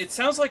it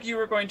sounds like you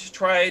were going to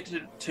try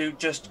to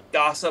just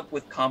gossip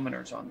with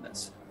commoners on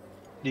this.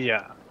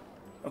 Yeah.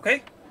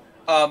 Okay.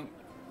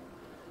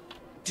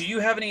 Do you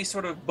have any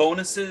sort of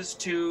bonuses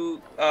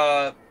to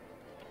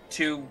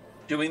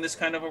doing this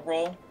kind of a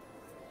role?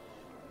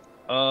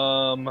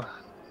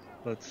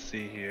 Let's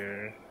see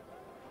here.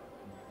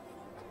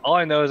 All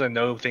I know is I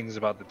know things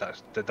about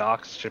the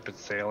docks, ship and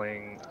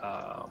sailing.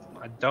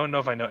 I don't know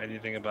if I know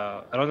anything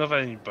about. I don't know if I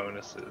have any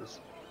bonuses.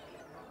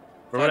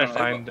 Where would I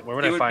find? Where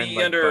would I find? It would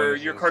be under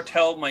bonuses? Your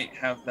cartel might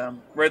have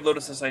them. Red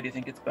Lotus Society, I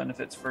think it's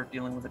benefits for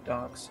dealing with the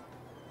docks.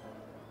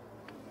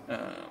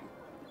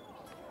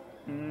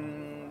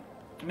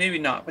 Maybe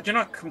not, but you're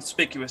not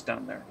conspicuous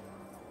down there.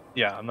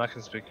 Yeah, I'm not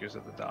conspicuous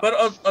at the docks. But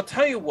I'll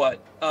tell you what.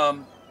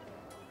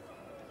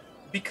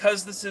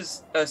 Because this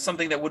is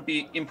something that would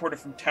be imported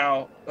from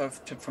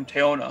from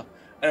Teona,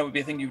 and it would be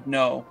a thing you'd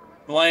know.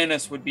 The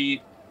Lioness would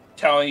be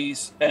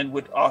Tau's and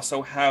would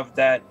also have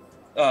that.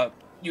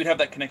 You'd have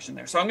that connection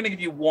there. So I'm going to give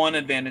you 1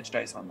 advantage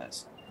dice on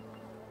this.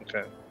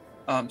 Okay.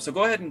 So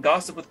go ahead and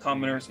gossip with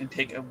commoners and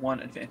take a 1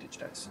 advantage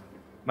dice.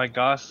 My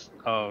goss.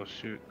 Oh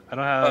shoot! I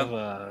don't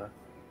have.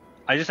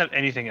 I just have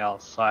anything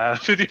else. So I have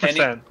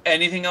 50%.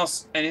 Anything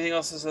else? Anything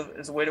else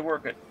is a way to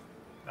work it.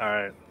 All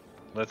right.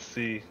 Let's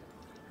see.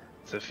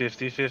 It's a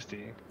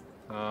 50-50.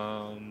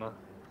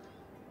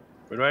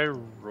 Where do I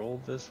roll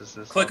this? Is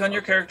this? Click on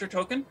your character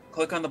token.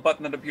 Click on the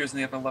button that appears in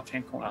the upper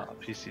left-hand corner.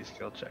 PC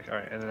skill check. All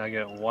right, and then I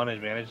get 1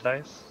 advantage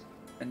dice.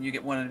 And you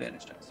get 1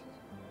 advantage dice.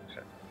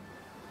 Okay.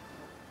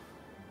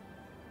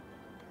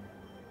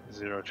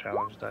 0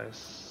 challenge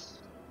dice.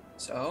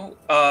 So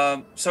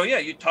yeah,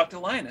 you talk to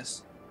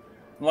Lioness.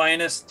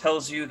 Lioness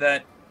tells you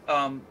that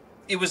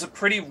it was a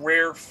pretty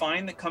rare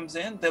find that comes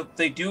in.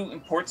 They do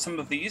import some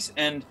of these,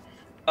 and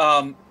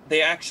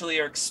they actually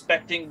are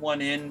expecting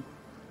one in.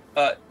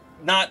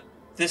 Not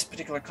this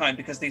particular kind,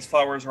 because these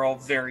flowers are all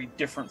very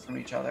different from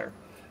each other,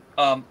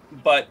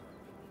 but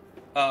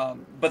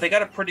they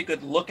got a pretty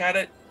good look at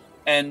it,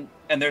 and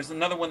there's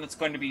another one that's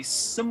going to be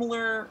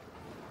similar,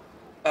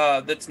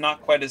 that's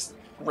not quite as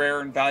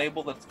rare and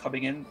valuable, that's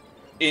coming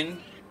in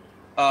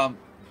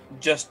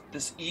just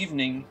this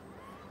evening,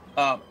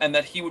 and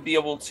that he would be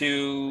able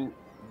to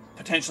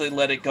potentially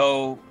let it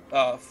go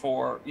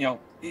for,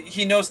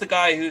 he knows the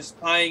guy who's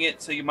buying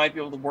it, so you might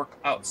be able to work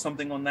out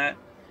something on that.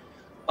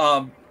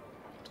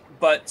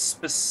 But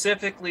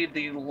specifically,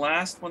 the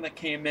last one that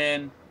came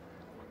in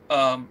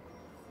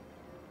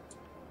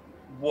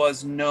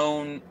was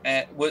known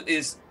at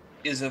is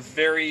a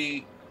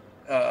very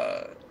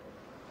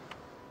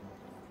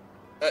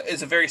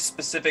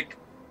specific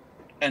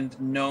and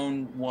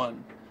known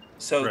one.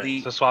 So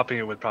right. So swapping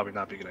it would probably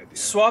not be a good idea.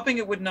 Swapping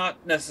it would not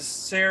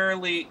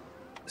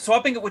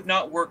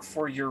work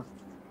for your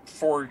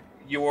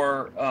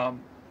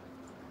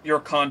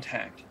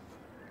contact.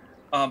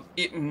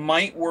 It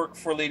might work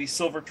for Lady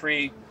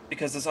Silvertree,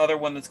 because this other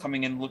one that's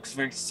coming in looks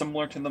very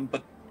similar to them,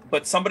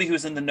 but somebody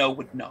who's in the know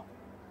would know.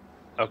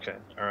 Okay,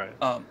 all right.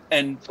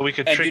 And so we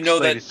could trick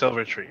Lady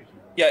Silvertree.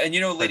 Yeah, and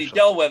Lady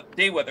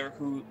Dayweather,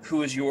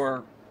 who is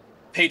your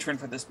patron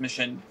for this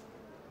mission,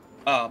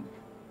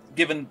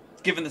 given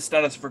the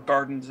status of her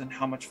gardens and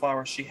how much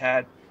flowers she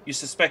had, you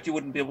suspect you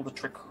wouldn't be able to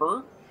trick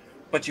her,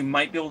 but you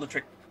might be able to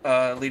trick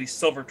Lady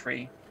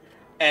Silvertree,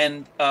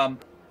 and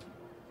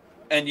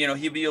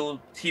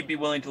he'd be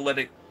willing to let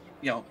it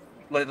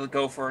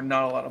go for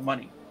not a lot of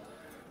money.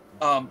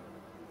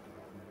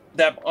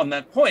 That on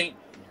that point,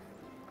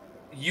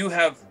 you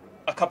have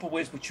a couple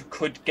ways which you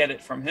could get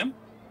it from him.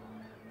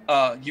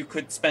 You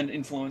could spend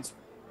influence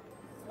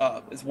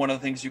is one of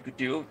the things you could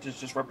do to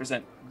just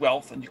represent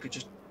wealth, and you could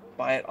just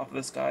buy it off of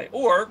this guy,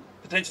 or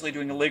potentially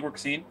doing a legwork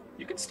scene,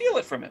 you could steal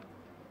it from him.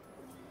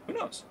 Who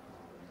knows?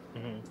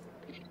 Mm-hmm.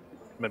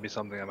 Maybe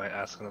something I might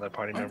ask another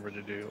party member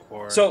to do.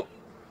 Or so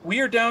we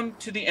are down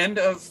to the end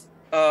of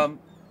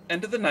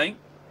the night,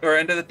 or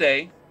end of the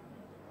day.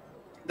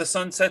 The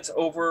sun sets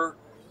over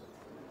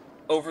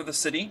the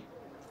city,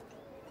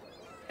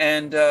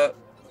 and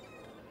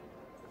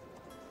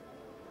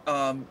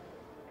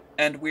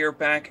we are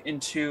back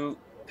into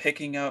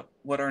picking out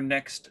what our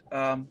next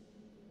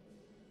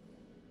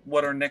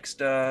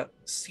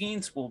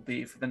scenes will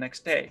be for the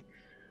next day.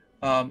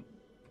 Did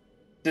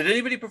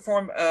anybody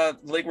perform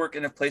legwork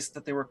in a place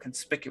that they were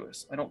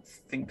conspicuous? I don't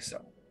think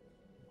so.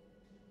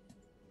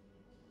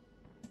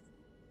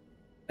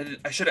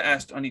 I should have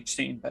asked on each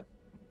scene, but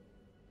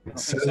I don't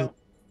think so.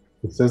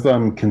 It says that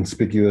I'm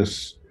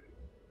conspicuous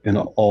in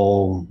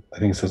all, I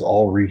think it says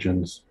all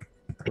regions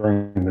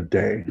during the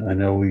day. I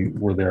know we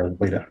were there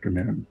late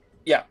afternoon.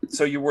 Yeah,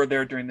 so you were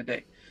there during the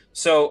day.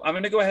 So I'm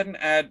going to go ahead and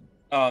add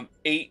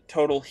 8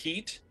 total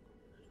heat.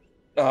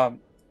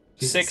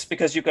 6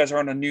 because you guys are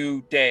on a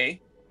new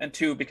day, and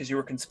 2 because you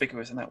were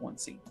conspicuous in that one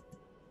scene.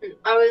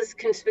 I was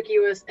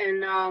conspicuous in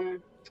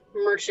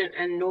merchant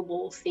and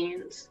noble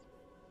scenes.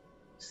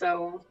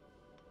 So.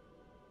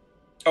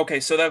 Okay,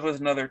 so that was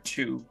another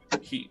 2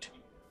 heat.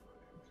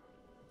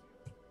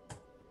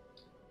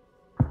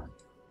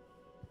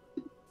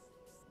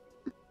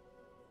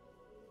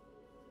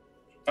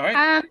 All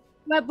right.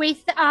 But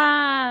with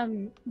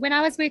when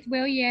I was with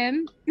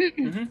William,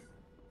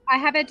 I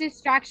have a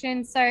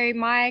distraction, so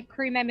my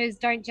crew members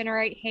don't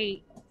generate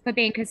heat for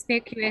being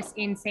conspicuous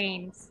in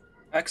scenes.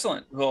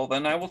 Excellent. Well,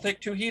 then I will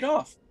take 2 heat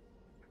off.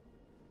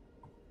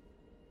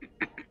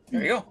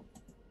 There you go.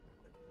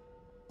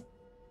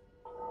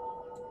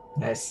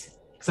 Nice.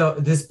 So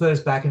this puts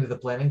us back into the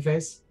planning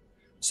phase?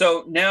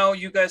 So now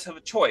you guys have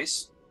a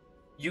choice.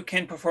 You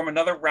can perform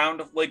another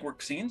round of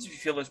legwork scenes if you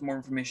feel there's more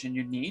information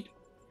you need.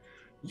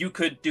 You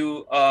could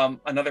do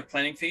another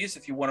planning phase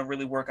if you want to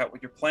really work out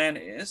what your plan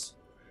is.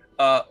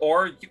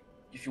 Or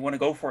if you want to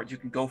go for it, you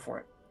can go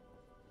for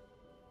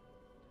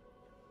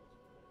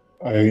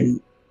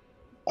it.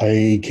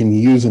 I can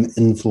use an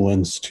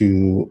influence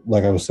to,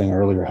 like I was saying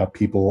earlier, have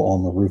people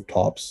on the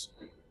rooftops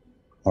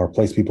or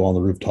place people on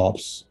the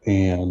rooftops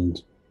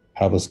and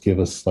have us give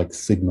us like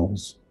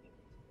signals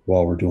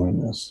while we're doing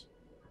this.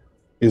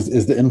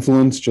 Is the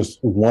influence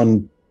just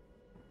one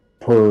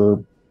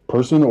per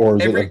person,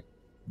 or is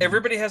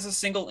everybody has a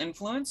single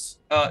influence,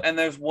 and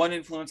there's one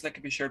influence that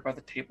can be shared by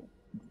the table.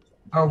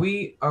 Are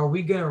we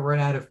gonna run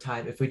out of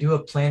time if we do a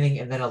planning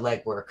and then a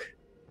legwork?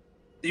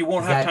 You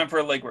won't have time for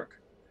a legwork.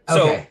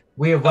 Okay, so,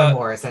 we have one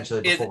more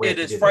essentially before we have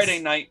to do It is Friday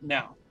this. night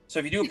now. So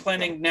if you do a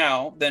planning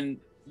now, then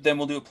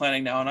we'll do a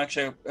planning now, and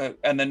actually,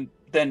 and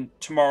then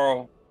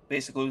tomorrow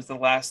basically is the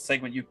last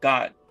segment you've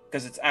got,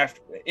 because it's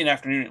in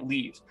afternoon it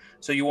leaves,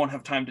 so you won't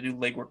have time to do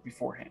legwork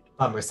beforehand.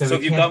 So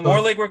if you've got more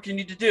legwork you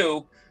need to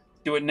do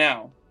it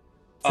now.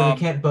 So we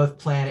can't both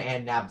plan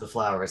and nab the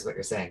flower, is what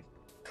you're saying?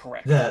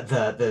 Correct.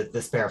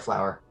 The spare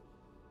flower.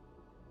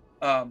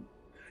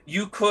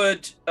 You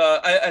could,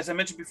 as I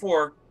mentioned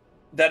before,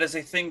 that is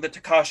a thing that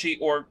Takashi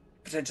or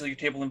potentially your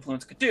table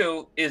influence could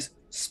do, is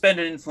spend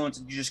an influence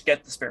and you just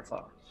get the spare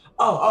flower.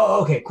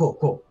 Oh, okay,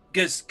 cool.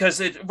 Because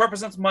it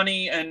represents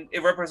money and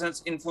it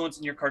represents influence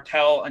in your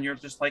cartel, and you're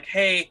just like,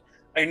 hey,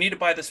 I need to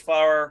buy this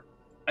flower.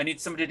 I need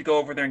somebody to go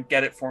over there and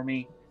get it for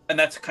me. And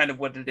that's kind of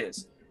what it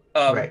is.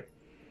 Right.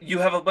 You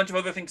have a bunch of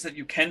other things that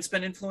you can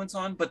spend influence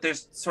on, but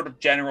there's sort of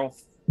general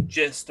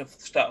gist of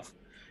stuff.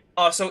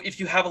 So if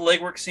you have a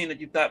legwork scene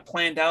that you've got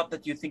planned out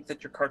that you think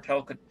that your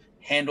cartel could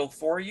handle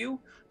for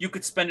you, you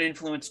could spend an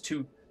influence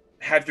to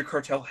have your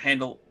cartel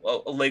handle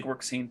a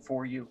legwork scene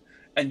for you.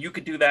 And you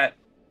could do that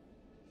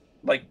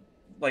like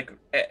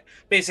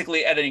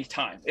basically at any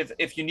time.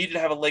 If you needed to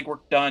have a legwork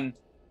done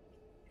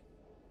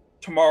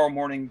tomorrow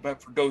morning,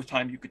 but for go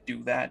time, you could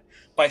do that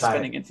by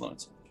spending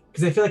influence.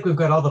 Because I feel like we've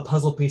got all the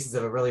puzzle pieces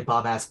of a really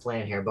bomb-ass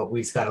plan here, but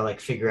we've got to like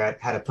figure out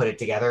how to put it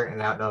together,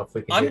 and I don't know if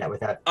we can do that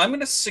without. I'm going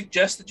to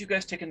suggest that you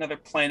guys take another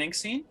planning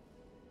scene.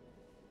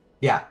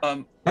 Yeah,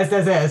 that's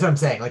what I'm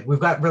saying. Like, we've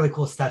got really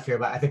cool stuff here,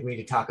 but I think we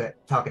need to talk it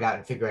out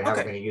and figure out how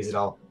we're going to use it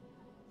all.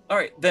 All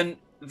right, then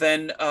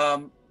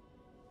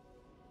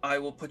I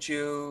will put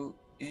you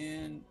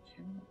in.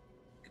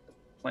 Get the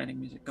planning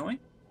music going.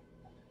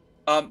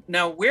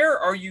 Now, where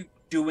are you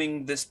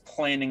doing this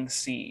planning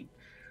scene?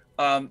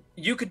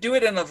 You could do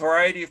it in a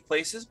variety of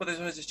places, but there's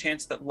always a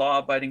chance that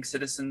law-abiding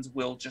citizens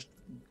will just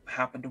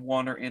happen to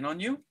wander in on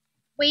you.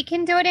 We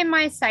can do it in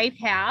my safe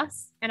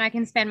house, and I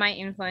can spend my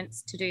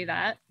influence to do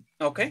that.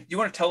 Okay. You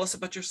want to tell us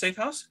about your safe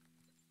house?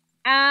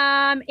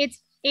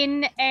 It's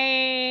in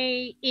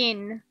a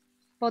inn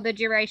for the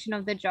duration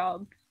of the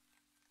job.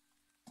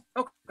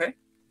 Okay.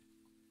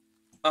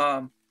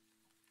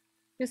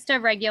 Just a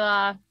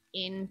regular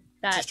inn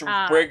that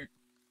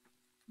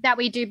that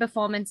we do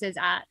performances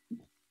at.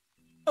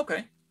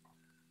 Okay.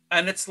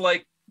 And it's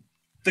like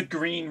the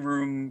green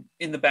room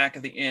in the back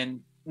of the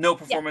inn. No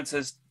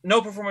performances. Yeah.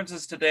 No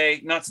performances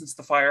today. Not since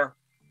the fire.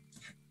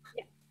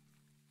 Yeah.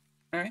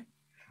 All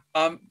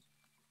right.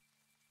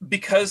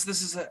 Because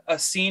this is a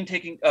scene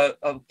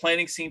a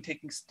planning scene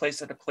taking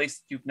place at a place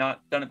that you've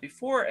not done it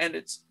before, and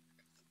it's,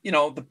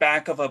 the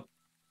back of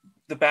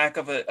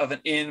an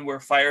inn where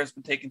fire has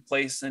been taking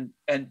place, and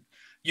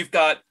you've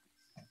got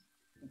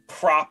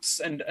props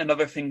and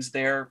other things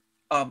there.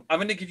 I'm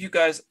going to give you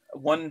guys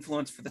one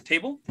influence for the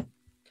table.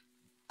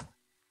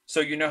 So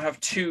you now have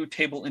 2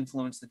 table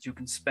influence that you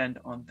can spend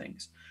on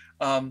things.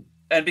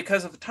 and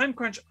because of the time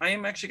crunch, I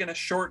am actually going to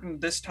shorten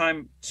this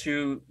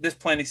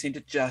planning scene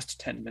to just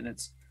 10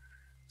 minutes.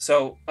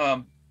 So,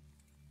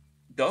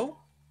 go.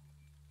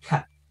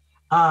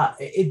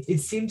 It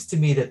seems to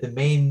me that the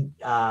main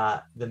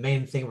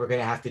thing we're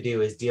going to have to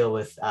do is deal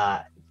with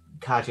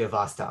Katya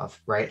Vostov,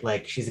 right?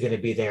 Like, she's going to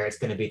be there. It's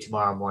going to be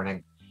tomorrow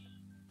morning.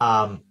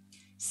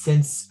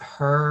 Since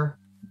her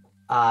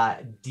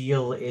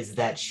deal is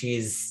that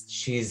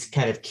she's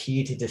kind of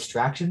key to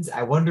distractions,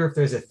 I wonder if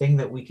there's a thing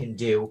that we can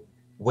do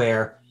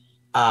where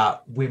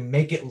we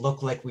make it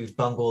look like we've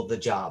bungled the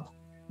job,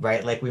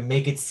 right? Like, we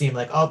make it seem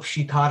like, oh,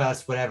 she caught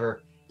us,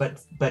 whatever,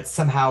 but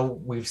somehow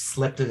we've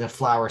slipped in a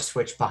flower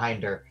switch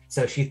behind her,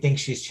 so she thinks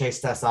she's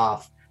chased us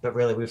off, but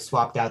really we've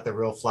swapped out the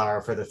real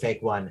flower for the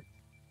fake one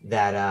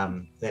that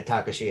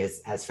Takashi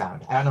has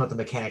found. I don't know what the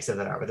mechanics of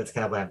that are, but that's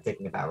kind of what I'm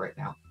thinking about right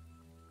now.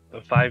 A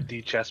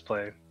 5D chess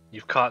play.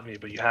 You've caught me,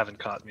 but you haven't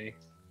caught me.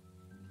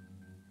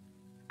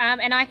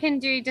 And I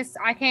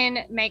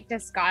can make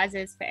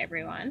disguises for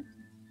everyone.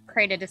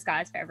 Create a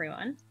disguise for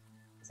everyone.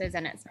 So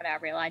then it's not our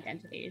real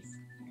identities.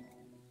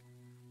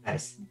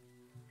 Nice.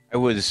 I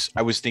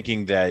was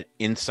thinking that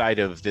inside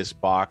of this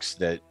box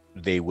that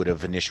they would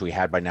have initially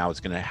had by now is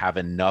going to have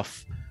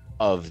enough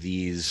of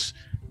these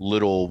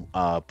little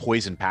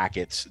poison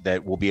packets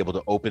that we'll be able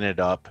to open it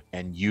up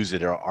and use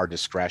it at our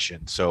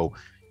discretion. So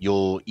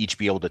you'll each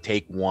be able to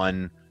take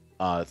one,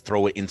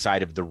 throw it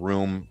inside of the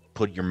room,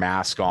 put your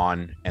mask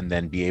on, and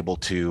then be able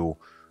to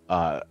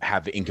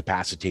have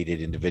incapacitated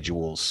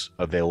individuals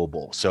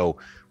available. So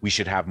we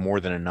should have more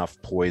than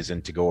enough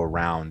poison to go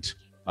around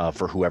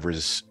for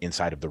whoever's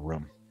inside of the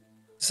room.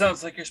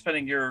 Sounds like you're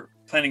spending your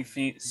planning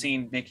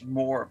scene making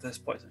more of this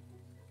poison.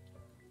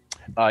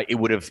 It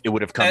would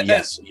have come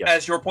yes.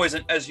 As your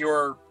poison, as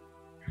your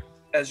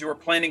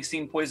planning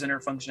scene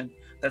poisoner function.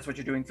 That's what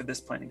you're doing for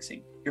this planning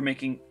scene. You're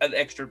making an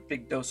extra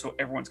big dose so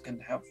everyone's can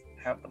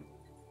have them.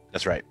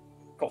 That's right.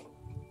 Cool.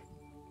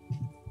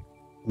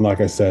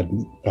 Like I said,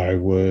 I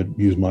would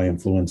use my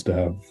influence to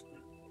have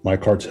my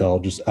cartel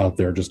just out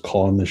there, just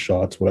calling the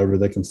shots, whatever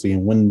they can see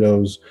in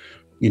windows,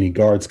 any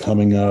guards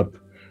coming up,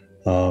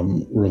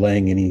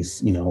 relaying any,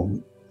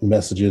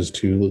 messages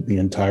to the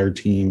entire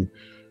team,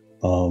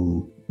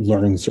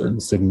 learning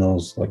certain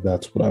signals. Like,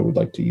 that's what I would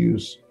like to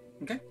use.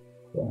 Okay.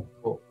 Cool.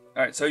 All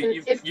right. So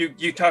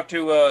you talk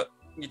to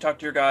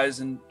your guys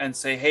and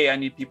say, hey, I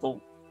need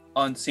people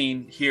on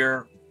scene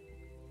here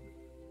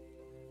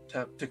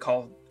to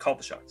call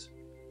the shots.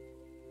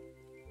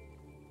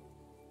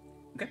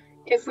 Okay.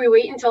 If we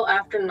wait until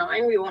after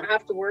 9, we won't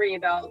have to worry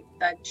about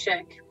that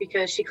chick,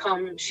 because she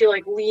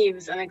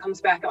leaves and then comes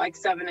back at like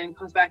 7 and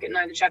comes back at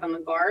 9 to check on the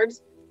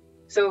guards.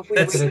 So if we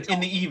That's in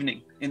the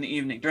evening.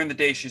 During the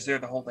day, she's there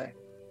the whole day.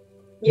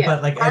 Yeah,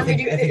 but like, I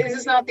think is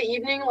this not the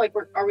evening? Like,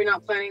 are we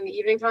not planning the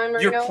evening time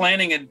right now?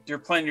 You're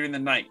planning during the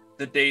night.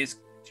 The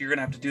days you're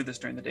gonna have to do this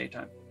during the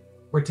daytime.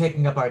 we're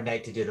taking up our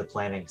night to do the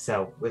planning,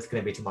 so it's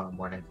going to be tomorrow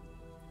morning.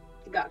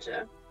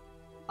 Gotcha.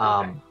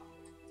 Okay.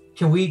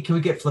 Can we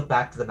get flipped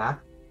back to the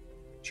map?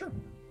 Sure.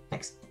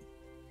 Thanks.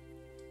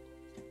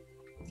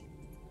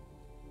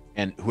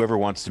 And whoever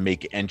wants to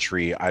make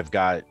entry, I've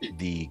got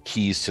the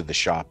keys to the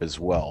shop as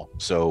well.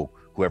 So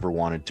whoever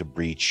wanted to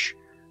breach,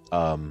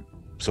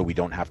 so we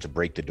don't have to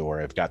break the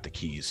door, I've got the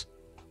keys.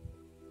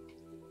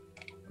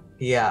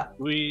 Yeah.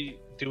 Do we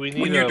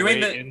need a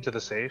way into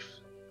the safe?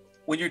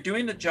 When you're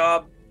doing the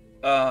job,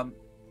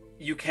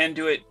 you can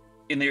do it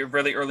in the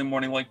really early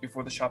morning, like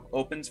before the shop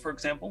opens, for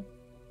example,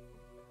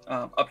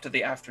 up to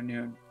the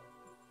afternoon.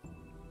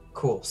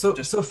 Cool. So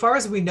so far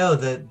as we know,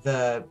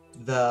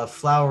 the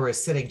flower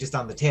is sitting just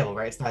on the table,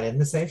 right? It's not in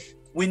the safe.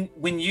 When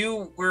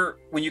you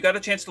got a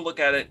chance to look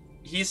at it,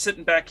 he's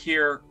sitting back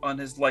here on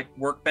his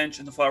workbench,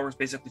 and the flower is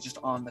basically just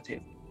on the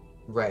table.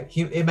 Right.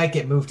 It might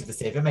get moved to the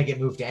safe. It might get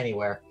moved to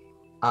anywhere.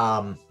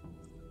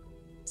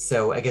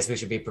 So I guess we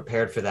should be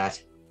prepared for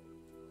that.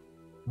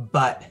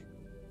 But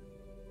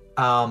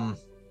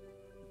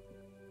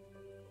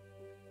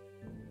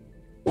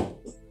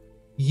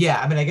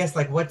yeah, I mean, I guess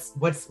what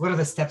are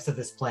the steps of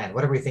this plan?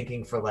 What are we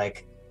thinking for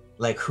like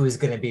who's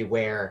going to be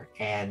where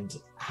and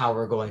how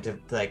we're going to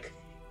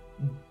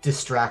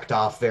distract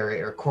off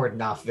or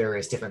cordon off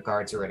various different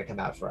guards who are going to come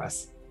out for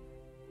us?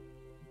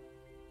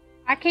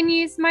 I can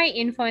use my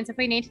influence. If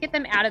we need to get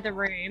them out of the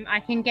room, I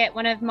can get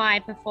one of my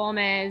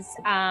performers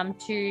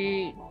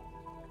to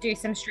do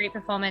some street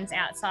performance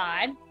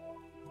outside.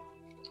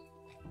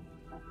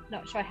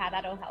 Not sure how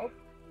that'll help.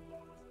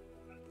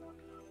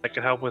 That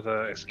could help with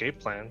an escape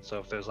plan. So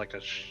if there's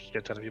a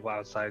shit ton of people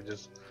outside,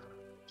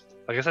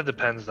 I guess that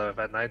depends though. If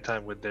at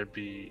nighttime, would there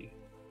be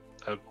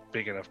a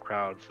big enough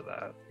crowd for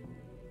that?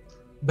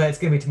 But it's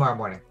gonna be tomorrow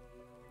morning.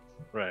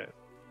 Right.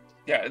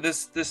 Yeah,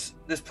 this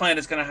plan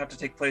is gonna have to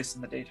take place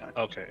in the daytime.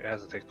 Okay, it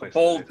has to take place.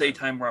 Bold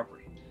daytime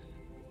robbery.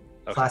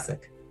 Okay.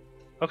 Classic.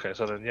 Okay,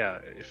 so then yeah,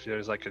 if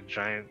there's a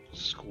giant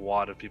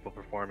squad of people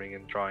performing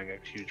and drawing a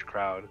huge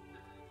crowd,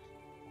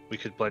 we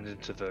could blend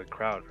into the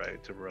crowd,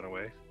 right, to run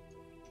away.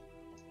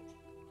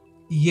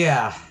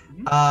 Yeah.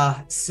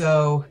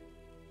 So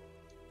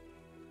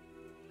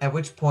At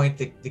which point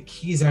the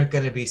keys aren't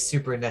going to be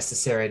super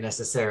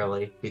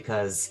necessarily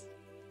because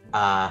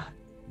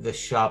the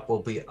shop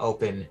will be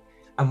open.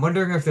 I'm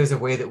wondering if there's a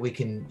way that we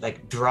can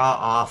like draw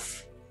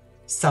off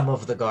some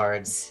of the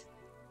guards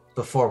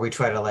before we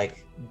try to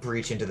like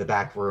breach into the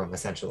back room,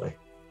 essentially.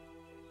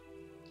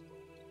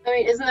 I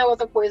mean, isn't that what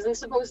the poison's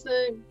supposed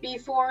to be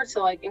for? To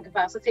like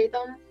incapacitate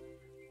them?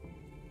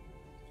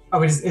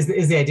 Oh, is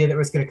the idea that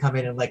we're just going to come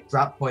in and like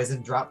drop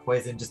poison,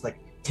 just like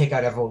take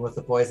out everyone with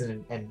the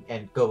poison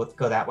and go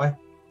that way?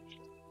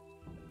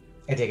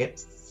 I dig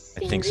it.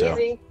 I think so.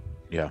 Easy.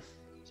 Yeah.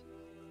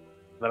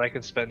 Then I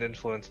can spend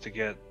influence to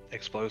get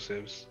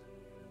explosives.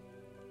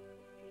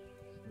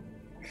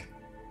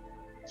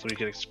 So we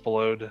can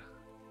explode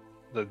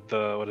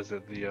the what is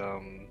it,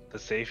 the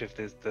safe if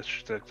there's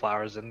the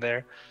flowers in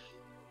there.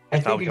 I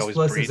think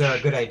explosives are a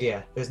good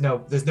idea. There's no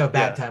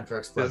bad time for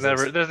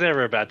explosives. There's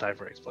never a bad time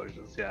for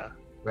explosions. Yeah.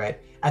 Right.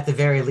 At the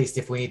very least,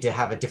 if we need to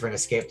have a different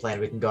escape plan,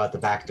 we can go out the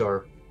back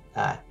door.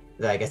 I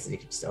guess you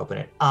could just open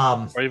it.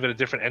 Or even a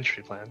different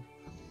entry plan.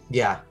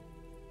 Yeah.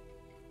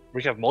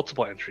 We can have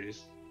multiple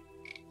entries.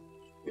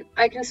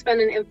 I can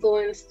spend an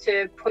influence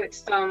to put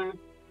some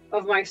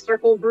of my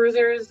circle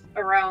bruisers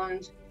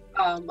around,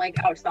 like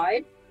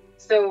outside.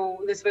 So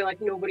this way, like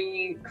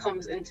nobody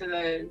comes into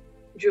the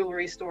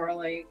jewelry store.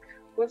 Like,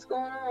 what's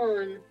going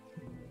on?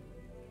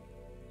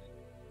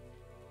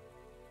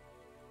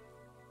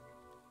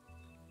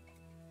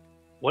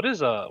 What is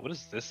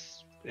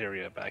this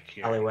area back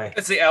here? Alleyway.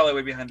 It's the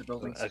alleyway behind the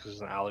buildings. It's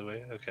an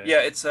alleyway. Okay.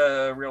 Yeah, it's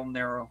real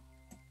narrow.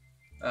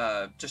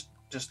 Just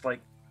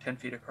like 10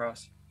 feet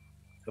across.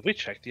 Have we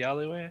checked the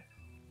alleyway?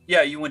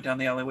 Yeah, you went down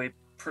the alleyway.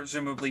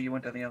 Presumably, you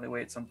went down the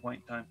alleyway at some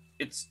point in time.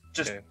 It's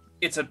just Okay.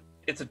 it's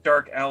a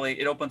dark alley.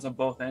 It opens on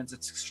both ends.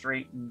 It's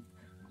straight and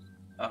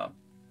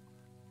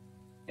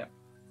yeah.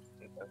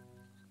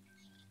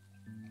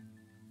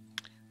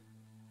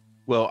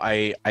 Well,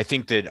 I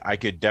think that I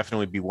could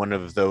definitely be one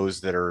of those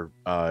that are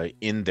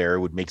in there. It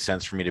would make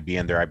sense for me to be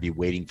in there. I'd be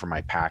waiting for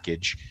my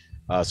package.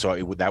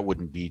 That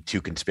wouldn't be too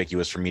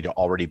conspicuous for me to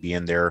already be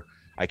in there.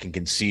 I can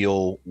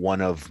conceal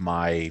one of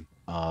my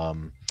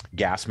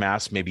gas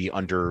masks, maybe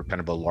under kind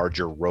of a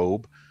larger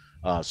robe.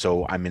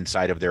 So I'm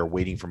inside of there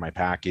waiting for my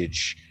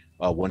package.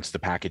 Once the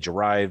package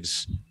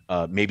arrives,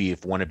 maybe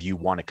if one of you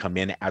want to come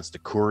in as the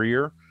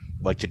courier,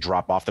 like to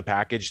drop off the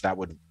package, that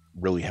would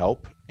really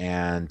help.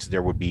 And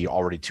there would be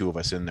already two of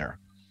us in there.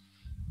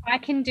 I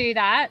can do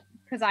that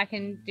because I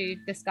can do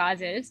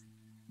disguises.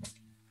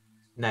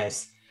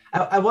 Nice.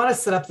 I want to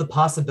set up the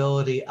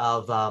possibility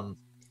of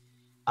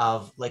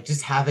like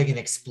just having an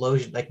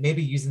explosion, like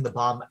maybe using the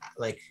bomb,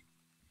 like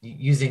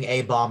using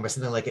a bomb or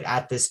something like it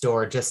at this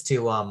door, just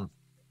to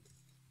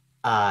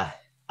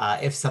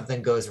if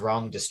something goes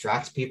wrong,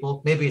 distract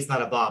people. Maybe it's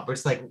not a bomb, but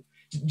it's like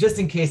just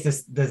in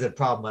case there's a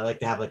problem. I like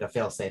to have like a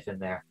failsafe in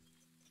there.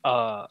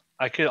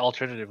 I could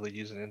alternatively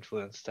use an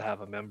influence to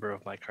have a member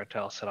of my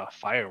cartel set off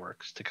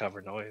fireworks to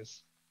cover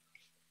noise.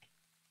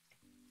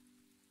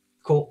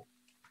 Cool.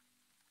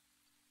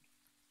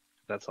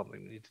 That's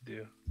something we need to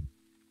do.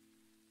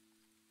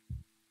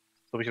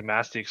 So we can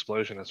mask the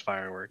explosion as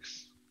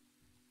fireworks.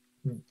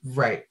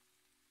 Right.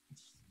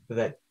 So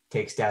that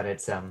takes down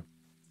its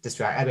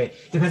distract. I mean,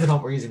 depends on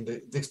what we're using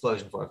the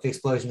explosion for. If the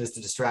explosion is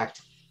to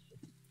distract,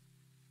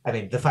 I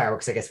mean, the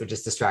fireworks, I guess, would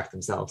just distract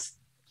themselves.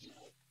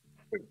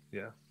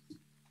 Yeah.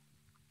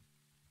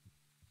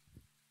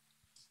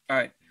 All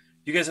right.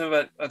 You guys have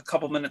about a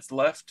couple minutes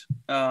left.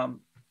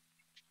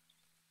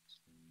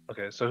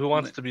 Okay, so who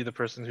wants to be the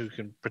person who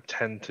can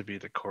pretend to be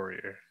the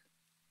courier?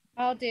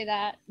 I'll do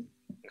that.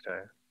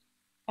 Okay.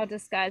 I'll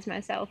disguise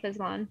myself as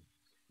one.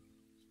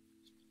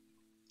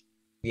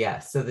 Yeah,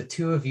 so the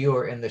two of you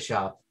are in the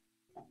shop.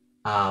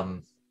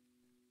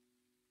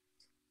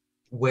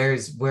 Where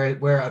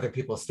are other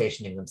people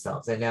stationing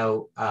themselves? I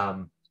know,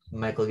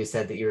 Michael, you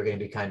said that you were going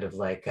to be kind of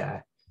like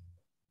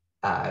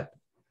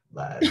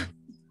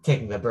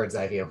taking the bird's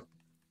eye view.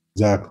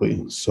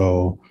 Exactly.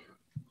 So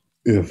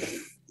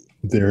if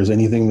there's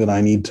anything that I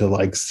need to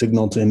like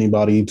signal to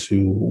anybody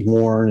to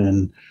warn,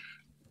 and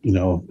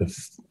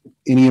if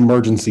any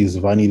emergencies,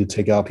 if I need to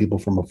take out people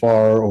from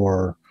afar,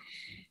 or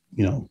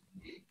I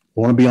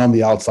want to be on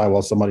the outside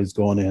while somebody's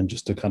going in,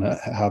 just to kind of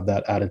have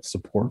that added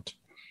support.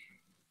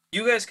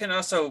 You guys can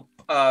also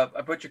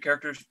put your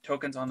character's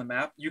tokens on the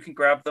map. You can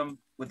grab them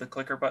with the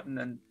clicker button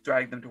and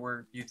drag them to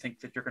where you think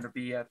that you're going to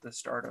be at the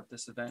start of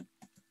this event.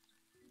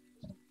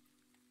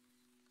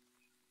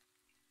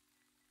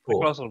 Cool.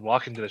 We can also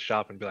walk into the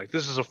shop and be like,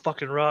 "This is a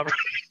fucking robbery,"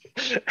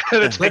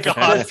 and then take a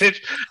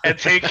hostage and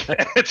take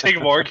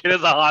Morgan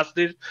as a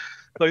hostage.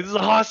 Like, this is a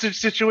hostage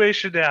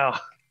situation now.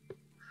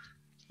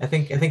 I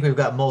think we've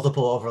got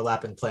multiple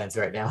overlapping plans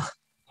right now.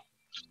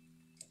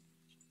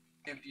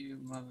 If you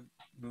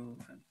move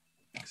and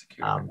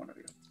execute one of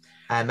you.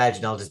 I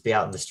imagine I'll just be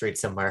out in the street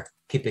somewhere,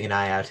 keeping an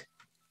eye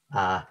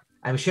out.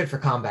 I'm shit for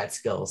combat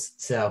skills,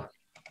 so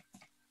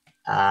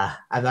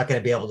I'm not going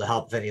to be able to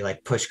help if any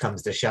like push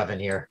comes to shove in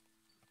here.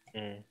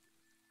 Mm.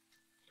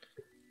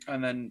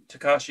 And then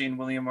Takashi and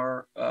William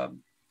are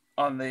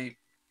on the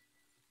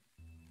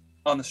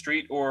on the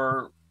street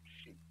or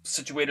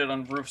situated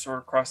on roofs or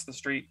across the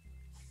street,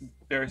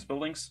 various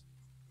buildings?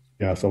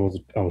 Yeah, so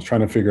I was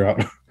trying to figure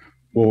out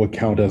what would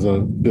count as a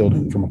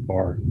building from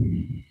afar.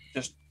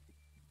 Just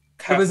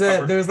There was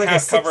like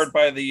half covered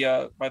by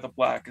the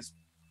black is.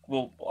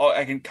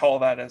 I can call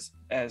that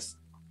as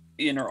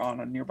in or on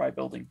a nearby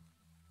building.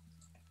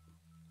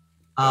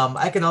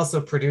 I can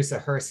also produce a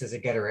hearse as a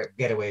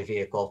getaway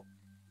vehicle,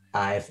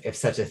 if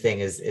such a thing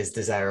is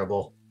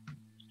desirable.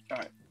 All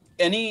right.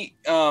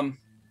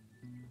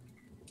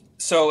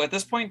 So at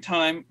this point in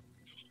time,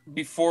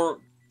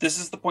 this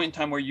is the point in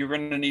time where you're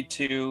going to need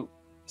to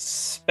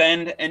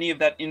spend any of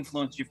that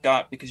influence you've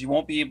got, because you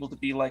won't be able to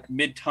be like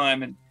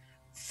mid-time and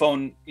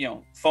phone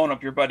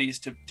up your buddies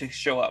to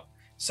show up.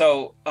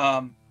 So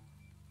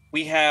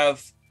we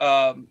have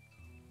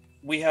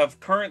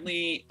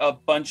currently a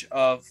bunch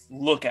of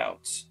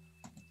lookouts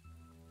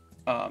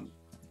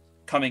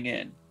coming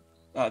in.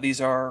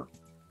 These are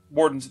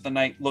Wardens of the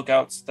Night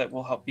lookouts that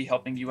will be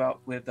helping you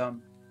out with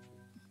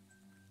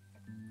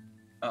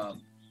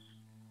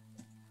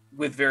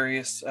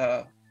various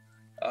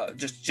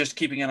just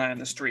keeping an eye on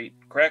the street,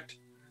 correct?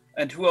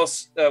 And who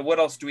else? What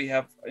else do we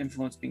have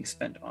influence being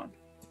spent on?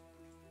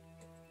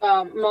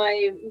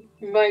 My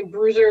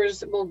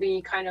bruisers will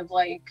be kind of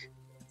like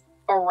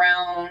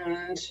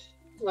around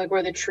like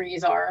where the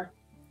trees are.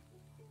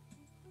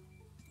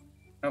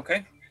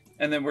 Okay,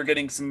 and then we're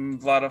getting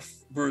a lot of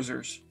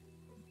bruisers.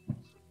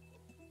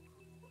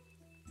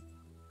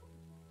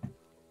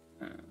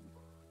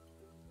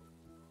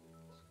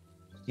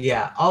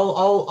 Yeah,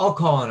 I'll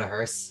call on a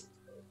hearse.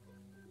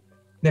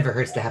 Never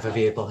hurts to have a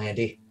vehicle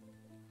handy.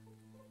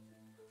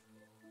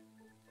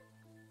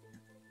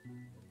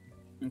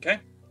 Okay.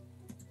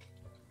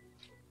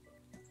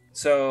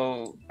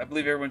 So I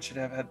believe everyone should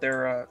have had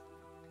their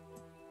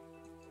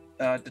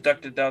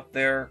deducted out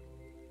their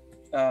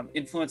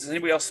influence. Is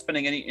anybody else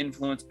spending any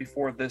influence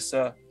before this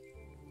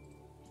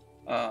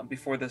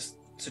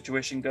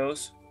situation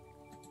goes?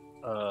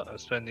 I'm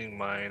spending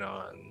mine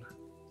on.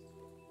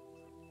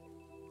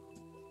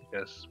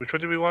 Yes. Which one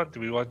do we want?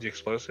 Do we want the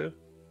explosive?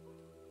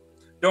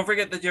 Don't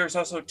forget that there's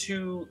also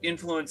 2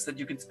 influence that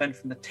you can spend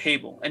from the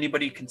table.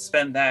 Anybody can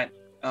spend that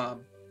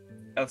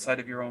outside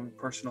of your own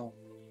personal.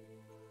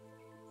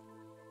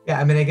 Yeah,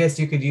 I mean, I guess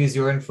you could use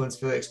your influence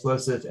for the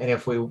explosive, and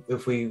if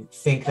we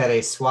think that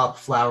a swap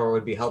flower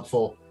would be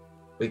helpful,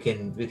 we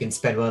can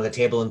spend one of the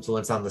table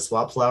influence on the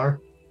swap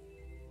flower.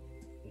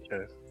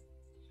 Okay.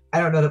 I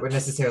don't know that we're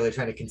necessarily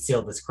trying to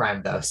conceal this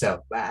crime, though,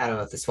 so I don't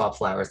know if the swap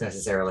flower is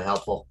necessarily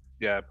helpful.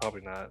 Yeah,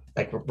 probably not.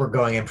 Like, we're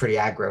going in pretty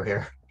aggro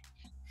here.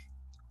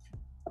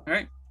 All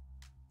right.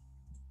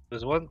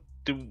 There's one.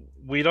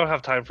 We don't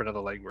have time for another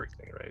legwork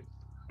thing, right?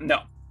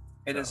 No,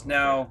 it is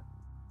now.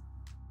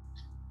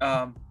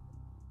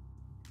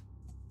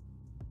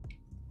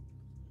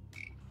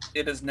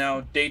 It is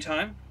now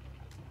daytime.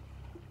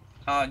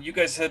 You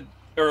guys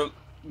or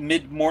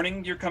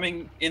mid-morning. You're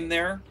coming in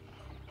there.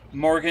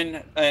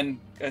 Morgan and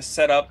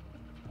set up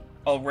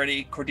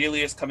already.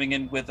 Cordelia's coming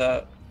in with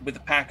a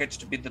package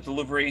to be the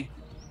delivery.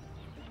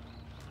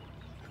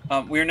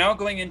 We are now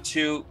going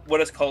into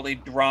what is called a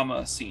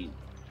drama scene.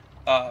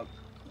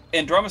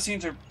 And drama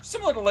scenes are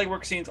similar to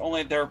legwork scenes,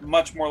 only they're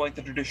much more like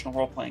the traditional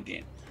role-playing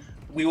game.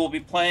 We will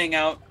be playing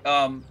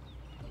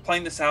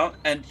this out,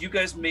 and you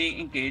guys may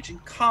engage in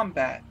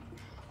combat.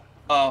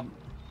 I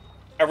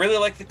really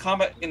like the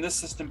combat in this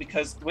system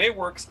because the way it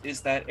works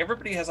is that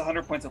everybody has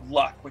 100 points of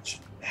luck, which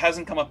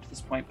hasn't come up to this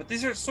point, but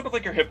these are sort of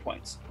like your hit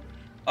points.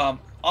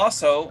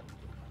 Also,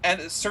 and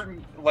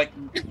certain, like,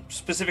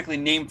 specifically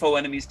named foe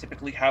enemies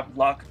typically have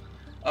luck.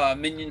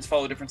 Minions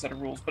follow a different set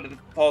of rules, but it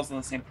falls on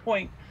the same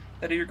point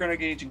that if you're going to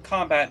engage in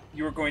combat,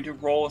 you are going to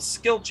roll a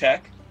skill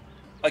check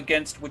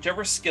against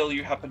whichever skill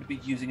you happen to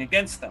be using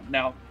against them.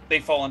 Now, they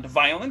fall into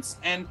violence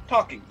and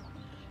talking.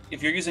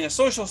 If you're using a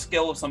social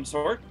skill of some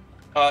sort,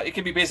 it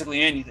can be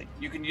basically anything.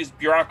 You can use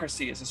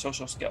bureaucracy as a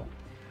social skill.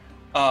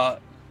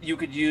 You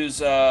could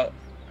use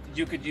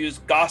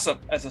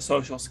gossip as a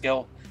social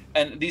skill,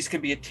 and these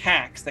can be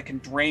attacks that can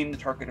drain the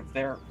target of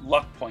their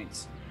luck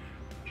points.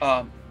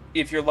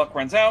 If your luck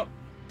runs out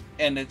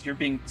and if you're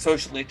being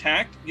socially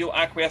attacked, you'll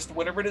acquiesce to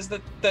whatever it is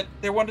that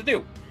they want to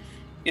do.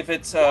 If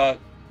it's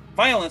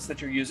violence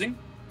that you're using,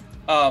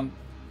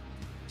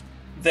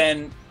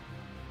 then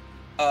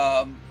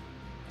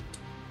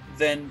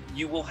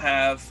you will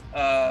have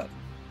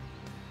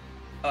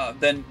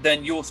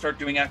then you will start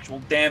doing actual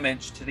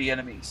damage to the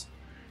enemies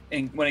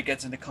when it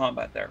gets into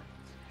combat there.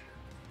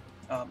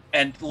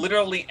 And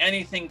literally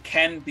anything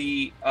can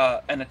be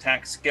an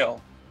attack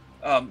skill.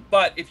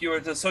 But if you're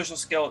the social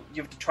skill,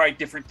 you have to try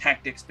different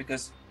tactics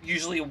because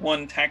usually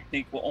one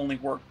technique will only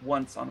work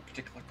once on a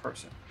particular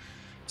person.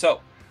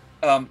 So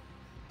we're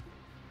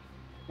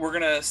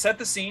going to set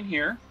the scene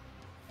here.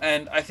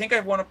 And I think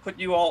I want to put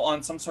you all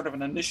on some sort of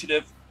an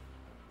initiative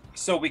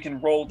so we can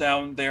roll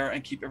down there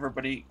and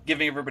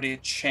giving everybody a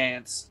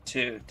chance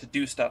to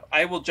do stuff.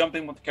 I will jump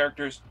in with the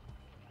characters,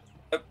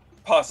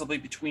 possibly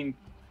between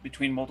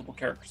multiple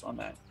characters on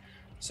that.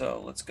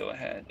 So let's go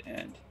ahead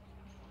and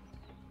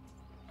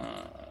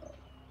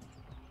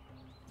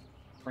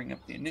bring up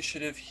the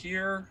initiative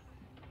here.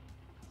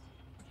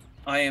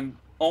 I am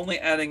only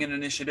adding an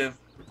initiative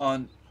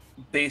on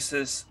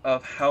basis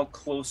of how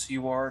close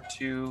you are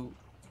to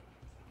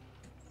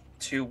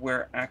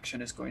where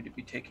action is going to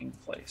be taking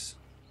place.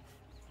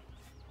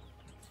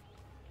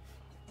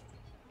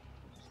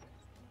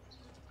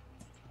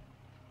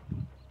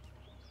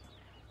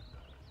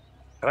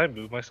 Can I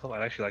move myself?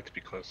 I'd actually like to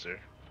be closer.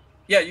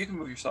 Yeah, you can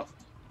move yourself.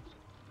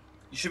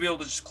 You should be able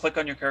to just click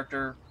on your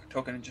character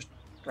token and just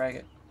drag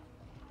it.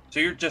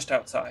 So you're just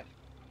outside.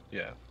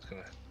 Yeah, it's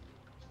gonna.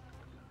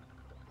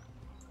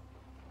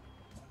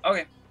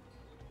 Okay.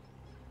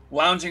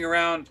 Lounging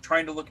around,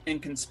 trying to look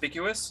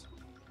inconspicuous.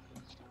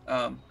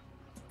 And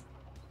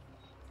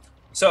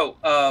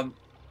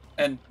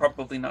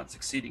probably not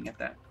succeeding at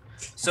that.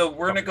 So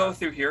we're gonna go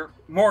through here.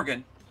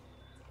 Morgan,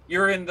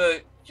 you're in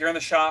the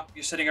shop.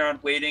 You're sitting around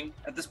waiting.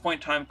 At this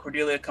point in time,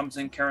 Cordelia comes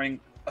in carrying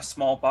a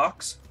small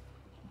box.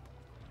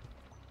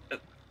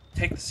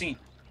 Take the scene.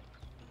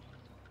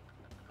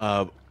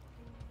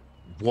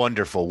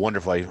 Wonderful.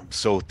 I'm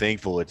so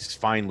thankful it's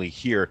finally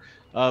here.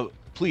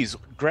 Please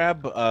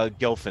grab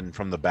Gelfin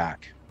from the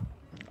back.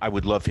 I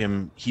would love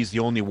him. He's the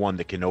only one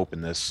that can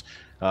open this.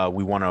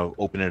 We want to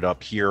open it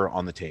up here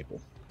on the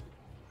table.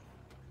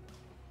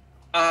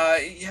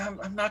 Yeah,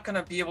 I'm not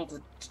gonna be able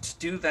to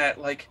do that.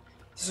 Like,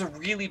 this is a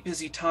really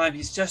busy time.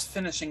 He's just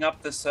finishing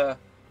up this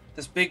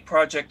big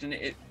project, and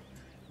it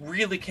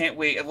really can't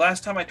wait. And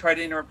last time I tried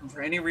to interrupt him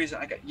for any reason,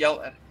 I got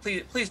yelled at.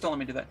 Please don't let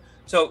me do that.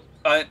 So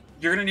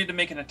you're gonna need to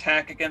make an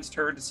attack against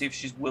her to see if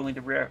she's willing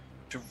to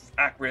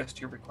acquiesce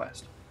to your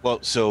request. Well,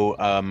 so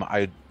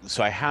I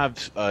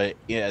have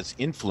as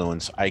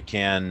influence, I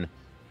can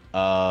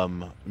let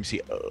me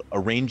see,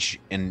 arrange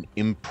an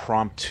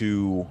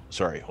impromptu.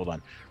 Sorry, hold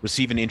on.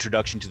 Receive an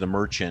introduction to the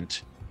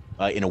merchant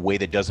in a way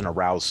that doesn't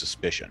arouse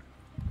suspicion.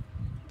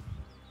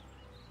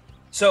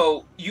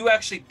 So you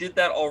actually did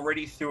that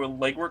already through a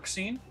legwork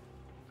scene,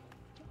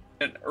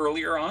 and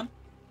earlier on.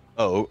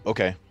 Oh,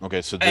 okay.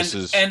 So this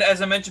is. And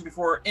as I mentioned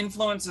before,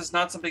 influence is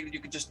not something that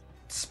you could just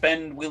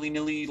spend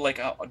willy-nilly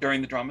like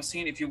during the drama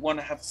scene. If you want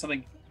to have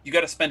something, you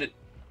got to spend it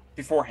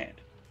beforehand.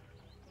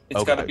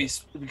 It's got to be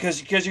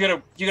because you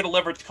got to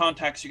leverage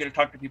contacts. You got to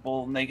talk to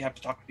people, and they have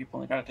to talk to people,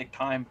 and they got to take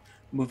time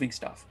moving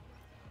stuff.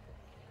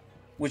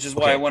 Which is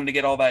why I wanted to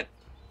get all that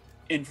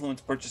influence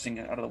purchasing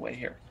out of the way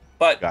here.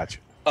 But gotcha.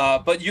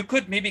 But you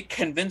could maybe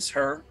convince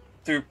her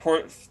through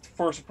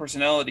force of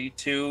personality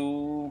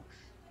to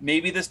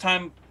maybe this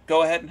time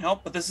go ahead and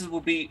help. But this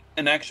will be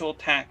an actual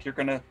attack. You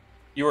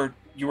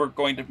are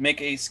going to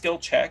make a skill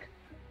check.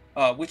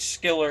 Which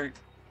skill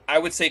I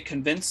would say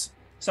convince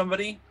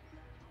somebody.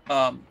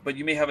 But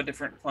you may have a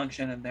different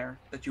function in there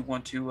that you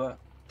want to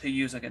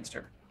use against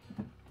her.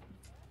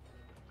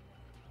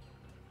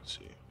 Let's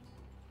see.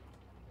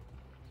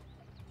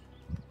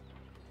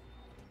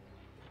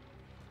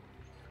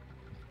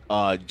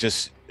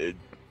 Just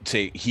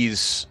say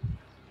he's.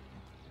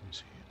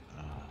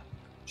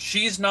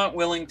 She's not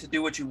willing to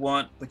do what you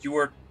want, but you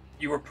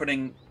were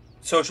putting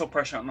social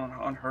pressure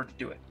on her to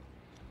do it.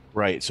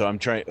 Right. So I'm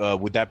trying.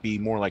 Would that be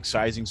more like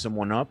sizing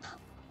someone up?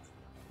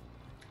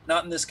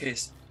 Not in this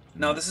case.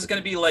 No, this is going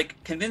to be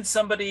like convince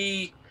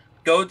somebody,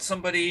 goad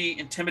somebody,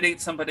 intimidate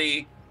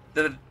somebody.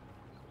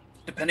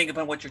 Depending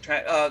upon what you're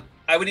trying.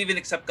 I would even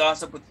accept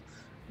gossip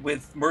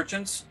with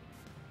merchants,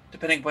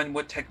 depending upon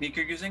what technique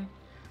you're using.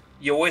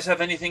 You always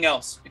have anything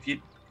else if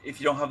you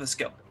don't have the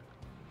skill.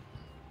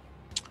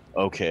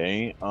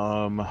 Okay.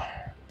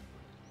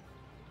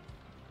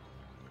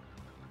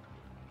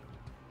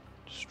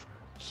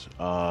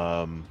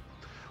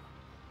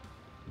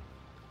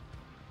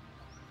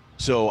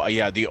 So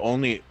yeah,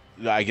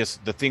 I guess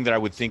the thing that I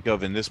would think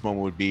of in this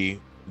moment would be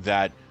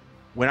that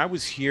when I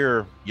was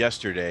here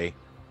yesterday,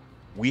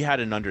 we had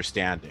an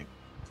understanding.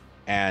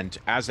 And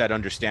as that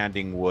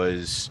understanding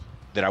was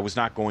that I was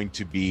not going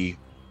to be,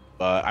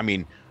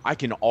 I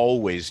can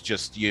always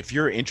just, if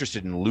you're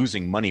interested in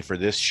losing money for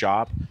this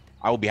shop,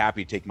 I will be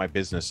happy to take my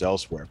business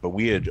elsewhere. But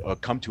we had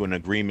come to an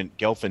agreement.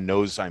 Gelfin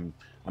knows I'm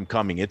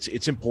coming.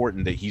 It's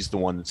important that he's the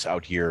one that's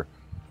out here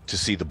to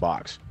see the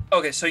box.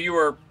 Okay, so you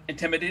were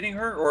intimidating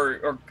her,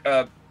 or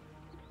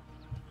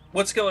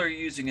what skill are you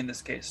using in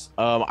this case?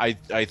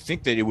 I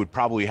think that it would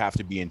probably have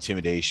to be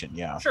intimidation.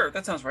 Yeah. Sure,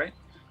 that sounds right.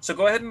 So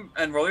go ahead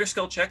and roll your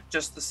skill check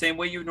just the same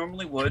way you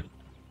normally would.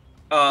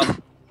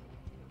 I'm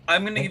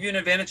going to give you an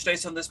advantage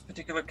dice on this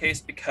particular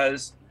case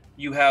because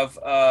you have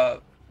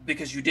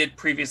because you did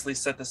previously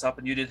set this up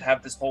and you did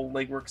have this whole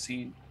legwork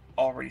scene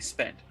already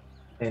spent.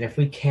 And if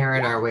we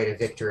Karen our way to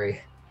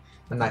victory,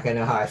 I'm not going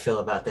to know how I feel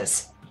about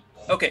this.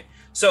 Okay,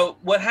 so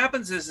what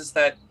happens is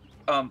that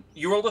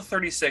you rolled a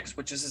 36,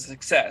 which is a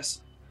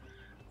success.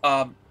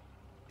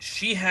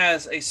 She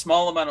has a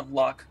small amount of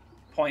luck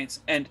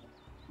points, and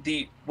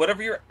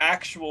whatever your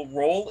actual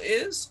roll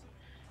is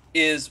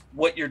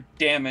what your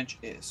damage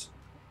is.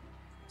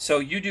 So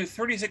you do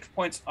 36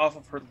 points off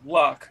of her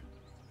luck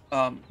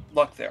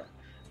there.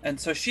 And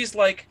so she's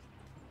like,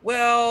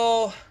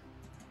 well,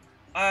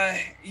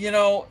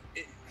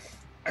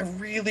 I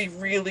really,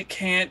 really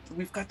can't.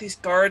 We've got these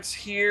guards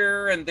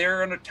here, and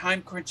they're on a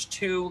time crunch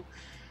too.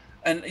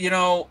 And you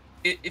know,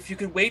 if you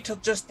could wait till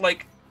just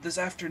like this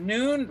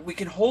afternoon, we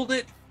can hold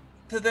it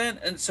to then.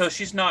 And so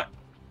she's not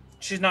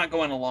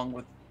going along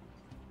with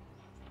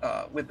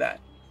that.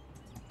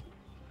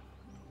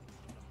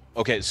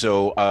 Okay,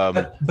 so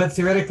but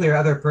theoretically, our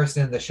other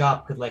person in the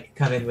shop could like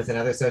come in with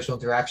another social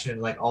interaction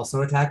and like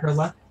also attack her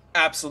luck.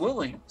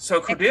 Absolutely. So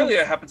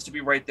Cordelia happens to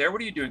be right there. What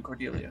are you doing,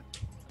 Cordelia?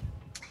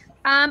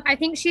 I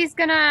think she's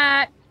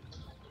gonna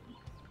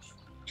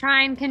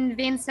try and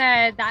convince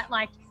her that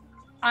like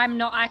I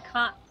can't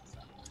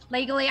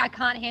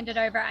hand it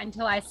over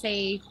until I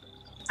see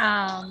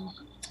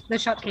the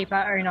shopkeeper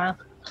owner.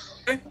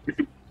 Okay.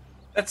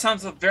 That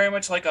sounds very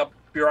much like a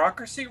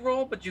bureaucracy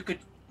role, but you could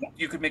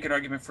make an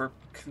argument for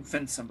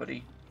convince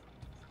somebody.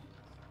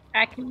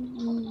 I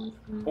can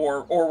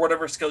or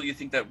whatever skill you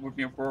think that would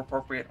be more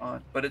appropriate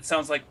on. But it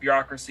sounds like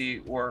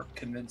bureaucracy or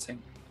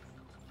convincing.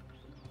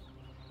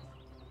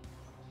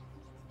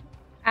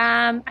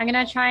 I'm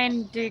gonna try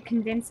and do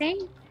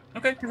convincing.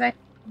 Okay. Because I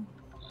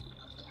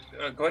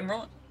go ahead and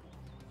roll it.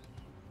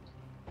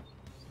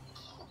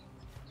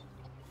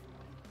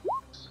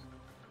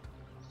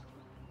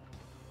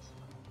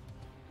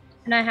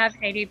 And I have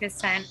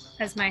 80%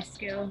 as my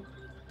skill.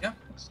 Yeah.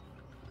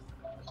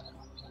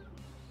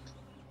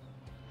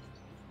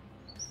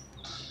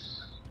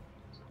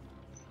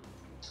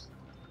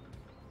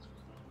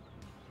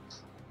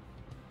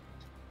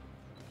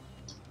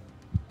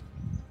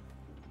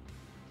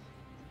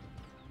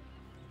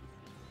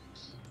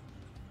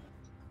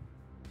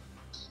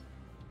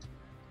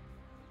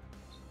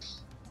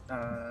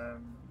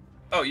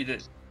 Oh, you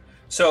did.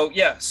 So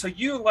yeah, so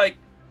you like,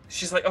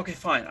 she's like, okay,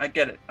 fine, I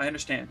get it, I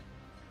understand.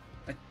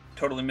 I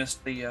totally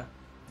missed the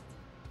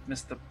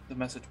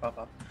message pop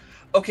up.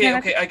 Okay, Yeah,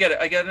 okay, I get it,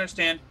 I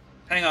understand.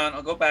 Hang on,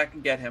 I'll go back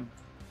and get him.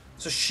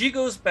 So she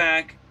goes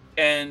back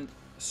and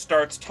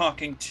starts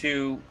talking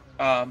to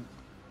and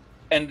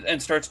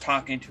starts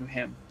talking to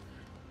him.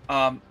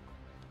 And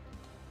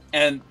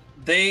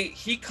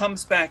he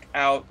comes back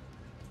out,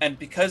 and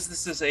because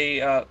this is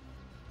a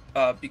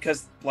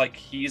because like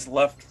he's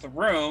left the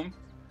room,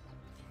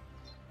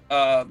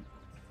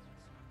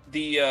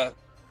 the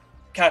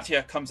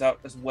Katya comes out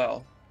as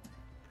well,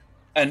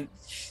 and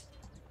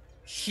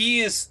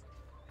he is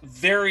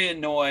very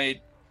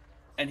annoyed,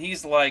 and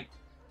he's like,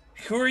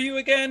 "Who are you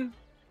again?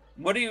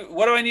 What do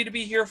I need to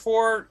be here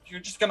for? You're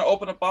just gonna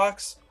open a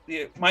box?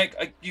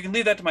 Mike, you can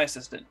leave that to my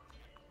assistant."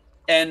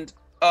 And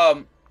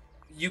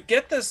you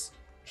get this.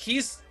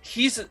 He's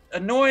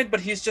annoyed,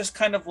 but he's just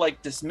kind of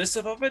like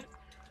dismissive of it.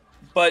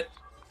 But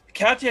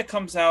Katya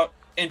comes out,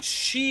 and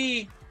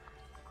she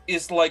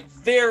is like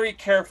very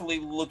carefully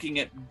looking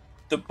at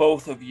the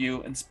both of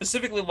you, and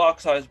specifically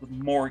locks eyes with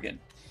Morgan,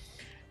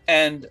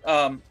 and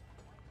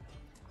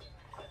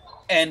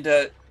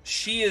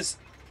she is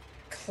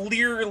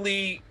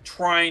clearly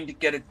trying to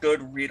get a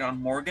good read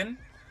on Morgan.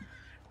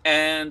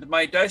 And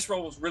my dice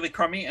roll was really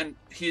crummy, and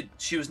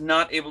she was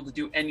not able to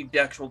do any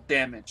actual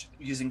damage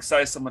using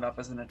size someone up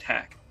as an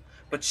attack.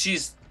 But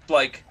she's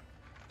like,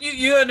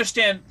 you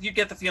understand, you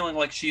get the feeling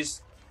like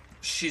she's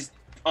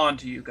on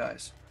to you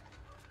guys.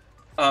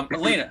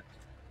 Elena.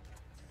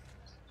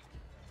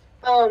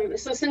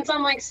 So since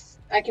I'm like,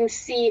 I can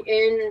see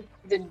in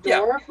the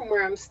door from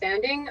where I'm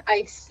standing,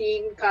 I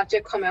see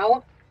Katya come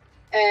out.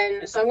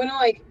 And so I'm gonna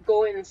like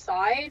go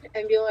inside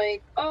and be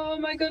like, "Oh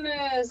my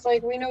goodness,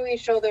 like we know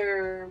each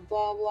other,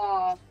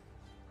 blah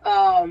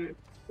blah."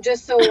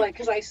 Just so like,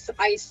 cause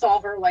I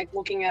saw her like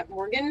looking at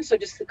Morgan, so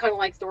just to kind of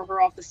like throw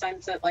her off the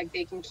sense that like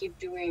they can keep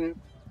doing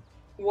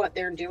what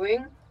they're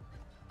doing.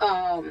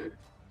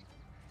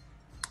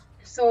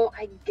 So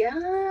I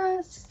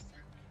guess,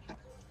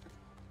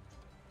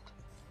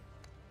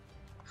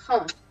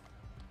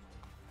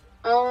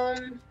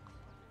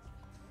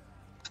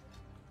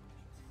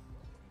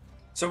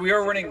 So we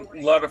are running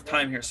a lot of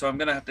time here, so I'm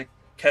gonna have to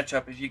catch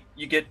up. If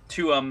you get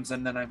two and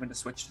then I'm going to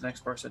switch to the next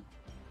person.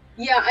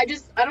 Yeah, I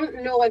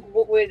don't know like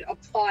what would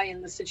apply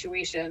in the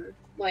situation.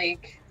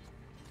 Like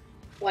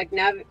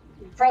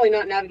probably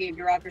not navigate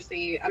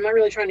bureaucracy. I'm not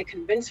really trying to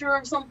convince her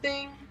of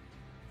something.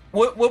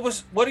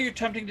 What are you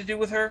attempting to do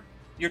with her?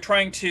 You're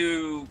trying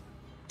to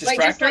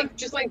distract her?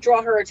 Just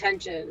draw her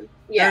attention.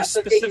 Yeah. There's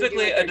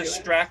specifically a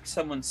distract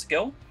someone's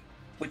skill,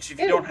 which if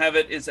you don't have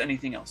it is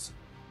anything else.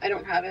 I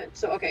don't have it.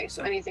 So okay,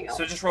 so anything else.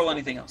 So just roll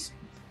anything else.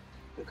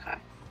 Okay.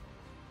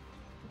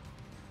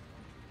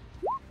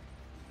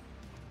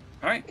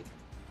 All right.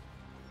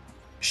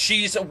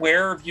 She's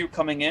aware of you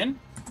coming in.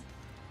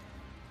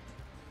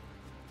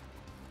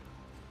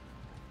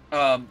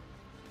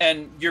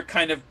 And you're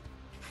kind of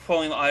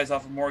pulling the eyes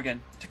off of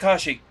Morgan.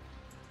 Takashi.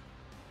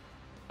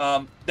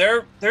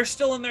 They're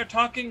still in there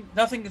talking.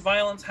 Nothing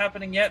violence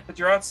happening yet, but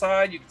you're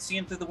outside. You can see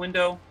them through the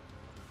window.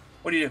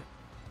 What do you do?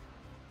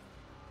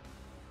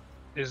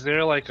 Is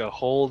there like a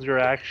hold your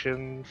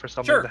action for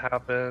something to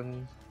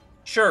happen?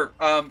 Sure.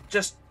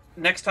 Just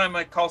next time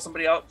I call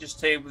somebody out, just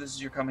say this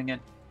is you're coming in.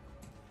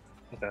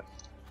 Okay.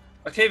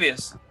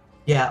 Octavius.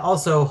 Yeah,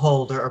 also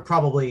hold, or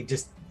probably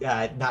just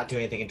not do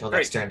anything until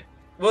next turn.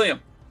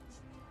 William.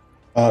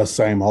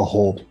 Same, I'll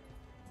hold.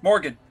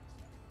 Morgan.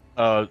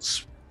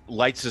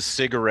 Lights a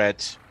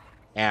cigarette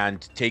and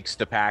takes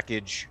the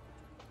package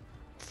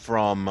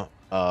from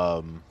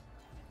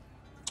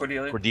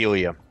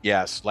Cordelia.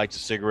 Yes, lights a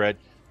cigarette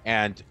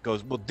and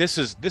goes, well, this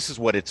is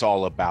what it's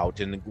all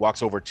about, and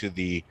walks over to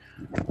the.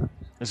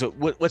 So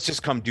let's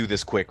just come do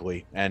this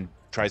quickly, and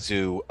tries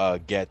to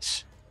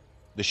get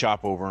the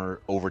shop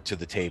over to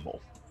the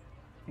table.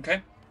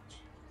 Okay.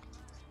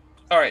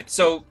 All right,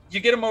 so you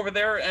get him over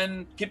there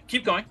and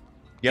keep going.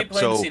 Yep. Keep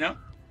playing the scene out.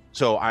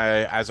 So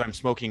as I'm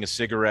smoking a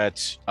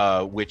cigarette,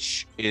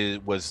 which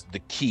was the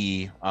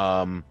key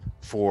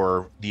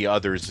for the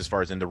others as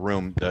far as in the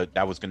room,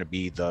 that was going to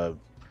be the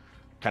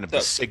kind of the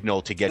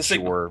signal to get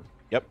your.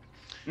 Yep.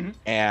 Mm-hmm.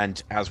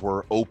 And as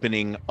we're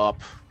opening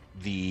up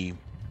the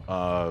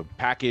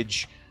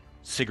package,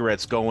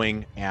 cigarettes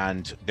going,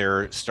 and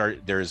there's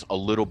a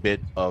little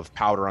bit of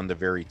powder on the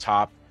very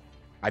top.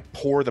 I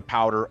pour the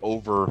powder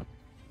over,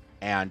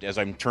 and as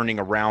I'm turning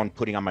around,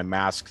 putting on my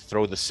mask,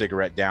 throw the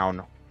cigarette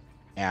down,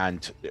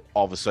 and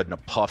all of a sudden a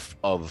puff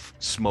of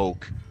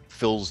smoke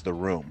fills the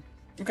room.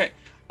 Okay.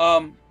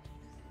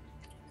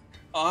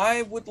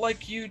 I would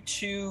like you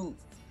to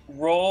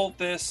roll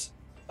this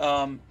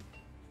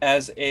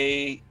as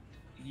a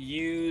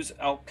use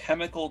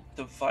alchemical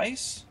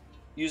device.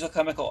 Use a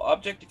chemical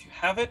object if you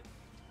have it.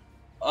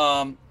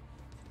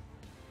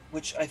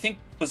 Which I think,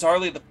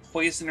 bizarrely, the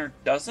poisoner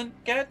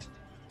doesn't get.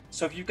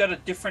 So if you've got a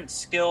different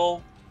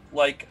skill,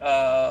 like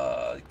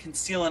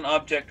conceal an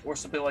object or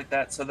something like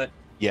that, so that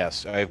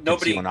yes, I have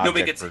nobody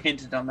gets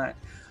hinted on that.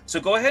 So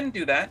go ahead and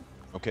do that.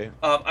 Okay.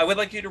 I would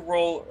like you to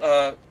roll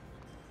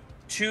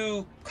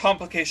 2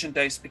 complication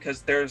dice,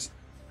 because there's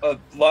a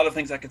lot of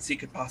things I could see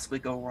could possibly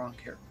go wrong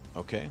here.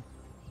 Okay.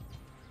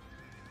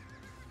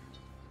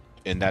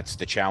 And that's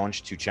the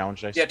challenge, 2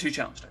 challenge dice? Yeah, 2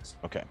 challenge dice.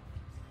 Okay.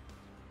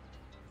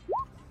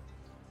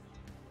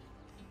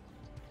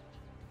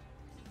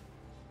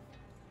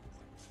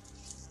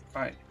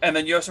 All right. And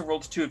then you also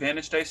rolled 2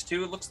 advantage dice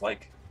too, it looks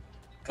like.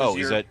 Oh,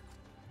 is that...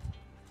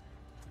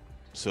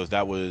 So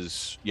that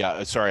was...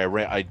 Yeah, sorry,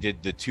 I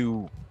did the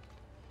 2...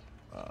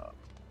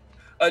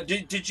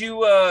 do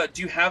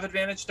you have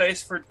advantage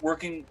dice for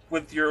working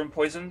with your own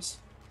poisons?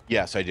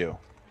 Yes, I do.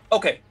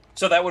 Okay,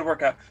 so that would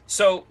work out.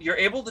 So you're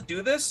able to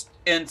do this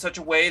in such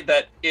a way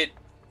that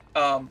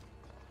the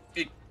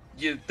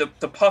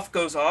puff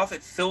goes off,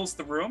 it fills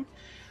the room.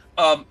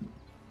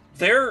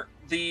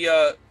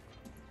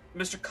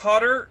 Mr.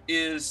 Cotter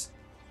is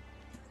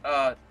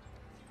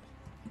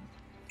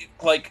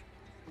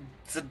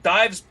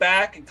dives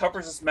back and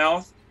covers his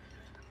mouth.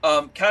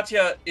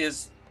 Katya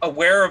is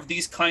aware of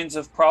these kinds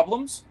of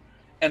problems,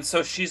 and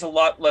so she's a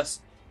lot less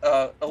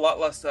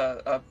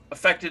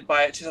affected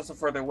by it. She's also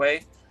further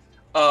away.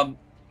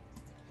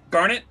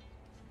 Garnet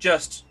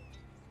just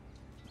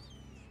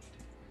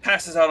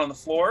passes out on the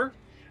floor,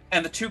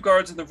 and the 2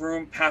 guards in the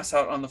room pass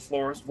out on the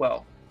floor as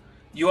well.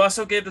 You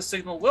also gave the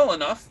signal well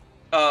enough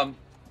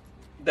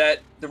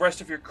that the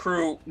rest of your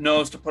crew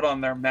knows to put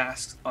on their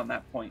masks on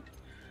that point.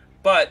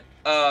 But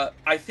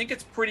I think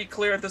it's pretty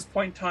clear at this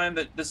point in time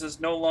that this is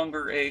no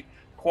longer a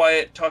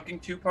quiet talking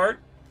to part.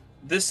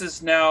 This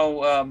is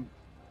now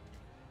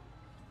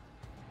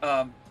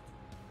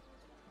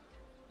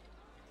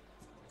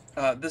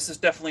this is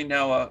definitely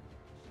now a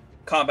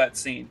combat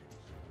scene,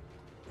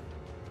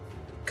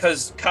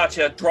 because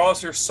Katya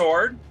draws her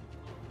sword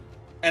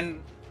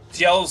and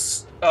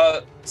yells,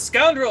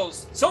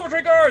 "Scoundrels,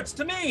 Silvertree guards,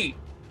 to me!"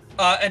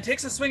 And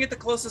takes a swing at the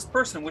closest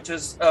person, which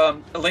is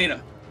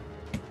Elena.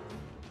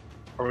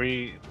 Are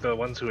we the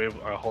ones who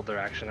hold their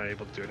action are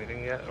able to do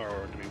anything yet,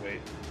 or do we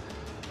wait?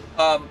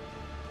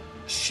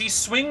 She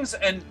swings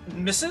and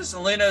misses.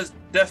 Elena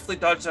definitely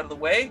dodges out of the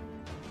way.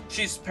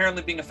 She's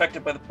apparently being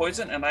affected by the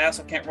poison, and I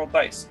also can't roll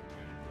dice.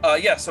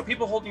 Yeah, so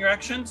people holding your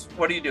actions,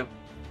 what do you do?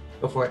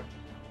 Go for it.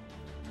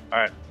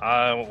 Alright,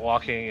 I'm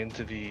walking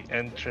into the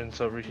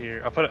entrance over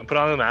here. I'll put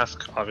on the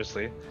mask,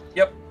 obviously.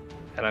 Yep.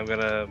 And I'm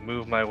gonna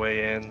move my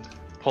way in,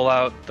 pull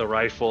out the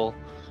rifle,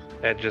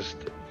 and just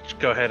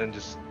go ahead and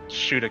just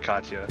shoot at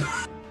Katya.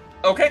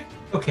 Okay.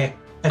 Okay,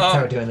 that's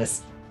how we're doing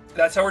this.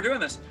 That's how we're doing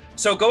this.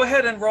 So go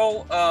ahead and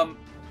roll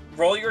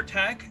your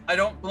attack. I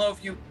don't know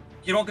if you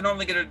don't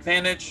normally get an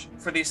advantage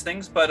for these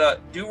things, but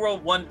do roll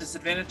 1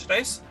 disadvantage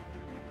dice.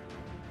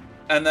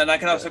 And then I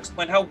can also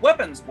explain how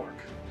weapons work,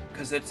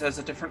 because it has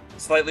a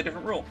slightly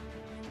different rule.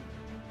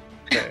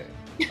 Okay.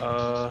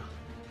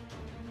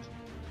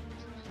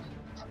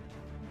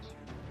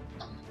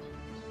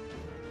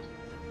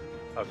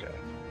 Okay.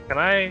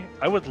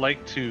 I would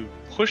like to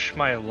push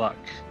my luck.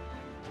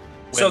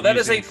 So that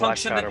is a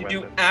function that you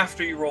do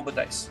after you roll the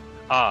dice.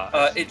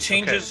 It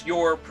changes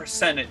your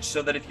percentage,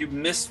 so that if you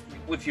miss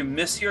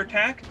your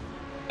attack,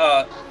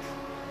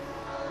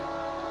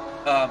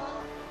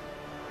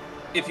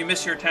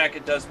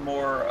 it does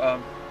more.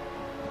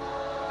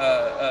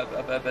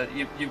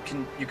 You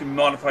can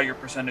modify your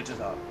percentages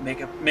up.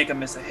 Make a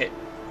miss a hit.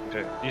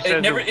 Okay. You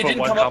said it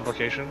didn't come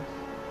complication.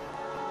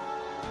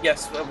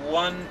 Yes,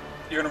 one.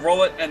 You're gonna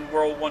roll it and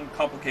roll one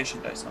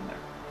complication dice on there.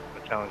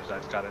 The challenge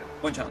dice, got it.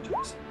 One challenge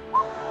dice.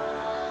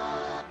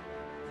 All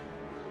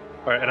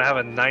right, and I have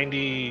a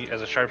 90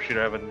 as a sharpshooter.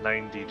 I have a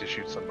 90 to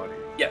shoot somebody.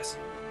 Yes.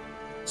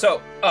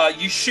 So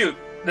you shoot.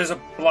 There's a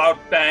loud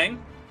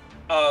bang.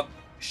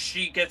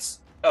 She gets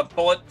a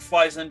bullet,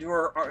 flies into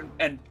her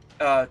and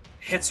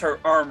hits her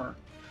armor.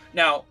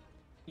 Now,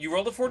 you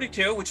rolled a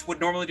 42, which would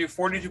normally do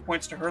 42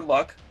 points to her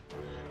luck.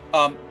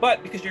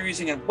 But because you're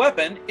using a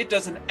weapon, it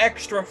does an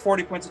extra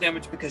 40 points of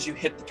damage because you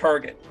hit the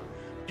target.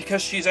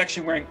 Because she's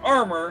actually wearing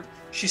armor,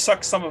 she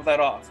sucks some of that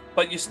off.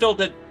 But you still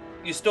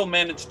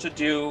managed to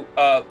do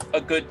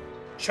a good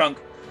chunk.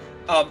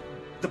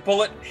 The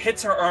bullet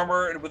hits her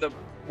armor and with a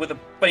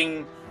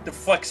bang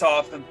deflects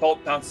off and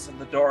bolt bounces in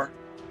the door.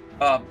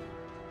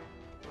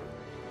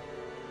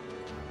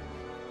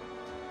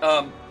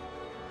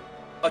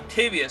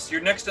 Octavius,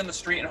 you're next in the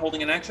street and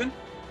holding an action.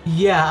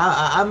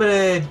 Yeah, I'm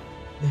gonna.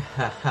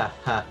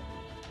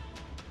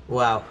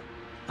 Wow.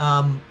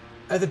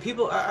 Are the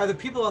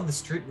people on the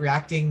street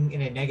reacting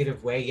in a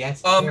negative way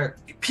yet?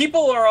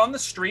 People are on the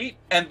street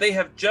and they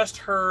have just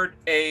heard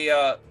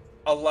a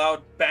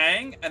loud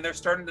bang, and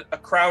a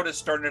crowd is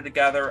starting to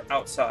gather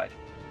outside.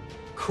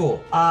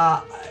 Cool.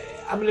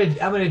 I'm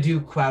gonna do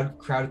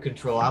crowd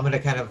control. I'm gonna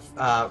kind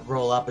of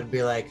roll up and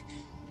be like,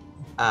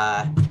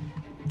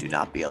 do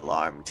not be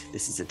alarmed.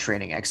 This is a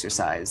training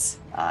exercise.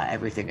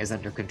 Everything is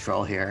under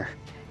control here.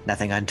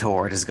 Nothing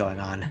untoward is going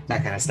on.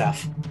 That kind of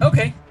stuff.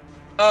 Okay.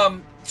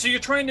 So you're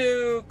trying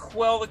to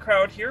quell the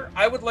crowd here.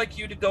 I would like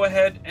you to go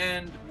ahead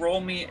and roll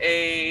me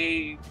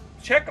a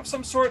check of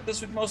some sort.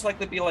 This would most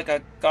likely be like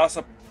a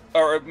gossip,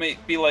 or it may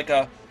be like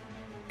a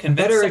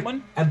convince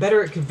someone. I'm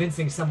better at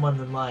convincing someone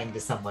than lying to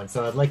someone,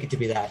 so I'd like it to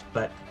be that.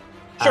 But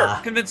sure,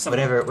 convince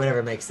someone.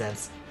 Whatever makes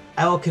sense.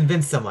 I will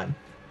convince someone.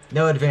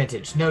 No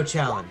advantage, no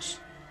challenge.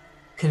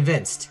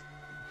 Convinced.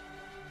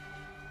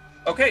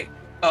 Okay.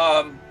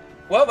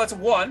 Well, that's a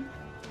 1.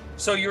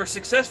 So you're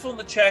successful in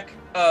the check.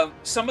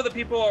 Some of the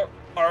people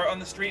are on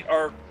the street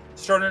are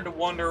starting to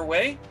wander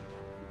away,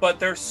 but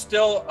there's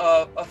still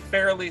a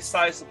fairly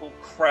sizable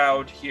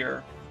crowd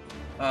here.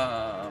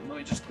 Let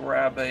me just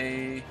grab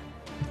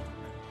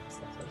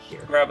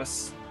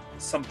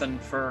something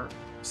for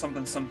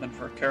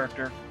a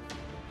character.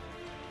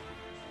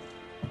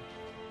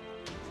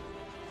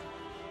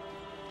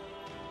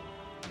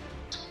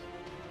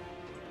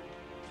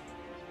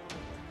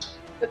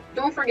 But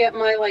don't forget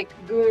my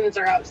goons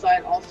are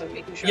outside also,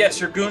 making sure. Yes,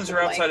 your goons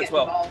are outside as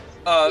well.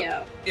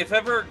 Yeah. If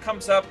ever it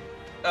comes up,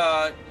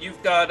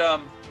 you've got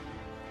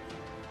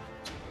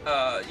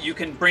you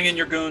can bring in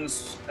your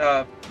goons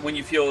when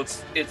you feel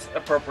it's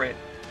appropriate.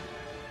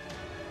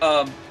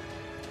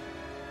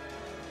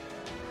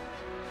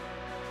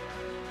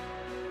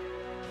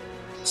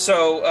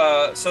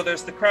 So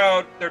there's the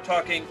crowd. They're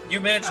talking. You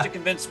managed to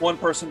convince one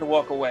person to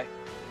walk away.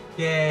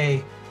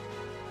 Yay.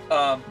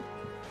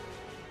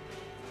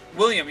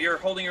 William, you're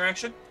holding your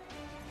action?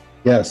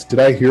 Yes. Did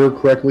I hear her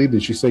correctly?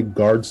 Did she say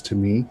guards to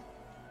me?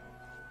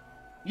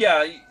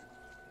 Yeah,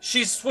 she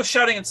was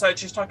shouting inside.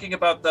 She's talking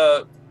about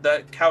the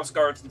house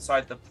guards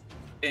inside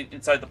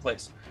the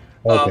place.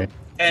 Okay.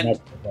 And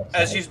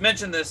as you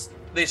mentioned this,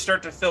 they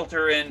start to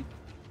filter in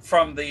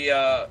from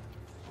the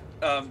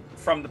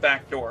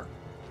back door.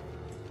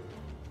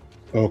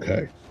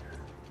 Okay.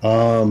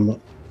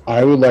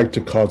 I would like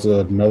to cause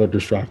another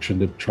distraction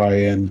to try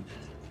and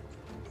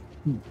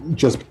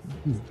just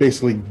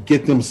basically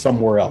get them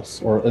somewhere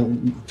else, or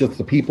just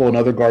the people and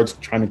other guards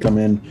trying to come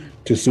in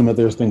to assume that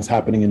there's things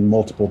happening in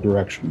multiple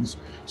directions.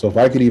 So if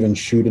I could even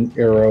shoot an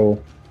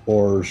arrow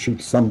or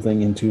shoot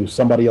something into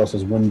somebody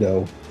else's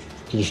window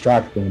to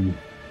distract them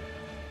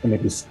and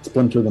maybe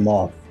splinter them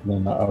off,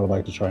 then I would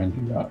like to try and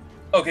do that.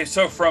 Okay,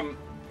 so from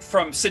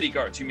city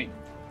guards, you mean?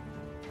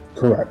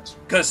 Correct.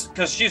 Because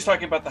she's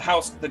talking about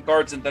the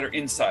guards that are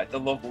inside, the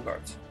local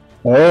guards.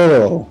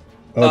 Oh,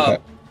 okay.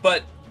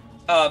 But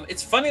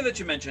it's funny that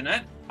you mention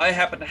that. I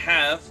happen to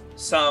have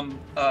some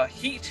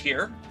heat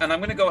here, and I'm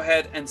going to go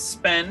ahead and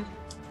spend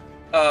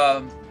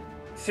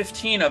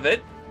 15 of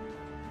it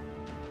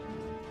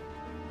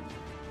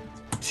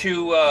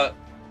to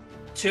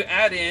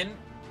add in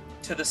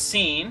to the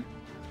scene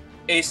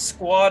a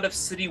squad of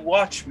city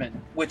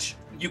watchmen, which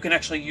you can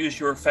actually use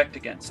your effect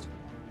against.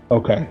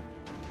 Okay.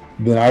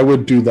 Then I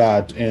would do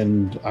that,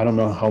 and I don't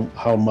know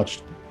how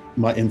much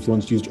my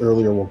influence used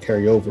earlier will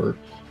carry over,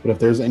 but if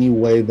there's any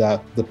way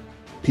that the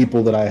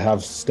people that I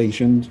have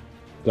stationed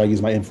that I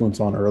used my influence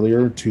on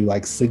earlier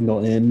to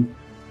signal in,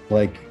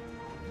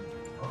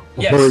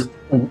 yes,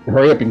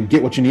 hurry up and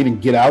get what you need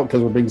and get out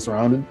because we're being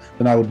surrounded,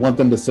 then I would want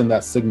them to send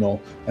that signal,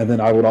 and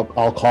then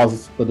I'll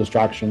cause the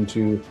distraction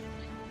to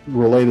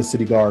relay the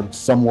city guard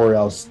somewhere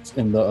else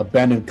in the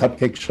abandoned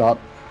cupcake shop.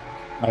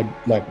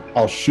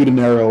 I'll shoot an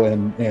arrow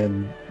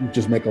and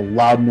just make a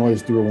loud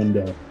noise through a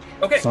window.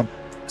 Okay.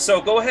 So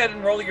go ahead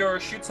and roll your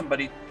shoot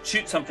something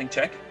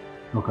check.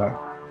 Okay.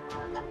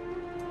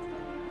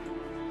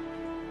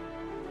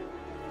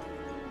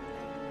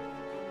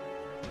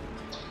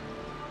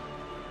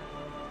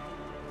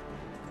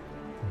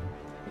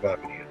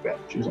 have any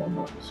advantages on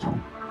that. So.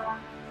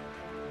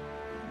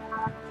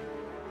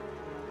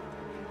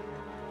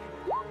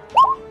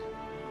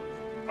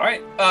 All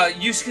right.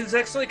 You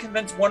successfully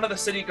convince one of the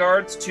city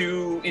guards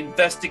to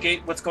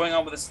investigate what's going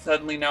on with this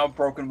suddenly now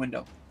broken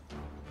window.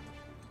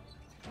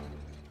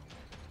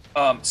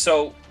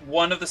 So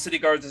one of the city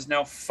guards is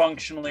now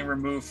functionally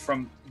removed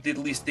from at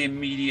least the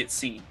immediate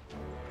scene.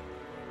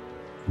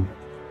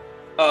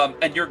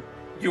 And your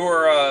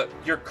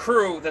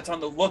crew that's on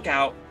the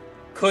lookout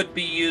could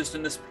be used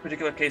in this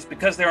particular case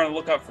because they're on the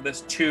lookout for this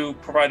to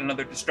provide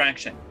another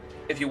distraction.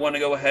 If you want to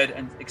go ahead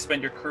and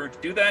expend your crew to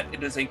do that,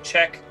 it is a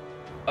check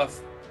of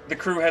the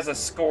crew has a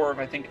score of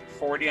I think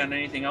 40 on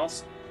anything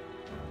else.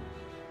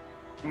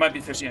 It might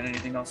be 50 on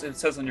anything else. It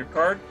says on your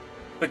card,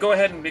 but go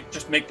ahead and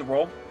just make the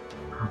roll.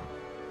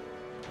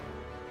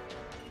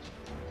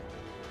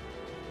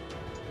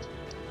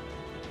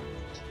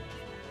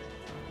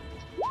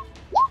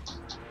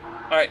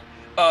 All right.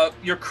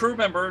 Your crew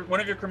member,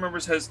 one of your crew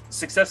members has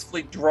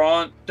successfully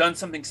done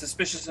something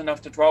suspicious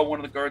enough to draw one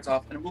of the guards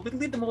off and will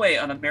lead them away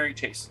on a merry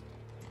chase.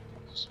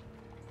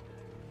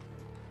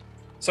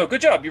 So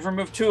good job. You've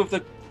removed two of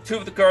the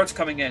guards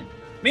coming in.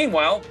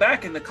 Meanwhile,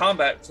 back in the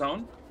combat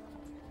zone,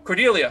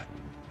 Cordelia.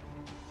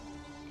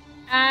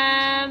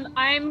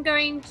 I'm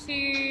going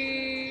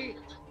to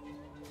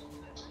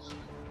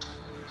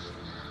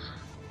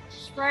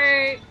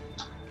throw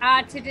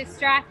to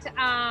distract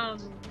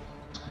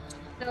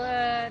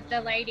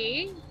the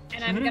lady,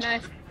 and I'm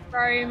gonna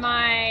throw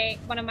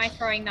one of my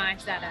throwing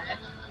knives at her.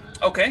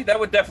 Okay, that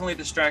would definitely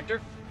distract her.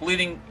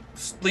 Bleeding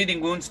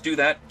wounds do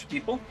that to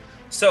people.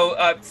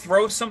 So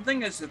throw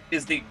something is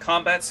the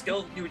combat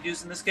skill you would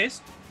use in this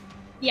case.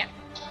 Yeah.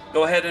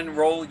 Go ahead and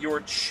roll your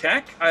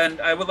check, and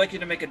I would like you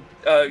to make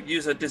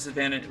use a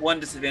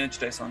one disadvantage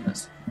dice on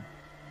this.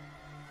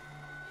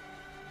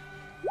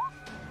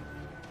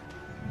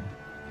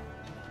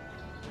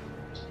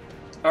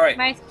 All right.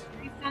 My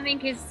something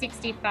is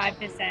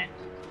 65%.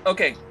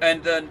 Okay,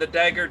 and then the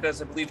dagger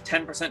does, I believe,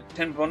 10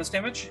 bonus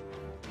damage?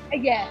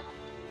 Yeah.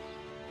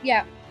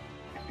 Yeah.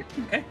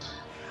 Okay.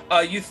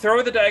 You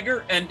throw the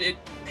dagger, and it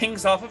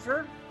pings off of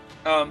her.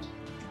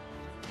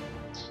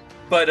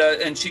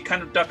 And she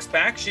kind of ducks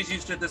back. She's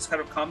used to this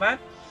kind of combat.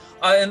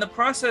 In the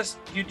process,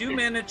 you do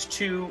manage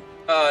to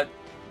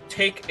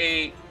take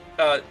the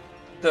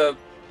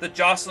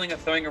jostling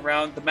of throwing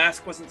around. The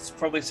mask wasn't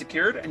probably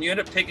secured, and you end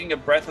up taking a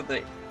breath of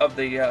the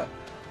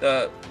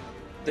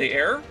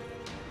air,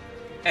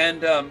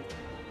 and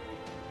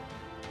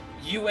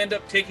you end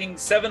up taking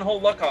 7 whole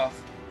luck off.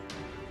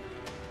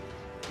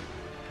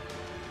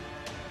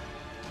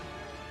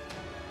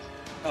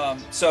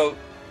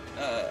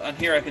 On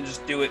here I can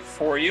just do it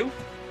for you.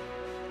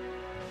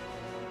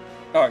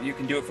 Oh, you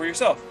can do it for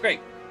yourself.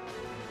 Great.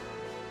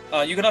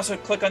 You can also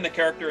click on the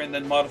character and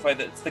then modify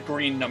that. It's the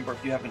green number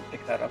if you haven't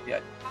picked that up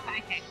yet.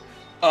 Okay.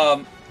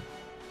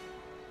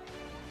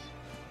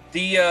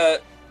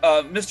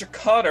 Mr.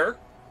 Cotter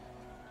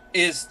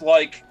is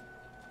like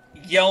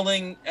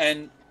yelling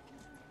and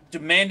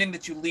demanding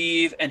that you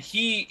leave, and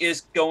he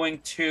is going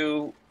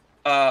to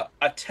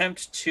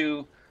attempt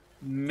to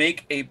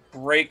make a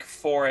break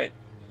for it.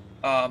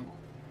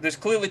 There's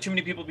clearly too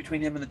many people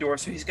between him and the door,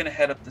 so he's going to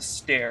head up the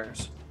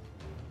stairs.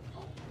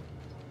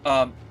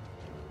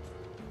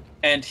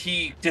 And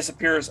he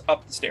disappears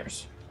up the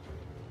stairs.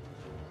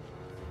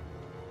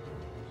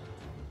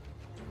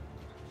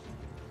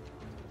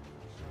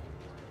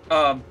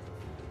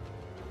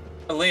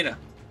 Elena.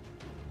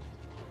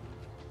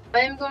 I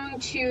am going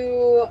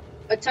to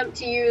attempt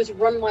to use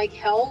Run Like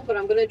Hell, but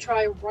I'm going to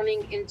try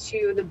running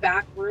into the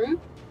back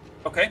room.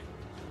 Okay.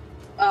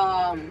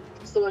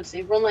 So let's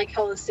see. Run Like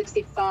Hell is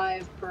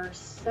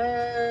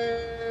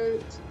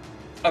 65%.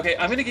 Okay,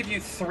 I'm going to give you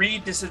 3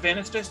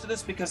 disadvantage dice to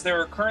this because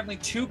there are currently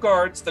 2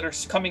 guards that are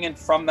coming in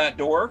from that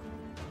door,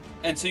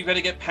 and so you got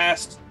to get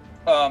past.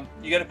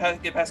 You got to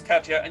get past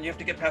Katya, and you have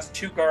to get past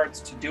 2 guards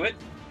to do it.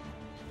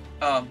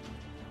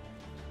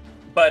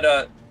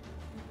 But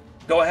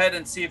go ahead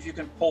and see if you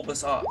can pull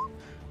this off.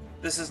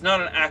 This is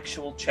not an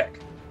actual check.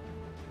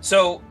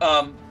 So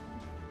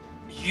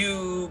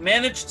you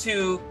manage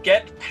to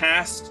get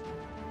past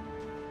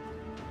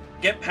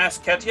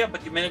Katya,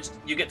 but you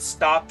get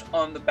stopped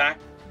on the back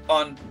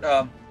on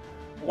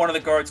one of the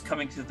guards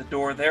coming to the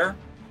door there.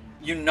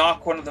 You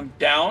knock one of them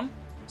down,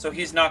 so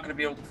he's not going to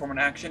be able to perform an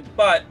action,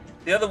 but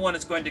the other one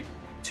is going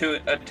to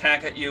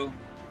attack at you,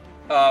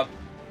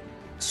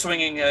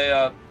 swinging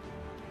a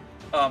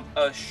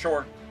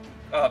short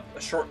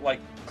like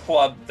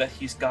club that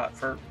he's got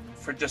for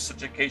just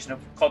such an occasion of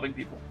clubbing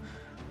people.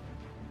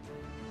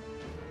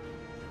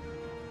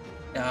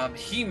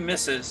 He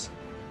misses.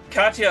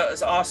 Katya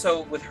is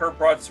also, with her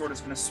broadsword, is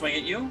going to swing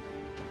at you.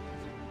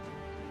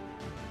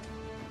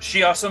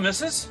 She also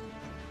misses.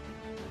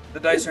 The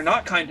dice are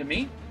not kind to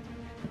me,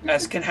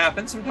 as can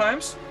happen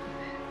sometimes,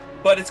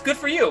 but it's good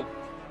for you.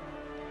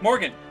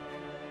 Morgan.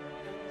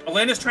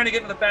 Elena's trying to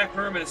get into the back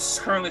room and is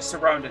currently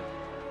surrounded.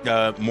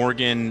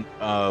 Morgan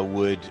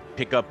would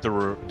pick up the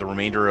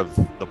remainder of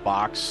the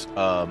box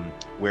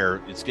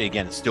where it's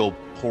still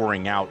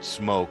pouring out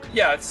smoke.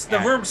 Yeah, the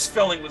room's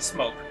filling with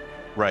smoke.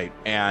 Right,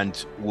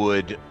 and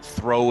would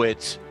throw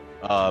it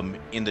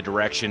in the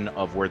direction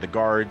of where the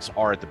guards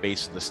are at the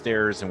base of the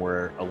stairs and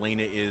where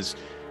Elena is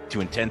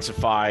to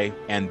intensify,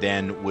 and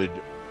then would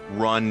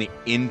run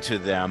into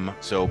them.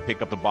 So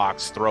pick up the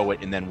box, throw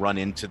it, and then run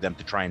into them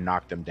to try and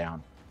knock them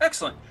down.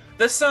 Excellent.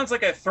 This sounds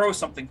like a throw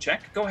something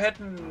check. Go ahead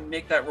and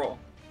make that roll.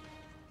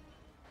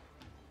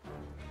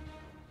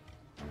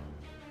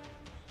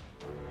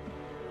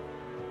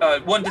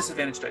 One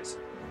disadvantage dice.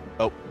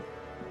 Oh.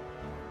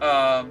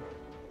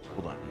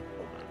 Hold on.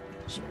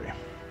 Sorry.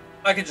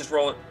 I can just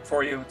roll it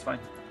for you. It's fine.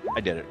 I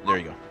did it. There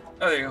you go.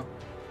 Oh, there you go.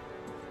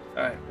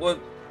 All right. Well,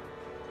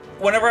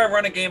 whenever I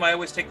run a game, I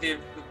always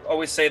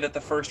say that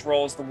the first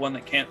roll is the one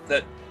that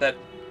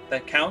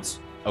counts.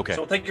 Okay.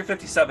 So we'll take your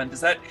 57.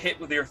 Does that hit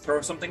with your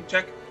throw something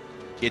check?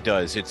 It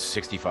does. It's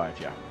 65.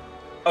 Yeah.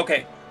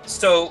 Okay.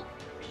 So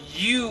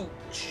you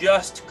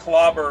just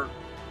clobber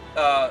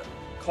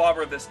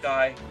this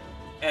guy,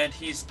 and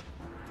he's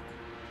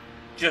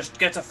just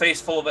gets a face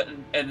full of it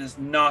and is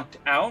knocked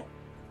out.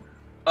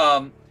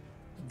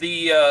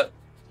 The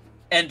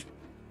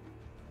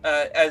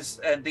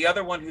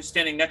other one who's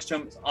standing next to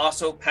him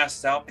also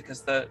passes out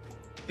because the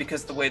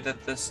way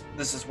that this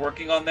is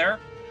working on there.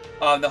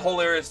 The whole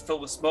area is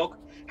filled with smoke.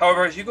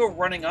 However, as you go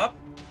running up,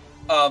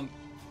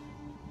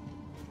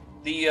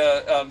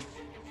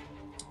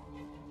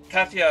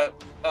 Katya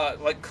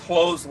like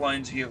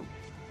clotheslines you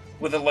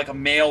with a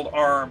mailed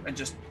arm and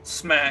just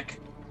smack,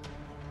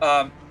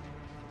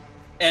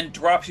 and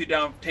drops you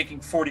down, taking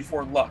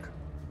 44 luck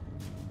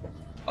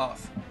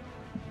off.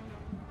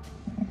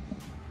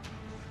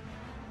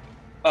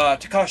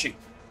 Takashi,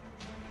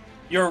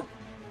 your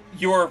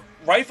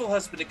rifle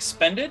has been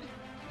expended.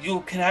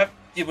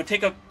 It would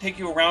take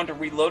you around to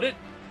reload it,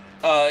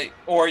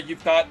 or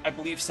you've got, I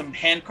believe, some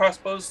hand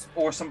crossbows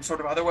or some sort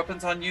of other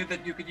weapons on you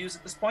that you could use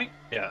at this point.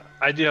 Yeah,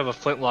 I do have a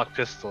flintlock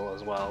pistol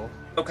as well.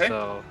 Okay.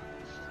 So,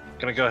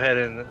 gonna go ahead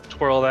and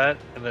twirl that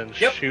and then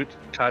shoot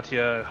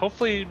Katya.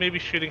 Hopefully, maybe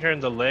shooting her in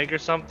the leg or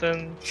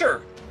something.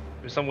 Sure.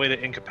 There's some way to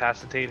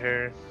incapacitate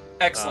her.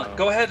 Excellent.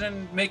 Go ahead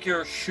and make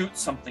your shoot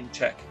something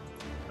check.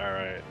 All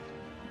right.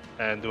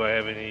 And do I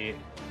have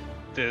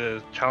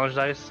the challenge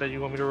dice that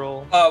you want me to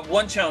roll?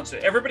 One challenge.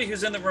 Everybody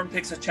who's in the room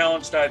takes a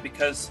challenge die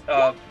because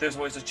there's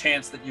always a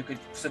chance that you could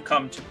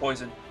succumb to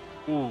poison.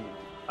 Ooh,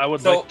 I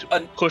would like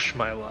to push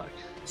my luck.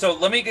 So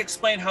let me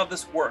explain how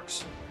this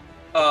works.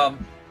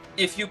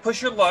 If you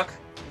push your luck,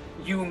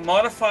 you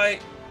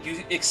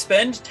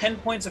expend 10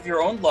 points of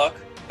your own luck,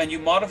 and you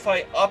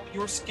modify up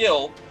your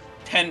skill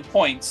 10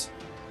 points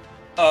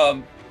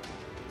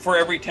for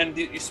every 10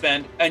 that you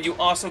spend, and you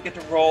also get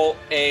to roll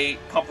a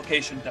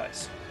complication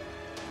dice.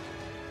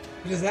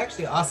 Which is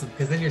actually awesome,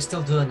 because then you're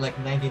still doing like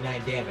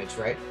 99 damage,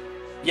 right?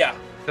 Yeah.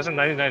 Doesn't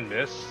 99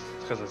 miss?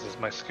 Because this is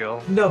my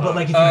skill. No, but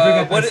like if you bring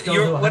up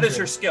what is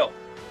your skill?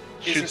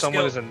 Shoot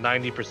someone is a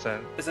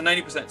 90%. It's a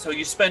 90%. So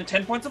you spend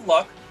 10 points of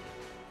luck.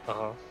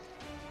 Uh-huh.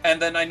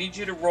 And then I need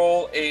you to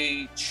roll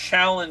a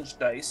challenge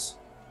dice,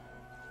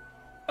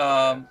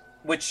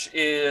 which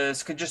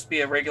could just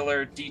be a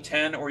regular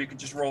D10, or you could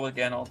just roll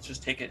again. I'll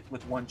just take it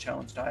with one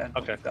challenge die.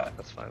 Okay,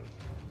 that's fine.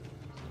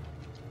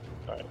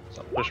 All right,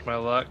 so I'll push my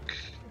luck,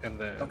 and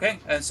then. Okay,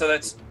 and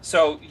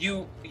so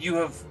you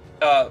have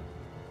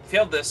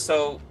failed this.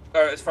 So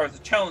as far as the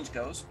challenge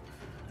goes,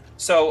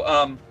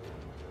 so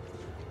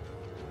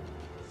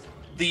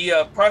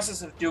the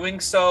process of doing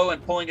so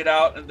and pulling it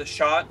out and the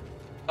shot.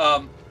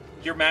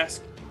 Your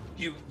mask,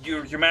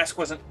 your mask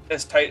wasn't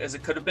as tight as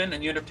it could have been,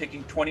 and you end up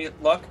taking 20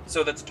 luck,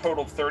 so that's a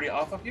total of 30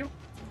 off of you.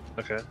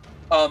 Okay.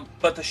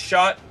 But the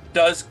shot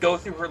does go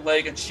through her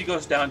leg, and she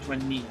goes down to a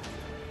knee.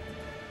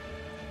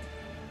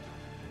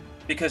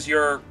 Because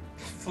your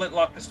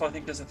flintlock pistol, I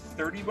think, does a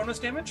 30 bonus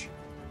damage?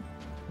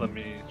 Let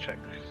me check.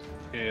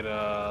 It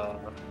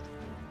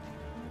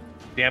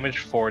damage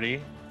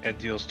 40 and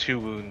deals 2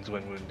 wounds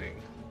when wounding.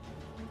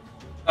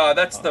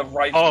 That's the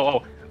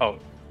rifle. Oh.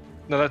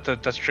 No,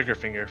 that's trigger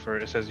finger for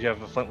it. Says you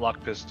have a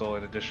flintlock pistol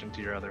in addition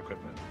to your other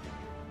equipment.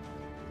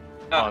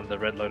 On the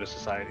Red Lotus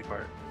Society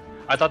part.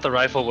 I thought the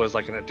rifle was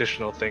like an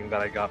additional thing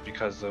that I got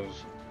because of...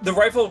 The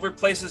rifle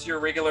replaces your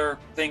regular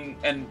thing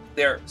and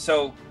there.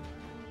 So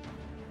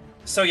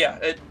yeah,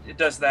 it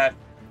does that.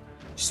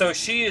 So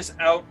she is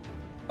out.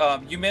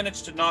 You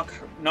managed to knock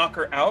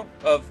her out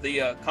of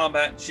the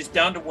combat. She's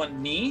down to one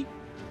knee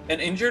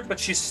and injured, but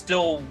she's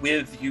still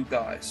with you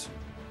guys.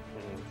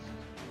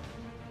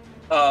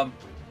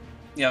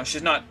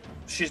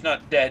 She's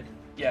not dead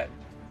yet.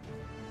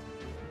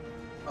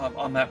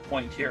 On that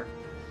point here,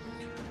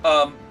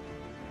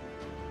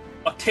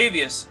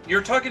 Octavius,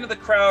 you're talking to the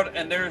crowd,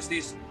 and there's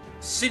these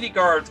city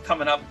guards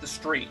coming up the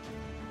street.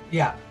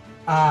 Yeah,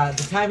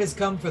 the time has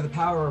come for the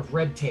power of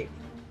red tape.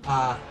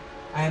 I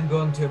am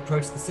going to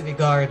approach the city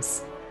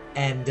guards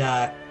and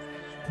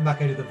I'm not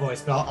gonna do the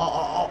voice, but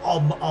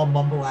I'll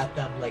mumble at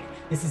them like,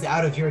 "This is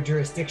out of your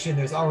jurisdiction.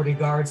 There's already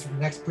guards from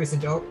the next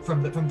precinct,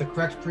 from the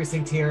correct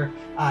precinct here.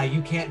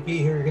 You can't be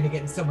here. You're gonna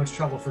get in so much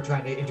trouble for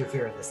trying to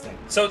interfere in this thing."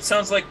 So it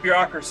sounds like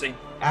bureaucracy.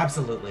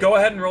 Absolutely. Go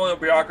ahead and roll a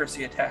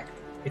bureaucracy attack.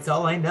 It's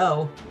all I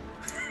know.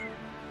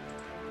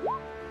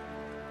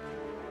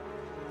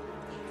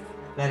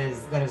 That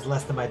is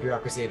less than my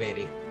bureaucracy of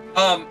 80.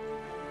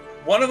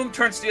 One of them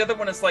turns to the other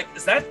one and is like,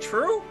 "Is that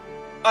true?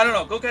 I don't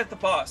know. Go get the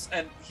boss."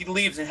 And he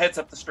leaves and heads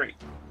up the street.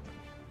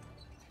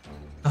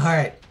 All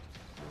right.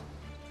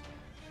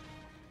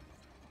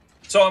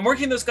 So I'm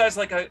working those guys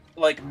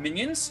like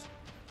minions,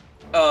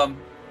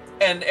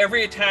 and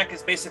every attack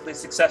is basically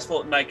successful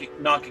at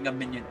knocking a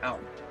minion out.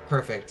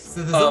 Perfect.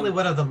 So there's only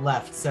one of them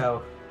left.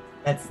 So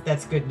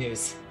that's good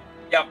news.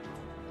 Yep.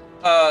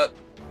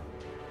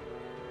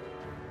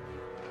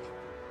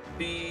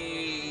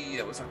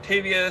 It was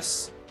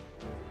Octavius.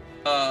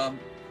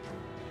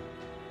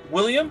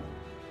 William.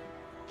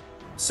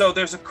 So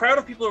there's a crowd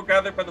of people who are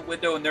gathered by the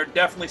window, and they're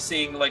definitely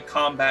seeing like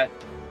combat.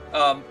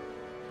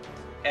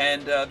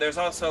 And there's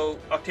also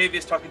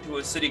Octavius talking to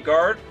a city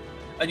guard,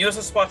 and you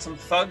also spot some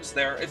thugs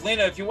there.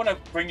 Elena, if you want to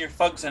bring your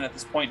thugs in at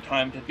this point in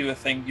time to do a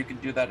thing, you can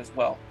do that as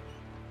well.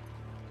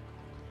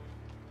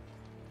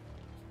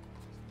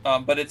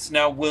 But it's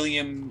now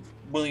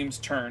William's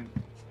turn.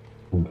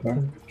 Okay.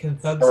 Can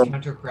thugs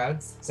counter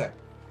crowds? Sorry.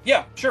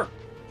 Yeah, sure.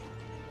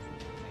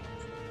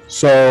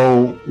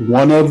 So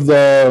one of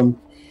the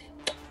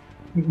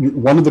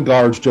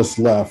guards just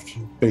left,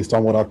 based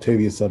on what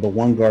Octavia said. The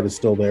one guard is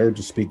still there,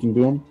 just speaking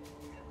to him.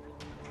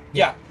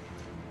 Yeah.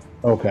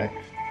 Okay.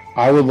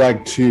 I would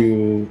like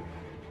to.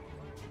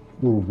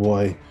 Oh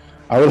boy.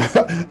 I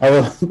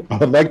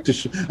would like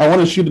to. I want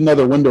to shoot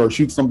another window or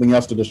shoot something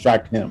else to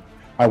distract him.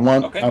 I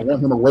want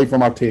him away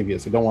from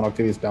Octavius. I don't want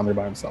Octavius down there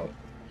by himself.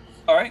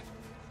 All right.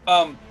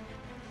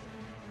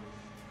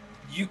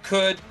 You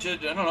could, I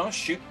don't know,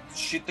 shoot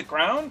the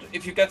ground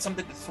if you've got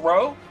something to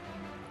throw.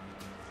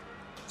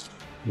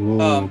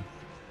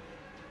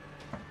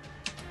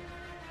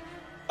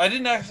 I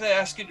didn't actually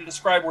ask you to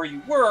describe where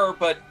you were,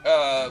 but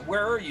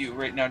where are you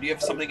right now? Do you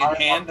have something in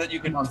hand that you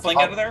can fling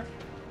out of there?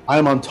 I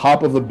am on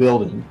top of the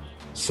building.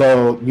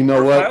 So, you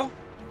know what?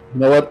 You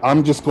know what?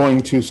 I'm just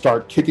going to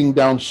start kicking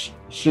down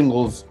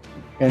shingles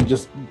and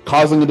just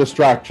causing a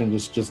distraction,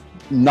 just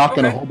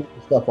knocking a whole bunch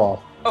of stuff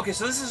off. Okay,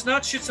 so this is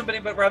not shoot somebody,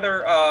 but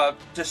rather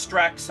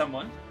distract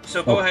someone.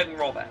 So go ahead and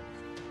roll that.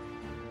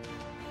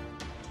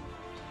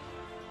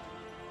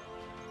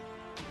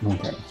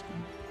 Okay.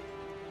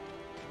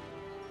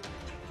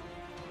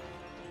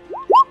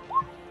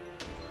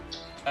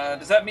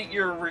 Does that meet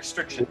your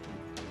restriction?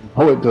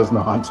 Oh, it does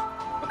not.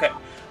 Okay.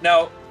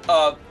 Now,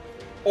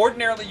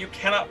 ordinarily you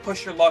cannot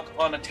push your luck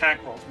on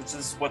attack rolls, which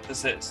is what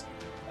this is.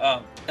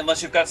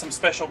 Unless you've got some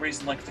special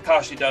reason like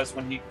Takashi does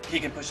when he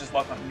can push his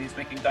luck on when he's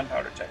making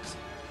gunpowder checks.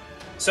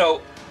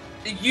 So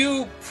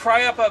you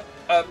pry up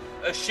a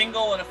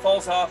shingle and it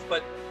falls off,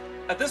 but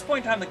at this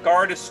point in time the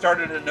guard has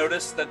started to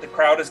notice that the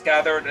crowd is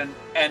gathered and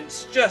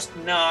it's just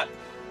not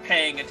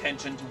paying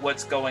attention to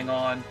what's going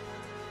on,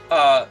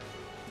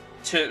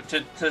 to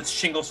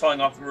shingles falling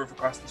off the roof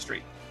across the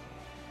street.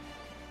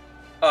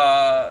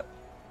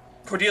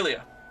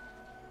 Cordelia.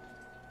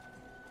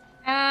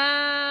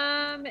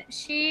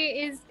 She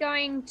is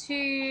going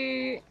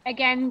to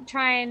again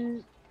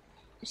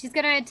she's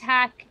going to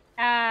attack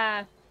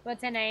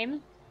what's her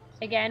name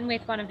again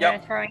with one of her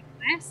throwing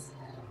knives.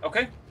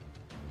 Okay.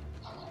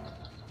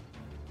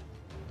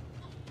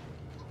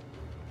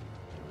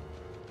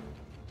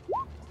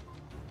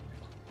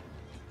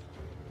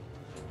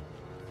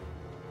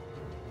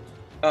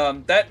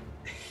 That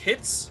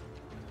hits.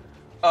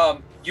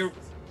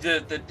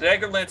 The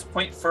dagger lands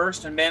point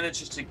first and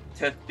manages to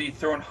be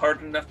thrown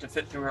hard enough to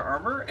fit through her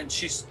armor, and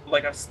she's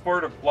like a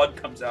spurt of blood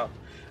comes out.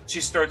 She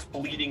starts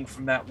bleeding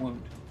from that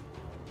wound.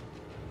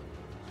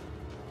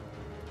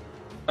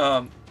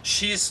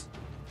 She's,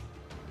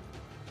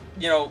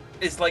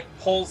 is like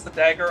pulls the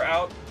dagger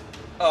out,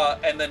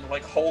 and then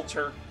like holds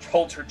her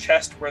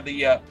chest where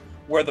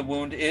the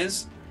wound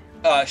is.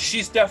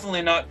 She's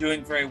definitely not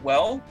doing very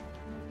well.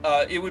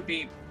 It would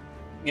be,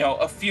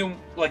 a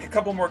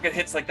couple more good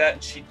hits like that,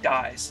 and she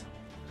dies.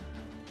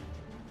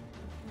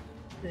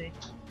 Okay.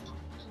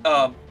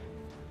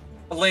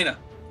 Elena.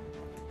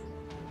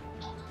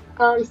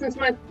 Since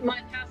my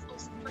path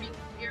looks pretty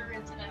clear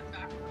into that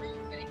back room,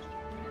 I'm gonna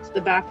keep into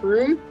the back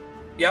room.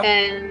 Yep.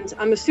 And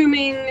I'm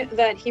assuming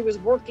that he was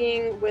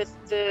working with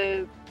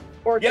the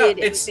orchid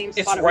in the same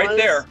spot it's right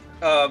there.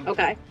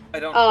 Okay. I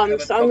don't.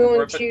 So I'm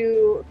going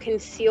to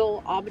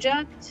conceal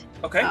object.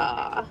 Okay.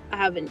 I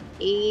have an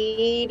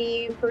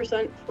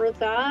 80% for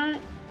that.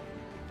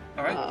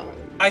 All right.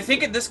 I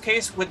think in this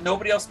case, with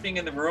nobody else being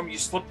in the room, you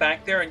slip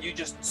back there and you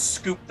just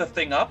scoop the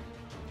thing up.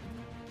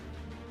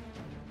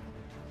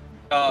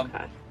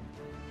 Okay.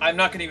 I'm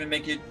not going to even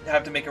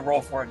have to make a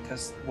roll for it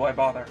because why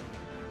bother?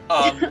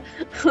 Okay,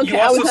 you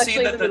also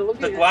see that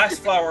the glass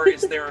flower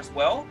is there as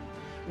well.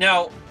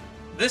 Now,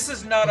 this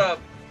is not a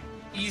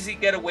easy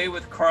get away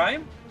with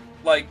crime.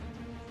 Like,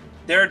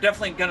 they're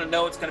definitely going to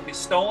know it's going to be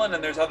stolen,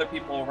 and there's other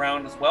people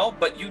around as well,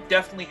 but you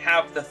definitely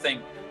have the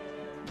thing.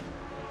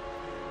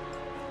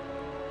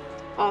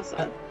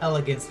 Awesome.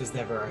 Elegance was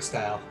never our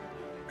style.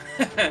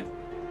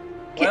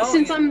 Well,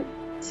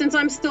 since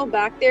I'm still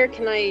back there,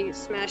 can I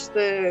smash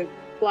the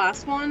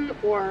glass one,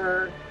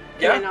 or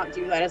can I not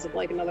do that as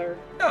like another?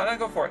 No,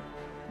 go for it.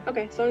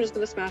 Okay, so I'm just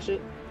gonna smash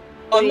it.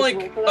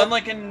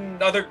 Unlike in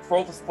other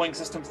role-playing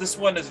systems, this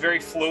one is very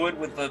fluid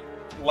with the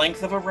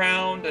length of a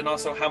round and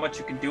also how much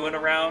you can do in a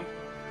round.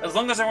 As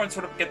long as everyone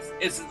sort of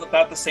is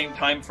about the same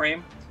time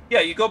frame. Yeah,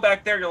 you go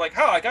back there, you're like,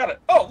 I got it.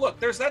 Oh, look,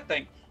 there's that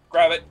thing.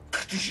 Grab it,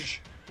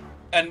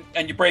 and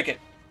you break it.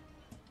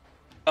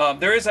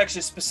 There is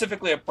actually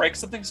specifically a break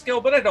something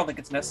skill, but I don't think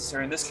it's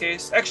necessary in this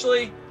case.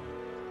 Actually,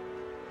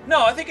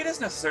 no, I think it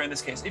is necessary in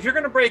this case. If you're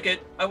going to break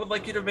it, I would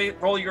like you to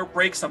roll your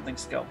break something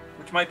skill,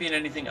 which might be in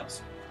anything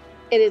else.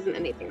 It isn't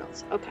anything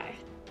else. Okay.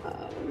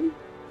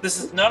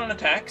 This is not an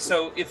attack,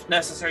 so if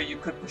necessary, you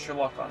could push your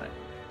luck on it.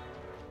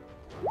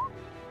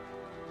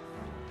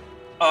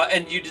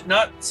 And you did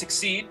not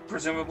succeed,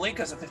 presumably,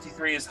 because a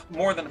 53 is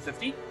more than a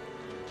 50.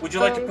 Would you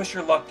like to push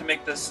your luck to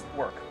make this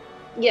work?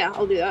 Yeah,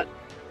 I'll do that.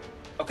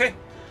 Okay.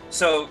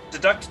 So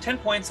deduct 10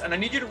 points, and I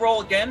need you to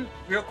roll again,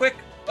 real quick,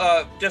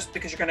 just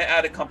because you're going to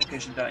add a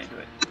complication die into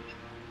it.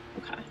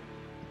 Okay.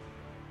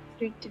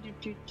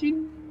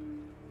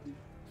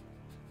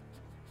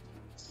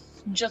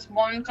 Just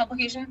one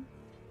complication?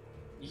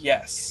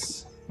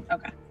 Yes.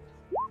 Okay.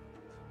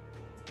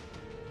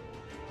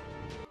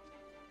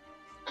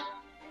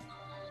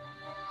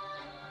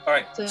 All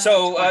right.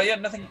 So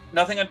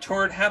nothing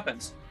untoward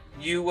happens.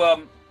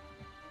 You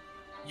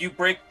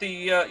break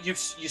the you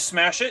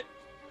smash it.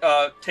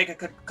 Take a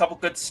couple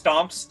good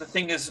stomps. The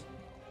thing is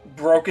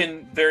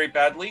broken very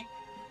badly.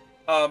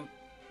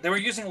 They were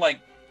using like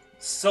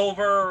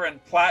silver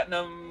and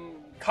platinum,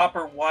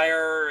 copper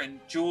wire and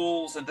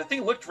jewels, and the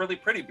thing looked really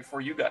pretty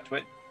before you got to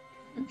it.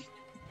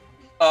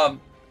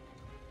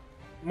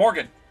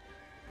 Morgan.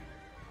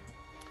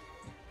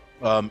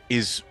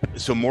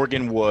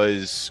 Morgan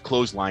was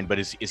clotheslined, but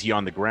is he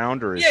on the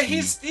ground or is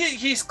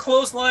he's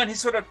clotheslined.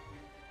 He's sort of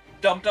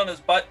dumped on his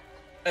butt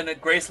in a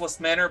graceless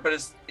manner,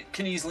 but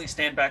can easily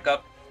stand back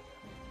up.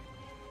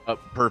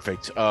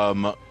 Perfect.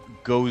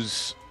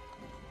 Goes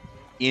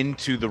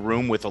into the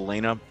room with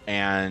Elena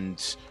and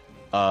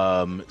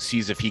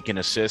sees if he can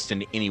assist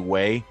in any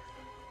way.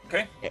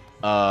 Okay.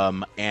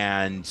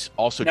 And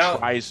also now,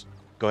 tries.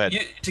 Go ahead.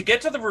 To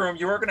get to the room,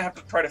 you are going to have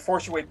to try to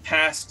force your way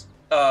past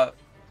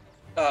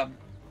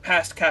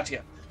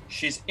Katya.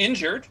 She's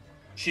injured.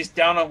 She's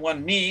down on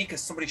one knee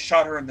because somebody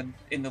shot her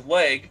in the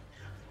leg,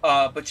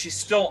 but she's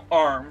still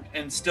armed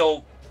and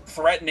still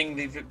threatening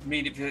the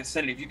immediate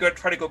vicinity. If you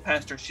try to go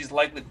past her, she's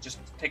likely to just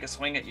take a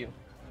swing at you,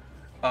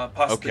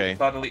 possibly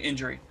bodily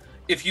injury.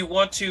 If you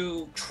want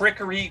to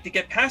trickery to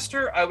get past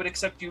her, I would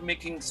accept you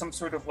making some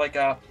sort of like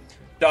a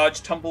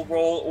dodge tumble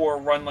roll or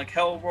run like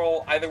hell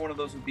roll. Either one of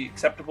those would be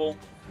acceptable,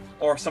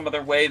 or some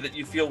other way that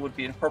you feel would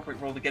be an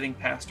appropriate roll to getting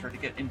past her to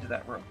get into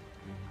that room.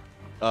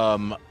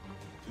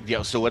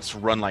 Yeah, so let's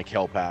run like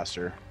hell past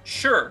her.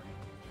 Sure.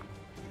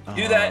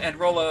 Do that and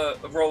roll a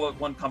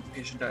one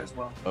complication die as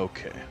well.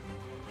 Okay.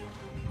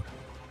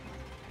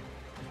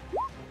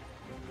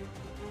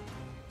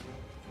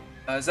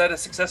 Is that a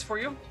success for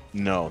you?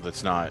 No,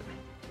 that's not.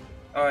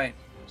 All right.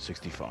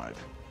 65.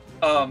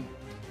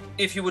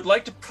 If you would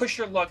like to push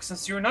your luck,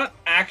 since you're not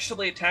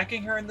actually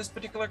attacking her in this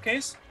particular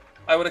case,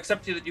 I would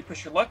accept you that you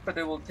push your luck, but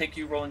it will take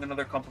you rolling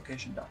another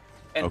complication die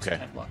and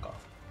 10 luck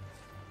off.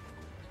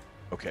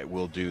 Okay,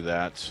 we'll do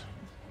that.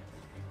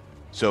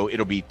 So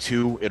it'll be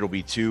two.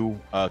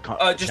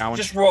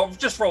 Just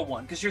roll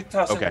one, because you're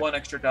tossing one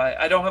extra die.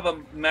 I don't have a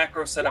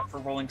macro set up for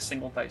rolling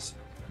single dice.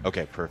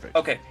 Okay, perfect.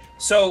 Okay,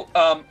 so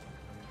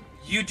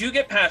you do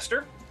get past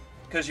her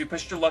because you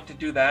pushed your luck to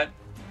do that,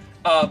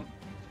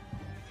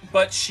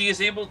 but she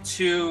is able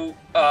to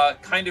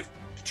kind of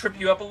trip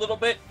you up a little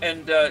bit,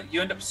 and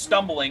you end up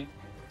stumbling,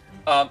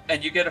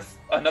 and you get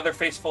another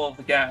face full of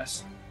the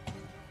gas.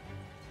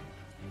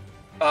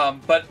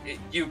 But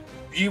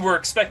you were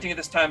expecting it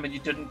this time, and you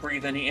didn't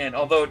breathe any in.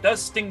 Although it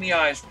does sting the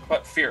eyes,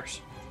 but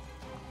fierce.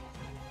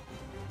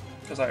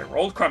 Because I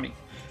rolled crummy.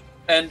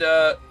 And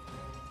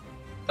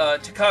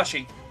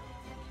Takashi.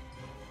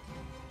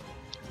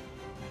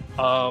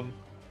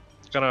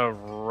 Gonna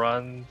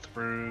run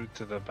through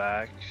to the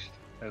back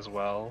as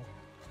well.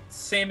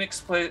 Same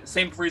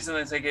reason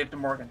as I gave to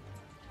Morgan.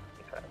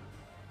 Okay.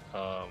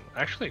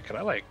 Actually, could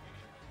I like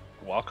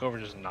walk over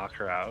and just knock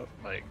her out?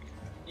 Like.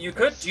 You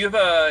could. Do you have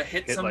a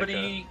hit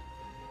somebody,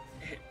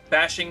 like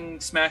bashing,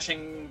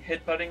 smashing,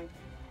 headbutting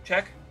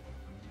check?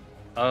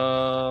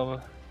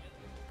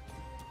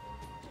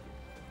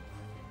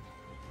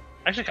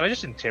 Actually, can I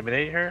just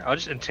intimidate her? I'll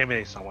just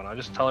intimidate someone. I'll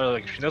just tell her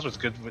like if she knows what's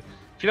good.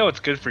 If you know what's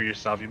good for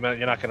yourself, you're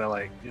not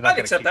gonna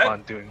keep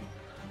on doing.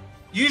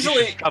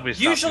 Usually,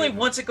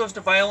 once it goes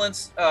to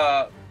violence,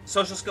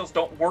 social skills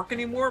don't work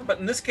anymore. But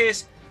in this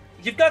case,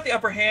 you've got the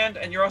upper hand,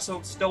 and you're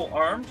also still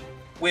armed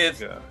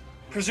with. Yeah.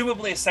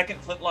 Presumably a second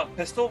flintlock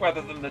pistol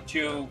rather than the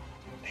two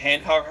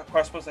hand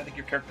crossbows I think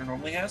your character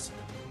normally has.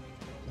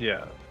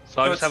 Yeah.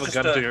 So I just have a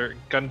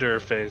gun to her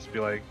face, be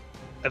like,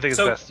 I think it's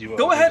best you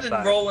go ahead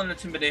and roll an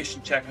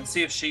intimidation check and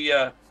see if she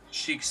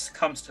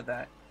comes to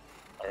that.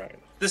 All right.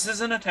 This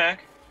is an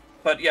attack,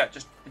 but yeah,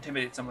 just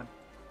intimidate someone.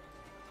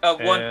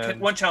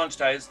 One challenge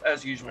die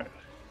as usual.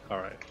 All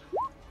right.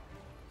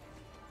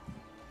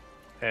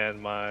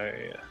 And my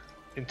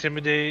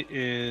intimidate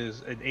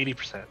is an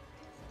 80%.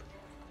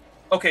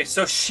 Okay,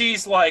 so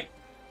she's like,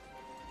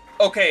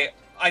 okay,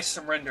 I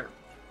surrender.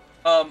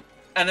 And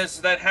as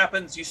that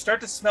happens, you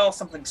start to smell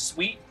something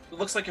sweet. It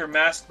looks like your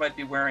mask might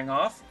be wearing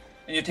off,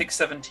 and you take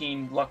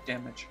 17 luck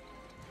damage.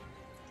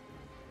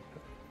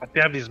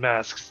 Damn these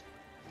masks.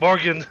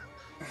 Morgan!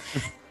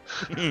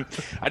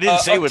 I didn't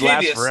say it would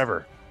last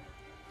forever.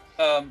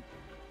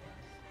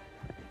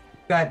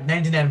 Got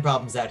 99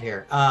 problems out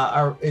here.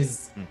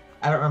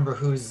 I don't remember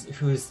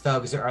whose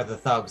thugs are the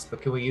thugs,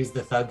 but can we use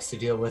the thugs to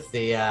deal with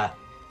the?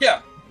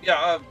 Yeah.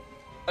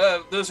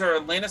 Those are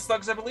Elena's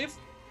thugs, I believe.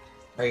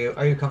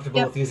 Are you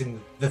comfortable with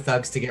using the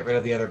thugs to get rid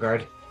of the other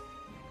guard?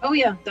 Oh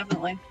yeah,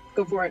 definitely.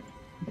 Go for it.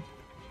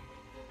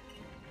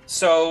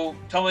 So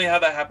tell me how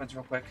that happens,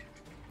 real quick.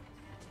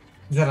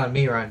 Is that on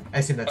me or on? I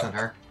assume that's on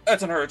her.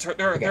 That's on her.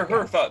 They're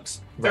her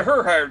thugs. Right. They're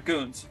her hired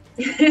goons.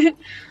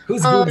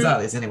 Whose goons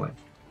are these anyway?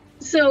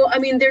 So, I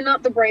mean, they're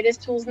not the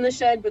brightest tools in the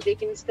shed, but they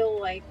can still,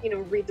 like,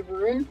 read the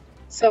room.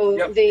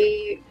 So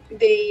they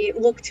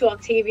look to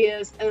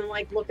Octavius and,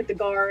 like, look at the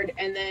guard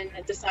and then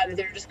decide that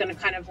they're just going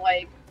to kind of,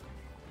 like,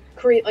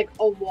 create, like,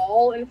 a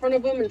wall in front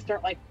of him and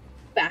start, like,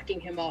 backing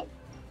him up.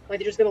 Like,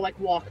 they're just going to, like,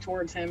 walk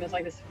towards him as,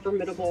 like, this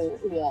formidable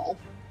wall.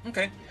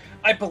 Okay.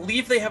 I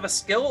believe they have a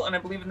skill, and I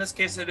believe in this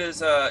case it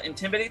is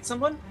intimidate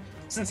someone.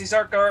 Since these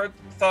are guard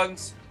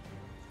thugs,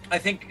 I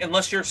think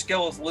unless your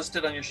skill is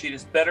listed on your sheet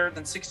is better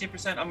than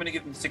 60%, I'm going to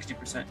give them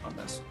 60% on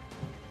this.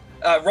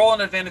 Roll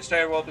an advantage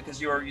die roll because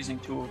you are using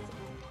 2 of them.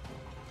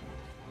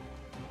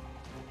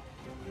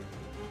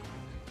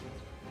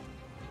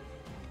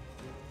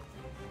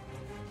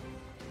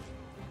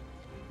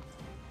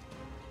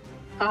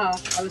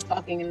 I was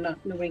talking and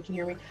nobody can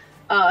hear me.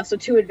 So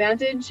 2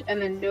 advantage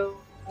and then no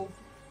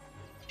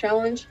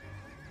challenge?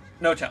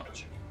 No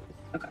challenge.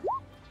 Okay.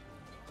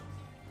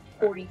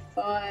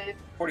 45.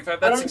 45,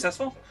 that's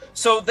successful.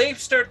 So they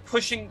start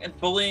pushing and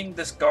bullying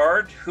this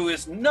guard who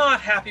is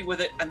not happy with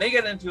it, and they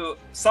get into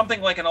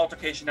something like an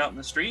altercation out in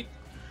the street,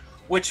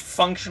 which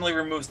functionally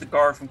removes the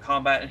guard from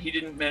combat, and he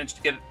didn't manage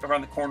to get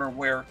around the corner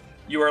where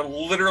you are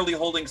literally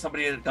holding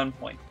somebody at a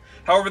gunpoint.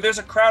 However, there's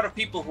a crowd of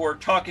people who are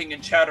talking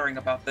and chattering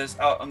about this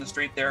out on the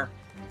street there.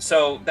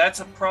 So that's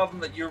a problem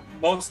that you're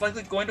most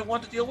likely going to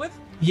want to deal with.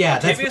 Yeah,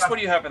 Octavius, what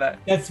do you have for that?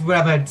 That's what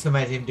I'm had to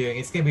my team doing.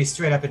 It's going to be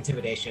straight up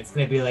intimidation. It's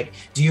going to be like,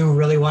 do you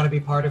really want to be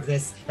part of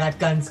this? That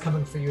gun's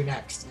coming for you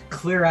next.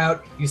 Clear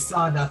out. You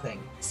saw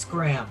nothing.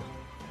 Scram.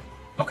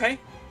 Okay.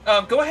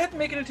 Go ahead and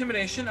make an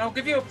intimidation. I'll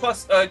give you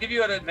give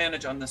you an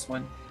advantage on this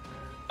one.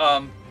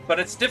 But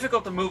it's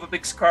difficult to move a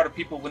big crowd of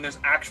people when there's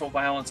actual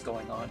violence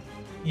going on.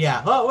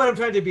 Yeah. Well, what I'm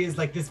trying to be is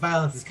like, this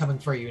violence is coming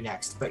for you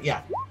next. But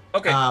yeah.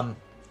 Okay.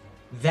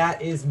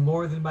 That is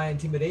more than my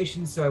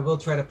intimidation, so I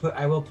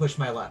will push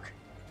my luck.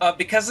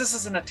 Because this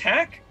is an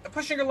attack,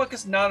 pushing your luck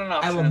is not an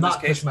option I will in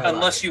not this case, push my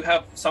unless luck. you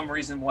have some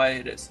reason why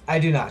it is. I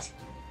do not.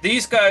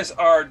 These guys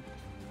are,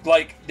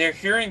 like, they're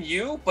hearing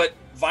you, but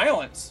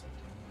violence.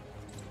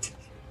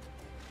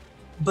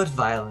 But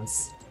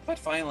violence. But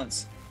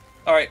violence.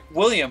 All right,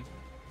 William.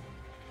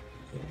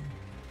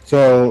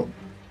 So,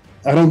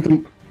 I don't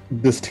think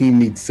this team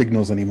needs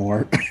signals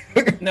anymore.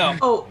 No.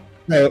 Oh.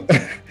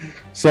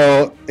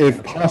 So,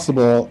 if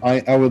possible,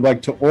 I would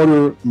like to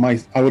order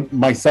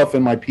myself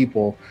and my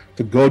people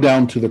to go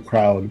down to the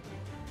crowd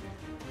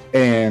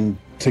and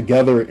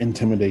together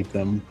intimidate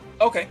them.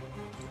 Okay.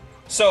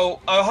 So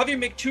I'll have you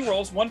make 2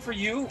 rolls, one for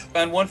you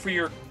and one for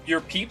your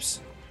peeps.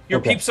 Your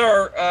peeps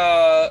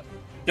are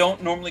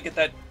don't normally get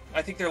that.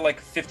 I think they're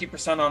like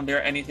 50% on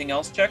their anything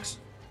else checks.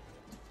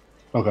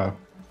 Okay.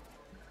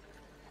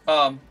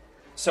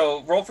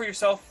 So roll for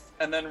yourself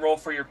and then roll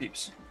for your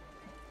peeps.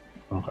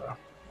 Okay.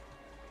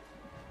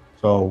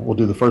 So we'll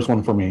do the first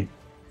one for me.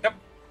 Yep.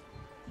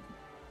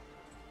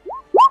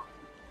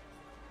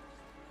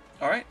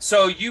 All right.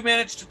 So you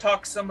managed to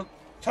talk some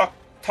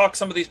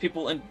of these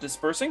people into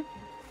dispersing.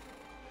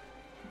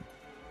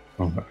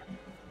 Okay.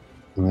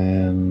 And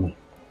then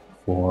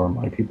for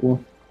my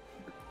people.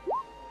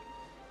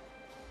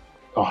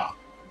 Oh.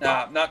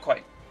 Nah, not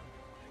quite.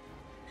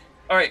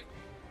 All right.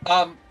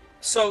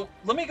 So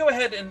let me go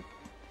ahead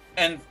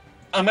and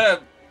I'm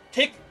gonna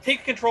take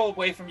control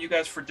away from you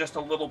guys for just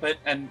a little bit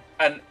and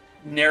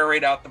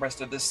narrate out the rest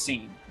of this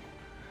scene.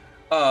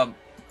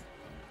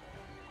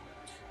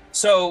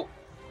 So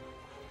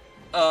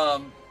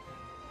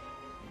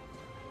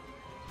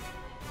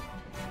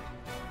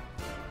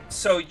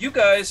you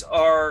guys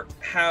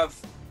have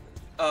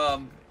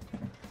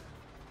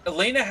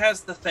Elena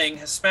has the thing,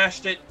 has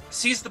smashed it,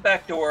 sees the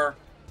back door.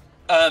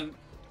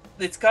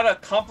 It's got a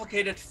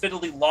complicated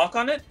fiddly lock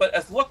on it, but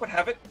as luck would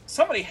have it,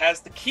 somebody has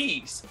the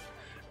keys.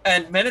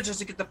 and manages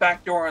to get the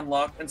back door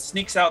unlocked and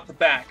sneaks out the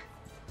back.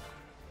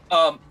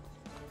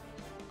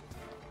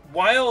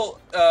 While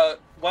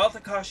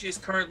Takashi is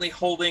currently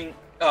holding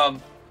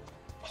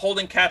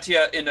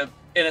Katya in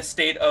a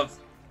state of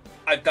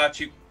 "I've got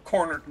you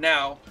cornered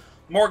now,"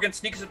 Morgan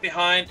sneaks up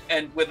behind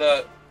and with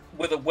a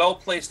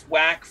well-placed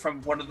whack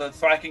from one of the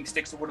thwacking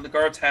sticks that one of the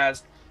guards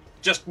has,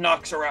 just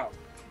knocks her out,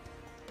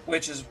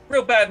 which is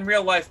real bad in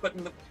real life, but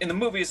in the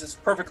movies is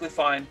perfectly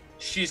fine.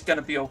 She's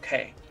gonna be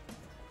okay.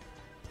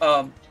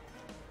 And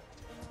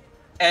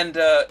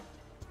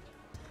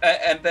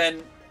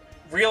then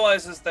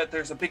realizes that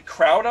there's a big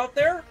crowd out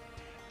there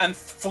and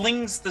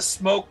flings the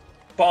smoke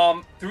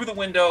bomb through the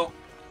window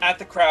at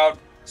the crowd,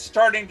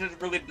 starting to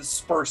really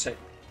disperse it.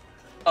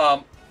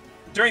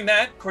 During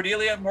that,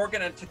 Cordelia,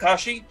 Morgan, and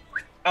Takashi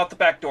out the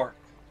back door.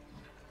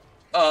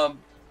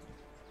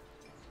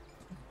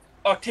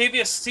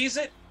 Octavius sees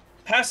it,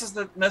 passes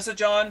the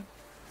message on,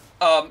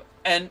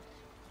 and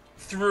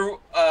through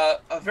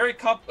a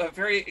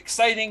very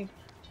exciting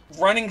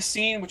running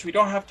scene, which we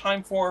don't have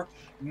time for,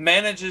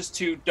 manages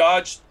to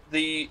dodge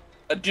the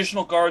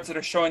additional guards that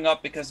are showing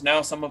up because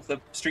now some of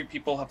the street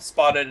people have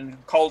spotted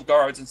and called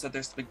guards and said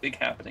there's something big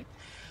happening.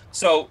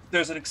 So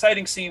there's an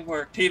exciting scene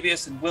where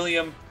Octavius and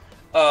William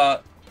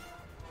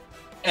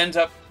ends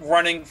up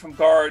running from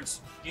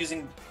guards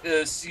using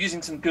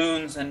some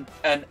goons and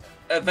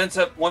events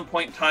at one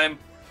point in time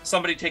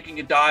somebody taking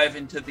a dive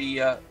into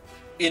the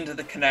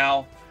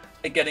canal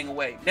and getting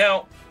away.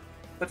 Now,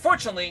 but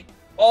fortunately,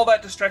 all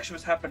that distraction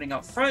was happening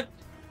out front,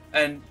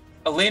 and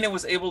Elena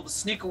was able to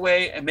sneak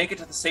away and make it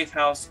to the safe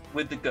house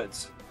with the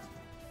goods.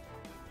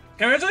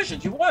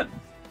 Congratulations, you won!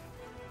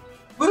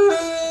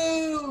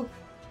 Woo!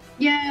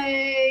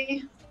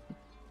 Yay!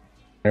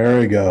 There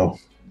we go.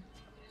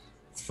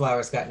 This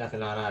flower's got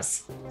nothing on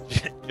us.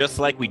 Just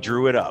like we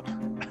drew it up.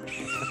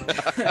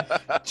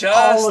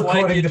 Just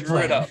like you drew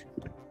it up.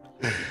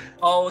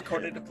 All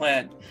according to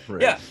plan.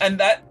 Right. Yeah, and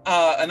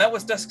that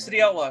was Dusk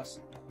City Outlaws.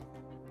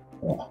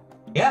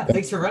 Yeah,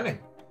 thanks for running.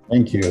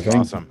 Thank you.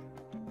 Awesome.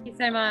 Thank you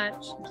so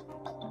much.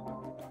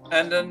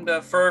 And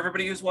for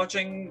everybody who's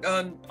watching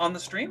on the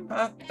stream,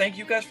 thank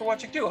you guys for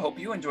watching too. I hope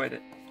you enjoyed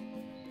it.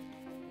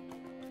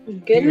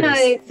 Good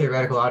night.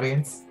 Theoretical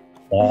audience.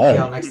 Bye. See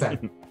y'all next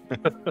time.